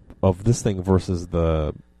matchup of this thing versus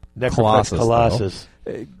the Colossus.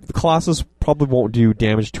 The Colossus probably won't do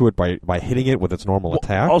damage to it by hitting it with its normal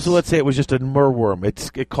attacks. Also, let's say it was just a merworm.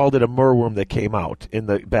 It called it a merworm that came out in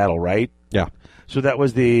the battle, right? Yeah. So that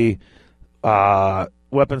was the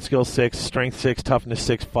weapon skill 6, strength 6, toughness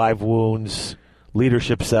 6, 5 wounds,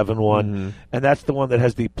 leadership 7-1, and that's the one that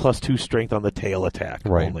has the +2 strength on the tail attack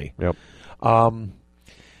only. Yep.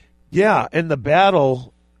 Yeah, in the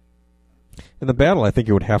battle, I think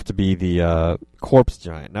it would have to be the Corpse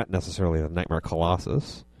Giant, not necessarily the Nightmare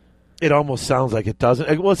Colossus. It almost sounds like it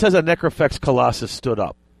doesn't. Well, it says a Necrofex Colossus stood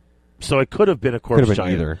up. So it could have been a Corpse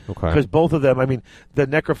Giant. Either. Okay. Because both of them, I mean, the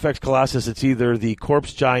Necrofex Colossus, it's either the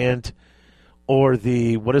Corpse Giant or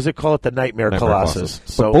the, what does it call it? The Nightmare Colossus.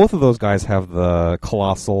 So but both of those guys have the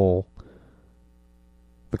colossal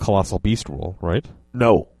beast rule, right?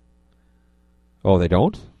 No. Oh, they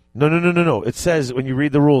don't? No. It says, when you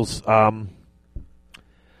read the rules,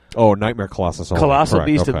 Nightmare Colossus. Colossal Correct.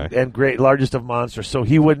 beast Okay. and great largest of monsters, so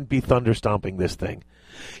he wouldn't be thunder stomping this thing.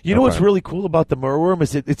 You know what's really cool about the merworm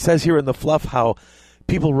is it says here in the fluff how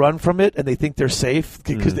people run from it and they think they're safe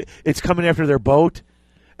because it's coming after their boat,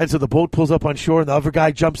 and so the boat pulls up on shore and the other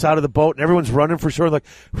guy jumps out of the boat and everyone's running for shore like,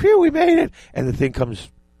 phew, we made it, and the thing comes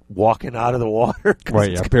walking out of the water.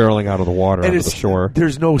 Right, barreling out of the water onto the shore.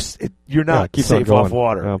 There's no, you're not safe off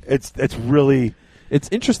water. Yeah. It's really. It's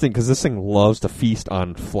interesting because this thing loves to feast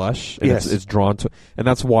on flesh. And yes. It's drawn to, and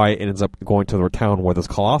that's why it ends up going to the town where this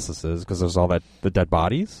Colossus is, because there's all the dead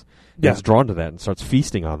bodies. Yeah. It's drawn to that and starts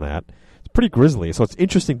feasting on that. It's pretty grisly. So it's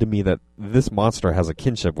interesting to me that this monster has a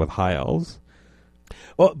kinship with high elves.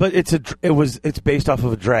 Well, but it's based off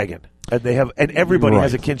of a dragon. And everybody Right.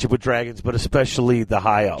 has a kinship with dragons, but especially the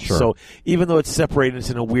high elves. Sure. So even though it's separated, it's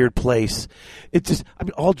in a weird place. It's just,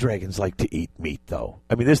 all dragons like to eat meat, though.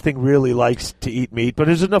 This thing really likes to eat meat, but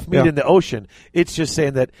there's enough meat Yeah. in the ocean. It's just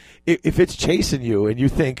saying that if it's chasing you and you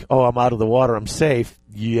think, oh, I'm out of the water, I'm safe,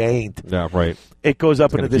 you ain't. Yeah, right. It goes up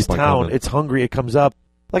It's into gonna this keep on town. coming. It's hungry. It comes up.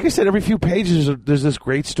 Like I said, every few pages there's this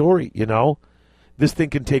great story, This thing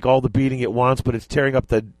can take all the beating it wants, but it's tearing up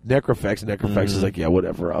the Necrofex. And Necrofex is like, yeah,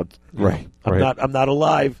 whatever. Right. I'm not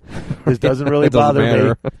alive. This doesn't really It doesn't bother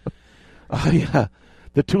matter. me. Yeah.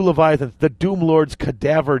 The two Leviathans, the Doom Lord's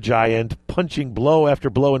cadaver giant, punching blow after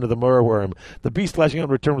blow into the Murworm. The beast lashing out in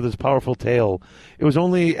return with his powerful tail. It was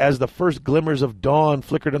only as the first glimmers of dawn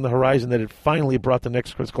flickered on the horizon that it finally brought the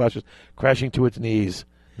Necrofex crashing to its knees.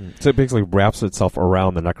 So it basically wraps itself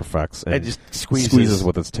around the Necrofex and just squeezes. squeezes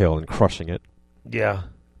with its tail and crushing it. Yeah.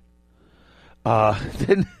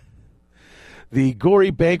 Then the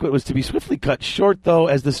gory banquet was to be swiftly cut short, though,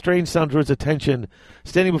 as the strange sound drew its attention.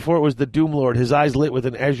 Standing before it was the Doom Lord, his eyes lit with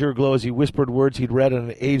an azure glow as he whispered words he'd read on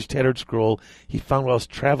an age tattered scroll he found whilst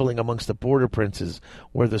traveling amongst the border princes,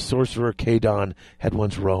 where the sorcerer Kadon had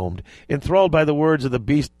once roamed. Enthralled by the words of the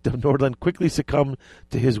beast, Nordland quickly succumbed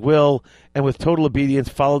to his will, and with total obedience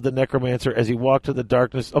followed the necromancer as he walked to the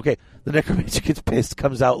darkness. Okay, the necromancer gets pissed,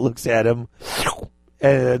 comes out, looks at him,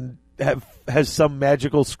 and has some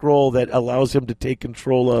magical scroll that allows him to take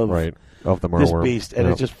control of Right. Of the this Murworm. beast, and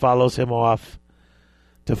Yep. it just follows him off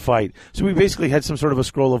to fight. So we basically had some sort of a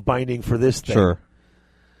scroll of binding for this thing. Sure.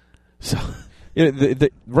 So The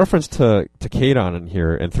reference to Kadon in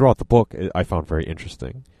here and throughout the book I found very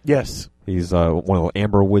interesting. yes, He's one of the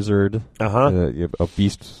Amber Wizard, a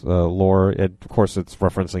beast lore. And of course, it's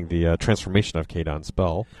referencing the transformation of Kadon's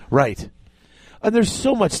spell. right. And there's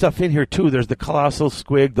so much stuff in here too. There's the colossal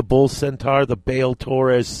squig, the bull centaur, the Baal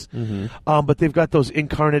Taurus, but they've got those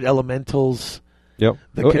incarnate elementals. Yep.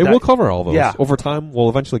 The And Kadon- we'll cover all those. Yeah. Over time, we'll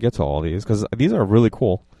eventually get to all these because these are really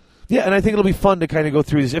cool. Yeah, and I think it'll be fun to kind of go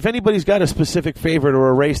through this. If anybody's got a specific favorite or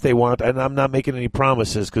a race they want, and I'm not making any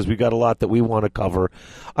promises because we got a lot that we want to cover.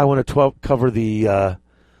 I want to cover the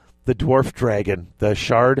dwarf dragon, the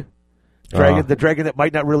shard dragon, the dragon that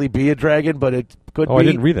might not really be a dragon, but it could be. Oh, I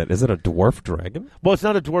didn't read that. Is it a dwarf dragon? Well, it's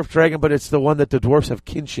not a dwarf dragon, but it's the one that the dwarfs have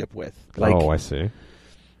kinship with. Oh, I see.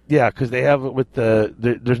 Yeah, because they have it with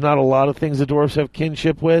there's not a lot of things the dwarfs have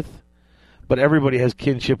kinship with, but everybody has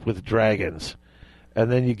kinship with dragons. And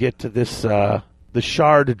then you get to this, the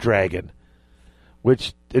shard dragon,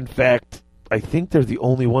 which, in fact, I think they're the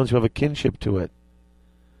only ones who have a kinship to it.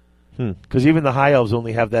 Because even the high elves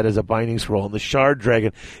only have that as a binding scroll. And the shard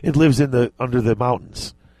dragon, it lives under the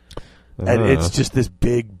mountains. And it's just this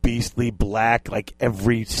big, beastly black, like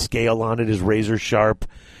every scale on it is razor sharp.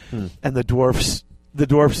 And the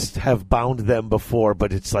dwarfs have bound them before,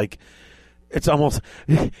 but it's like, it's almost,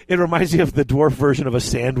 it reminds me of the dwarf version of a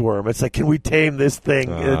sandworm. It's like, can we tame this thing?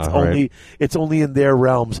 It's only in their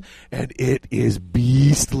realms, and it is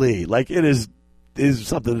beastly. Like, it is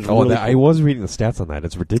something that's really I was reading the stats on that.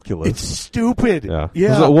 It's ridiculous. It's stupid.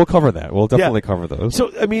 Yeah. So we'll cover that. We'll definitely cover those.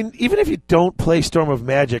 So, I mean, even if you don't play Storm of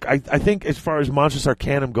Magic, I think as far as Monstrous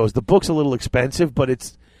Arcanum goes, the book's a little expensive, but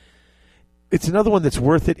it's another one that's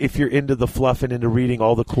worth it if you're into the fluff and into reading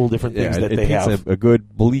all the cool different things that they have. It paints a good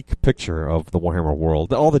bleak picture of the Warhammer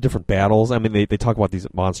world. All the different battles. I mean, they talk about these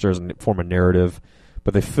monsters and form a narrative,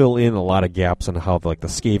 but they fill in a lot of gaps on how the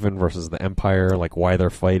Skaven versus the Empire, like why they're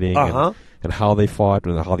fighting and how they fought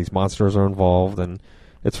and how these monsters are involved. And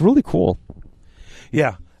it's really cool.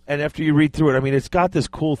 Yeah. And after you read through it, I mean, it's got this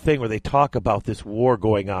cool thing where they talk about this war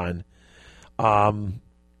going on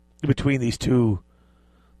between these two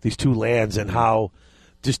lands and how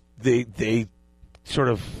just they sort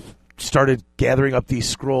of started gathering up these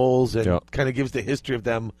scrolls and kind of gives the history of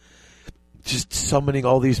them just summoning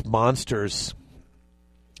all these monsters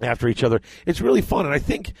after each other. It's really fun, and I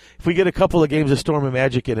think if we get a couple of games of Storm of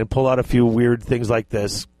Magic in and pull out a few weird things like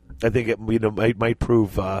this, I think it might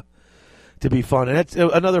prove to be fun. And that's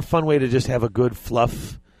another fun way to just have a good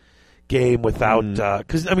fluff game without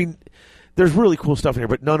because I mean there's really cool stuff in here,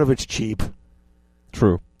 but none of it's cheap.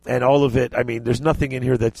 True. And all of it, I mean, there's nothing in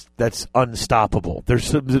here that's unstoppable. There's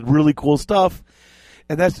some really cool stuff,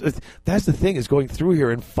 and that's the thing is going through here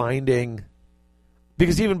and finding,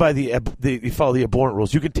 because even by you follow the abhorrent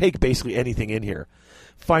rules, you can take basically anything in here,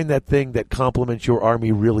 find that thing that complements your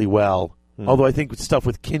army really well. Although I think stuff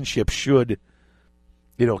with kinship should,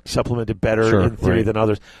 supplement it better in theory than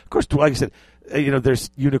others. Of course, like I said,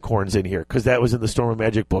 there's unicorns in here because that was in the Storm of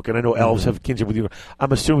Magic book, and I know elves have kinship with unicorns.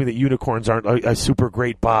 I'm assuming that unicorns aren't a super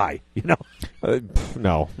great buy,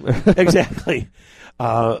 No. Exactly.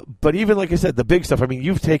 But even like I said, the big stuff. I mean,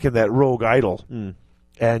 you've taken that rogue idol,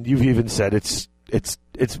 and you've even said it's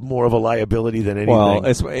more of a liability than anything. Well,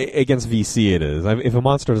 against VC it is. If a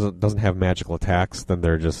monster doesn't have magical attacks, then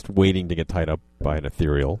they're just waiting to get tied up by an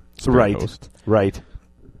ethereal spirit host. Right.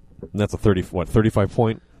 And that's a 35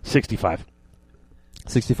 point? 65.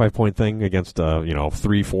 65 point thing against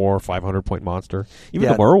 3, 4, 500 point monster. Even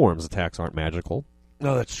Yeah. the Murworm's attacks aren't magical.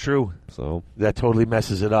 No, that's true. So That totally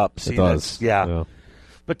messes it up. See, it does. Yeah.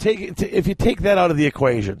 But if you take that out of the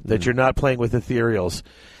equation, that you're not playing with ethereals,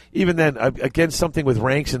 even then, against something with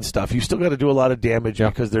ranks and stuff, you still got to do a lot of damage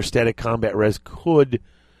because their static combat res could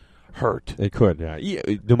hurt. It could, yeah.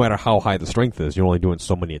 No matter how high the strength is, you're only doing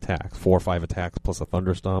so many attacks. 4 or 5 attacks plus a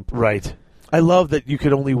thunder stomp. Right. I love that you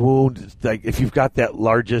could only wound, like, if you've got that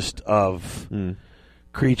largest of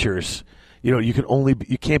creatures, you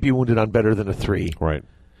can't be wounded on better than a 3. Right.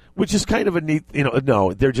 Which is kind of a neat,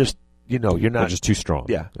 no, they're just, you're not. They're just too strong.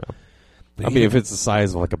 Yeah. I mean, if it's the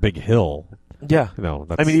size of like a big hill, yeah.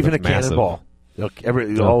 That's, even a massive. cannonball.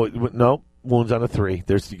 No wounds on a 3.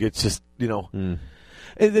 It's just, And,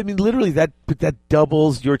 I mean, literally that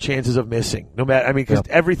doubles your chances of missing. No matter, because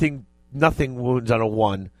nothing wounds on a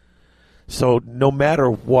 1. So no matter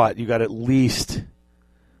what, you got at least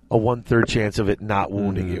a 1/3 chance of it not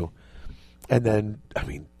wounding you. And then,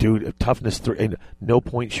 dude, toughness 3, and no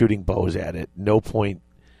point shooting bows at it. No point.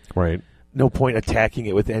 Right. No point attacking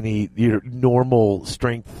it with any normal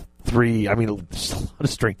strength 3. I mean, there's a lot of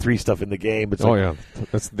strength 3 stuff in the game.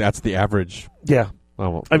 It's that's the average. Yeah.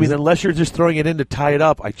 Oh, Unless you're just throwing it in to tie it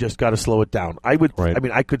up, I just got to slow it down. I would. Right.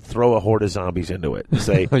 I could throw a horde of zombies into it.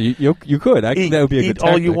 Say you could. That would be a good eat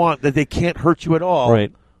all you tactic. want. That they can't hurt you at all.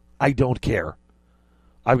 Right. I don't care.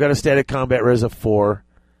 I've got a static combat res of 4.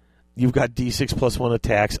 You've got D6 plus 1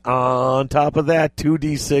 attacks. On top of that,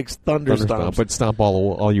 2D6 thunder stomps. But stomp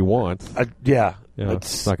all you want. Yeah.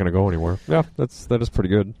 It's not going to go anywhere. Yeah, that is pretty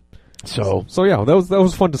good. So yeah, that was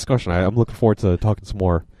a fun discussion. I'm looking forward to talking some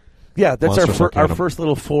more. Yeah, that's Monstrous our Arcanum. first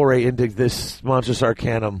little foray into this Monstrous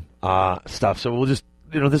Arcanum stuff. So we'll just,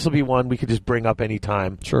 this will be one we could just bring up any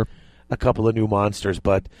time. Sure. A couple of new monsters.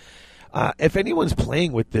 But if anyone's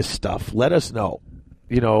playing with this stuff, let us know.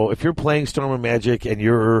 If you're playing Storm of Magic and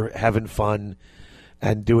you're having fun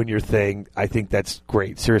and doing your thing, I think that's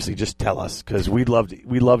great. Seriously, just tell us, because we love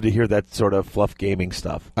to hear that sort of fluff gaming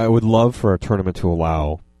stuff. I would love for a tournament to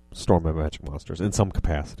allow Storm of Magic monsters in some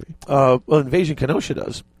capacity. Well, Invasion Kenosha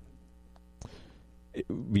does.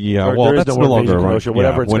 Yeah, Or well, there is that's no no more longer Invasion right. Kenosha,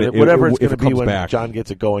 whatever Yeah, it's going to be when back. John gets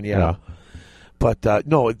it going. Yeah. But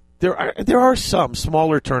no, there are some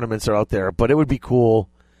smaller tournaments are out there, but it would be cool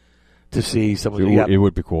to see some of them. It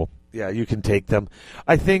would be cool. Yeah, you can take them.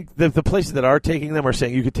 I think the places that are taking them are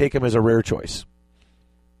saying you could take them as a rare choice.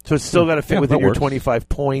 So it's still got to fit within that your works. 25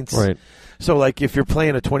 points. Right. So, like, if you're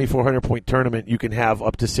playing a 2,400-point tournament, you can have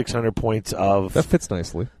up to 600 points of That fits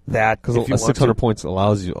nicely. that. Because if you want 600 to. points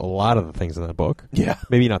allows you a lot of the things in that book. Yeah.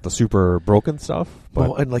 Maybe not the super broken stuff, but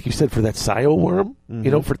Well, and like you said, for that Sio Worm,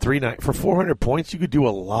 for 400 points, you could do a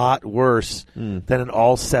lot worse than an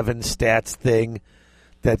all 7 stats thing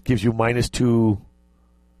that gives you -2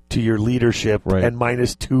 to your leadership Right. and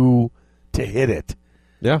 -2 to hit it.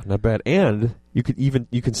 yeah, not bad. And you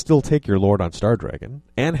can still take your Lord on Star Dragon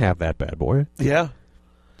and have that bad boy. Yeah.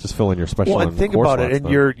 Just fill in your special. Well, and think about it, and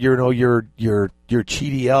your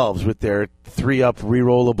cheaty elves with their 3-up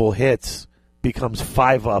rerollable hits becomes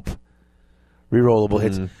 5-up rerollable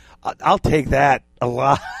hits. I'll take that a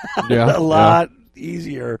lot, Yeah, a lot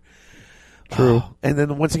easier. True. And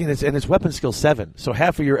then once again, it's weapon skill 7, so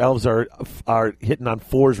half of your elves are hitting on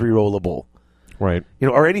 4s rerollable. right.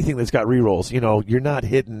 Or anything that's got rerolls. You're not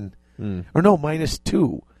hitting, or no,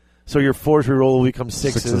 -2. So your 4s reroll becomes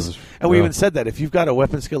 6s. And we even said that if you've got a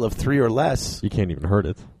weapon skill of 3 or less, You can't even hurt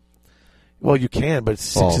it. well, you can, but it's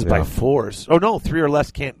 6s by 4s. Oh no, 3 or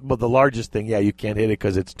less can't. Well, the largest thing, you can't hit it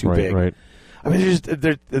because it's too big. Right. I mean,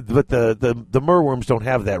 but the Murworms don't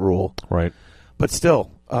have that rule. Right. But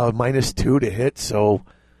still, -2 to hit. So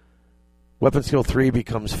weapon skill 3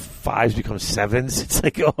 becomes 5s, becomes 7s. It's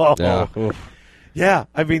like, yeah.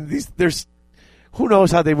 I mean, there's who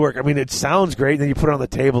knows how they work. I mean, it sounds great. And then you put it on the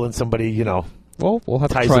table, and somebody, Well, we'll have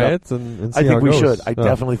to ties try it up. it and see I how think it we goes. should. I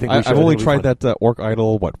definitely think we should. I've only It'll be tried that Orc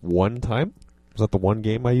Idol, one time? Was that the one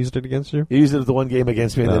game I used it against you? You used it at the one game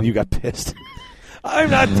against me, and Yeah. then you got pissed. I'm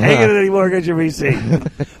not taking it anymore against your VC.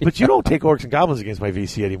 But you don't take orcs and goblins against my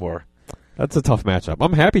VC anymore. That's a tough matchup.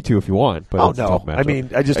 I'm happy to if you want, but it's a tough matchup. I mean,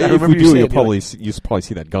 I if remember we you do, saying you'll probably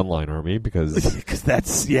see that Gunline army because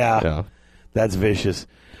that's that's vicious.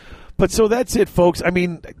 But so that's it, folks. I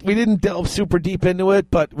mean, we didn't delve super deep into it,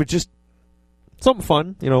 but we're just something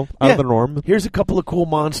fun, out of the norm. Here's a couple of cool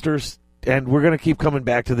monsters, and we're going to keep coming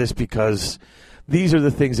back to this because these are the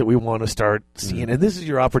things that we want to start seeing, and this is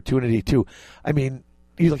your opportunity too. I mean,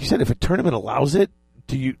 like you said, if a tournament allows it,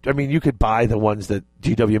 you could buy the ones that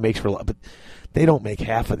GW makes for a lot, but they don't make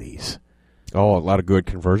half of these. Oh, a lot of good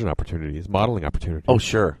conversion opportunities, modeling opportunities. Oh,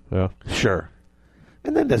 sure. Yeah. Sure.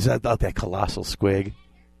 And then there's that Colossal Squig.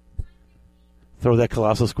 Throw that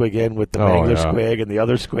Colossal Squig in with the Mangler Squig and the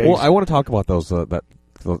other Squigs. Well, I want to talk about those, that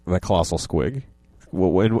Colossal Squig.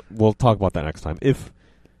 We'll talk about that next time. If,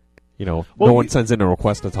 no one sends in a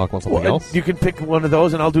request to talk about something else. You can pick one of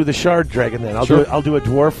those, and I'll do the Shard Dragon then. I'll do a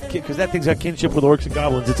Dwarf, because that thing's got kinship with Orcs and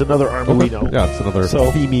Goblins. It's another army we know. Yeah, it's another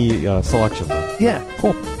themey selection. Then. Yeah.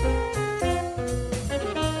 Cool.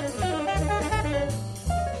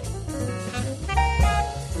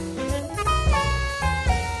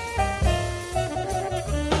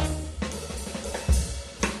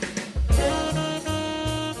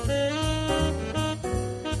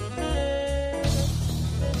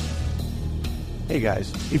 Hey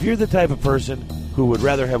guys, if you're the type of person who would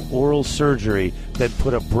rather have oral surgery than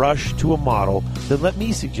put a brush to a model, then let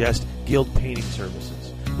me suggest Guild Painting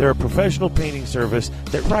Services. They're a professional painting service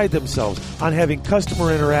that pride themselves on having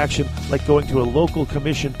customer interaction like going to a local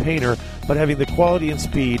commissioned painter, but having the quality and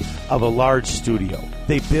speed of a large studio.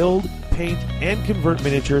 They build, paint, and convert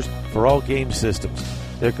miniatures for all game systems.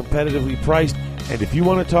 They're competitively priced, and if you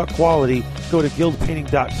want to talk quality, go to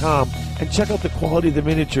guildpainting.com and check out the quality of the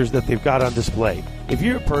miniatures that they've got on display. If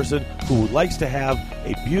you're a person who likes to have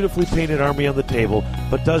a beautifully painted army on the table,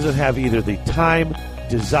 but doesn't have either the time,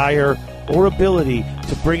 desire, or ability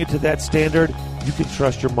to bring it to that standard, you can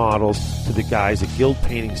trust your models to the guys at Guild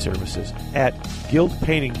Painting Services at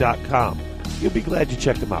guildpainting.com. You'll be glad you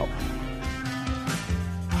checked them out.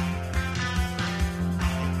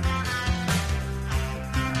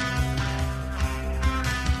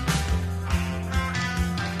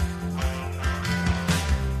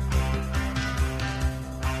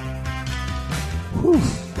 Whew,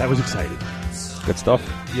 that was exciting. Good stuff.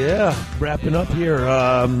 Yeah, wrapping up here.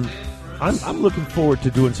 I'm looking forward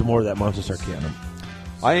to doing some more of that Monsters Arcanum.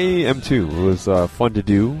 I am too. It was fun to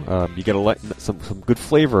do. You get some good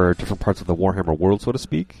flavor, different parts of the Warhammer world, so to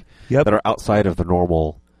speak, that are outside of the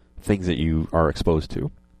normal things that you are exposed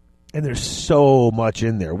to. And there's so much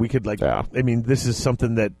in there. We could I mean, this is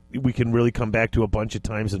something that we can really come back to a bunch of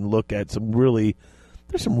times and look at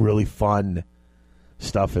there's some really fun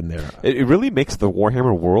stuff in there. It really makes the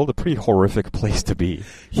Warhammer world a pretty horrific place to be.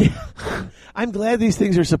 Yeah. I'm glad these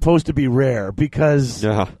things are supposed to be rare because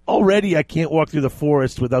already I can't walk through the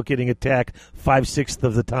forest without getting attacked 5/6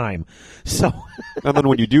 of the time. So, and then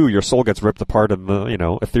when you do, your soul gets ripped apart in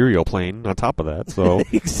the ethereal plane on top of that. So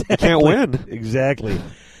exactly. You can't win. Exactly.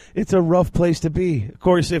 It's a rough place to be. Of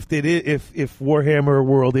course, if Warhammer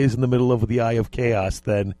world is in the middle of the Eye of Chaos,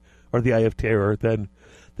 or the Eye of Terror, then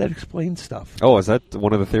that explains stuff. Oh, is that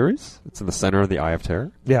one of the theories? It's in the center of the Eye of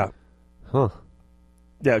Terror? Yeah. Huh.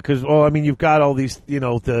 Yeah, because, you've got all these,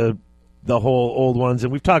 the whole old ones,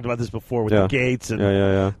 and we've talked about this before with the gates and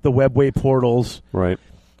the webway portals. Right.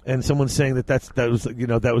 And someone's saying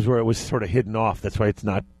that was where it was sort of hidden off. That's why it's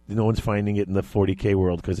not, no one's finding it in the 40K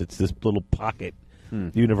world, because it's this little pocket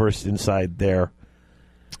universe inside there.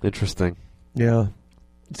 Interesting. Yeah.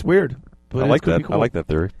 It's weird. But I like that. Cool. I like that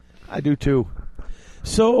theory. I do too.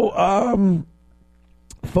 So,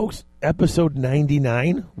 folks, episode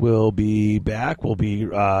 99 will be back. We'll be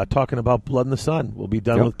talking about Blood in the Sun. We'll be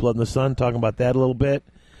done with Blood in the Sun, talking about that a little bit.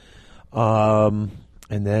 And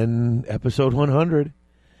then episode 100.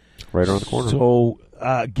 Right around the corner. So,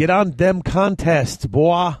 get on them contests,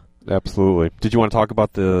 boy. Absolutely. Did you want to talk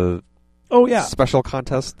about the special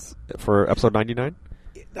contests for episode 99?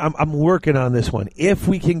 I'm working on this one. If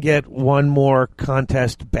we can get one more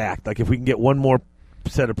contest back, like if we can get one more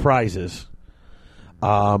set of prizes,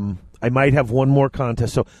 I might have one more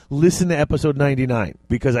contest. So listen to episode 99,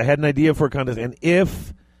 because I had an idea for a contest, and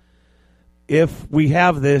if we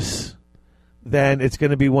have this, then it's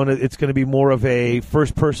going to be more of a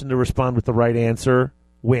first person to respond with the right answer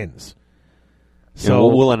wins. So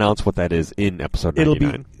we'll announce what that is in episode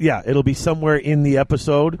 99. It'll be somewhere in the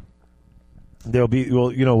episode. There'll be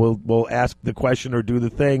we'll ask the question or do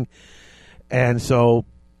the thing, and so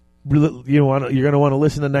you're going to want to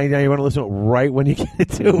listen to 99. You want to listen to it right when you get it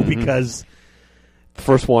to, because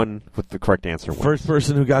First one with the correct answer wins. First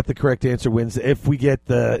person who got the correct answer wins. If we get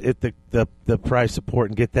the prize support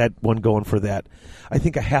and get that one going for that, I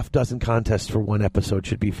think a half dozen contests for one episode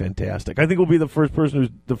should be fantastic. I think we'll be the first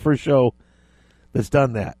first show that's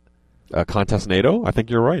done that. Contest NATO? I think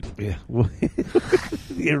you're right. Yeah,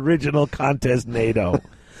 the original contest NATO.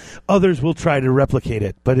 Others will try to replicate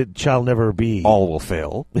it, but it shall never be. All will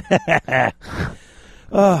fail.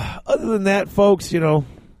 Other than that, folks, hey,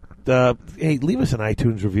 leave us an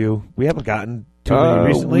iTunes review. We haven't gotten too many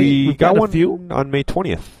recently. We've got one a few on May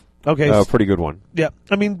 20th. Okay, Pretty good one. Yeah,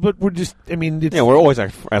 but we're just. It's, we're always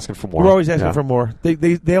asking for more. We're always asking for more.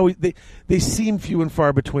 They always seem few and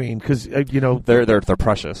far between because they're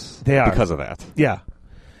precious. They are because of that. Yeah,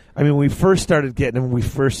 when we first started getting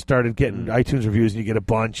iTunes reviews, and you get a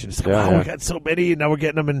bunch, and it's like, we got so many, and now we're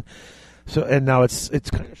getting them, and now it's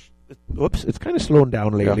kind of slowing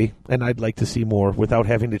down lately, and I'd like to see more without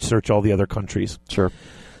having to search all the other countries. Sure.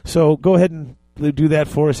 So go ahead and do that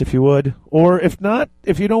for us if you would. Or if not,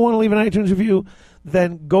 if you don't want to leave an iTunes review,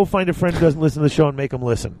 then go find a friend who doesn't listen to the show and make them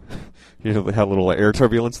listen. You had a little air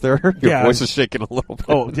turbulence there? Your voice is shaking a little bit.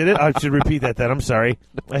 Oh, did it? I should repeat that then. I'm sorry.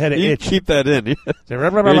 I had an itch. Keep that in. Itch in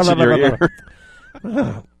your ear.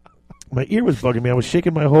 My ear was bugging me. I was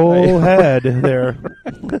shaking my whole head there.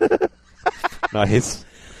 Nice.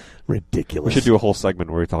 Ridiculous. We should do a whole segment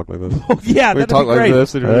where we talk like this. Oh, yeah, we that'd talk be great. like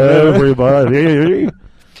this. Everybody.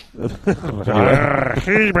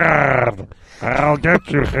 He-Man, I'll get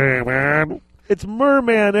you, He-Man. It's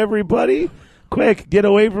Merman, everybody. Quick, get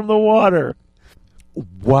away from the water.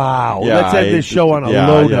 Wow. Let's end this show on a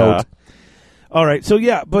low note. All right, so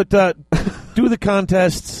but do the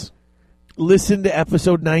contests. Listen to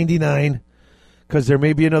episode 99, because there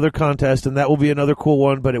may be another contest, and that will be another cool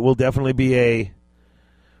one, but it will definitely be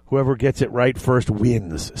whoever gets it right first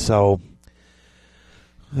wins. So...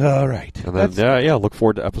 all right. And then look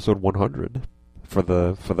forward to episode 100 for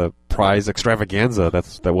the prize extravaganza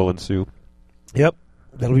that will ensue. Yep.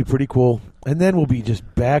 That'll be pretty cool. And then we'll be just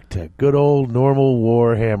back to good old normal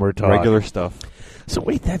Warhammer talk. Regular stuff. So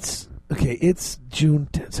wait, it's June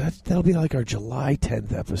 10th. So that'll be like our July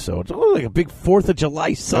 10th episode. It's like a big 4th of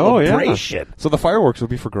July celebration. Oh, yeah. So the fireworks will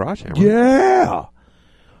be for Garage Hammer. Yeah.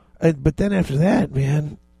 But then after that,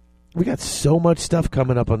 man, we got so much stuff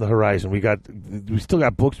coming up on the horizon. We still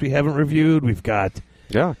got books we haven't reviewed. We've got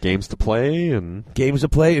games to play and games to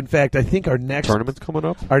play. In fact, I think our next tournament's coming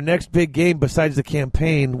up. Our next big game, besides the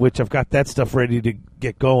campaign, which I've got that stuff ready to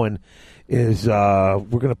get going, is we're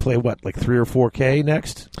going to play like 3 or 4K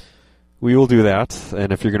next. We will do that,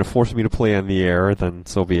 and if you're going to force me to play on the air, then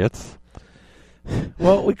so be it.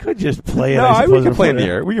 Well, we could just play it. No, we can play in the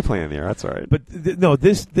air. We can play in the air. That's all right. But no,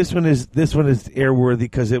 this one is airworthy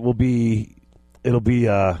because it'll be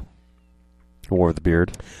War of the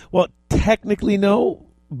Beard. Well, technically no,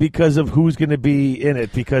 because of who's going to be in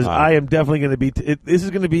it. Because I am definitely going to be. This is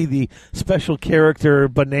going to be the special character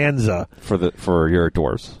bonanza for your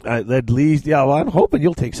dwarves. At least, well, I'm hoping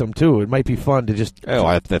you'll take some too. It might be fun to just. Oh,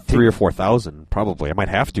 at 3,000 or 4,000, probably. I might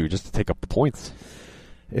have to just to take up the points.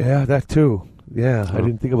 Yeah, that too. Yeah, I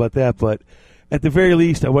didn't think about that, but at the very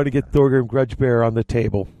least, I want to get Thorgrim Grudgebearer on the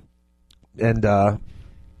table, and some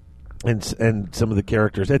of the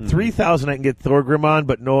characters. At 3,000, I can get Thorgrim on,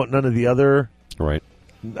 but none of the other. Right.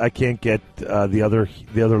 I can't get the other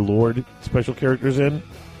Lord special characters in.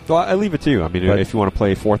 Well, I leave it to you. I mean, if you want to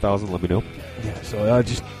play 4,000, let me know. Yeah. So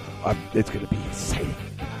it's going to be exciting.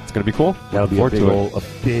 It's going to be cool. That'll be a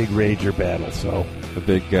big Rager battle. So a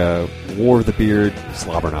big War of the Beard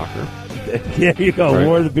slobber knocker. There you go, right.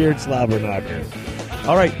 War of the Beard slobber knocker.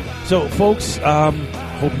 All right, so folks,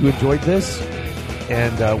 hope you enjoyed this,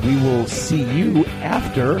 and we will see you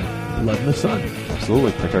after Blood in the Sun.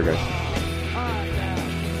 Absolutely. Take care, guys.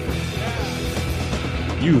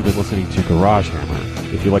 You've been listening to Garage Hammer.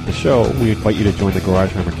 If you like the show, we invite you to join the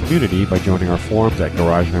Garage Hammer community by joining our forums at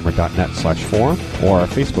garagehammer.net/forum or our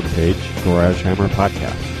Facebook page, Garage Hammer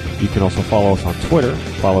Podcast. You can also follow us on Twitter.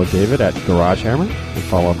 Follow David at Garage Hammer and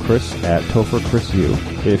follow Chris at Topher Chris U.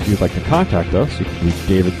 If you'd like to contact us, you can reach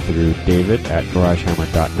David through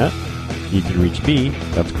david@garagehammer.net. You can reach me,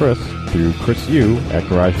 that's Chris, through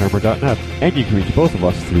chrisu@garagehammer.net. And you can reach both of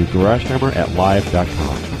us through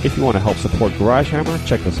garagehammer@live.com. If you want to help support Garage Hammer,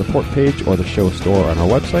 check the support page or the show store on our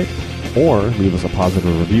website, or leave us a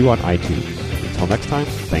positive review on iTunes. Until next time,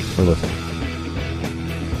 thanks for listening.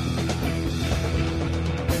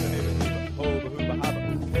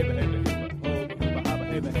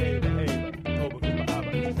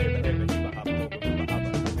 Hey,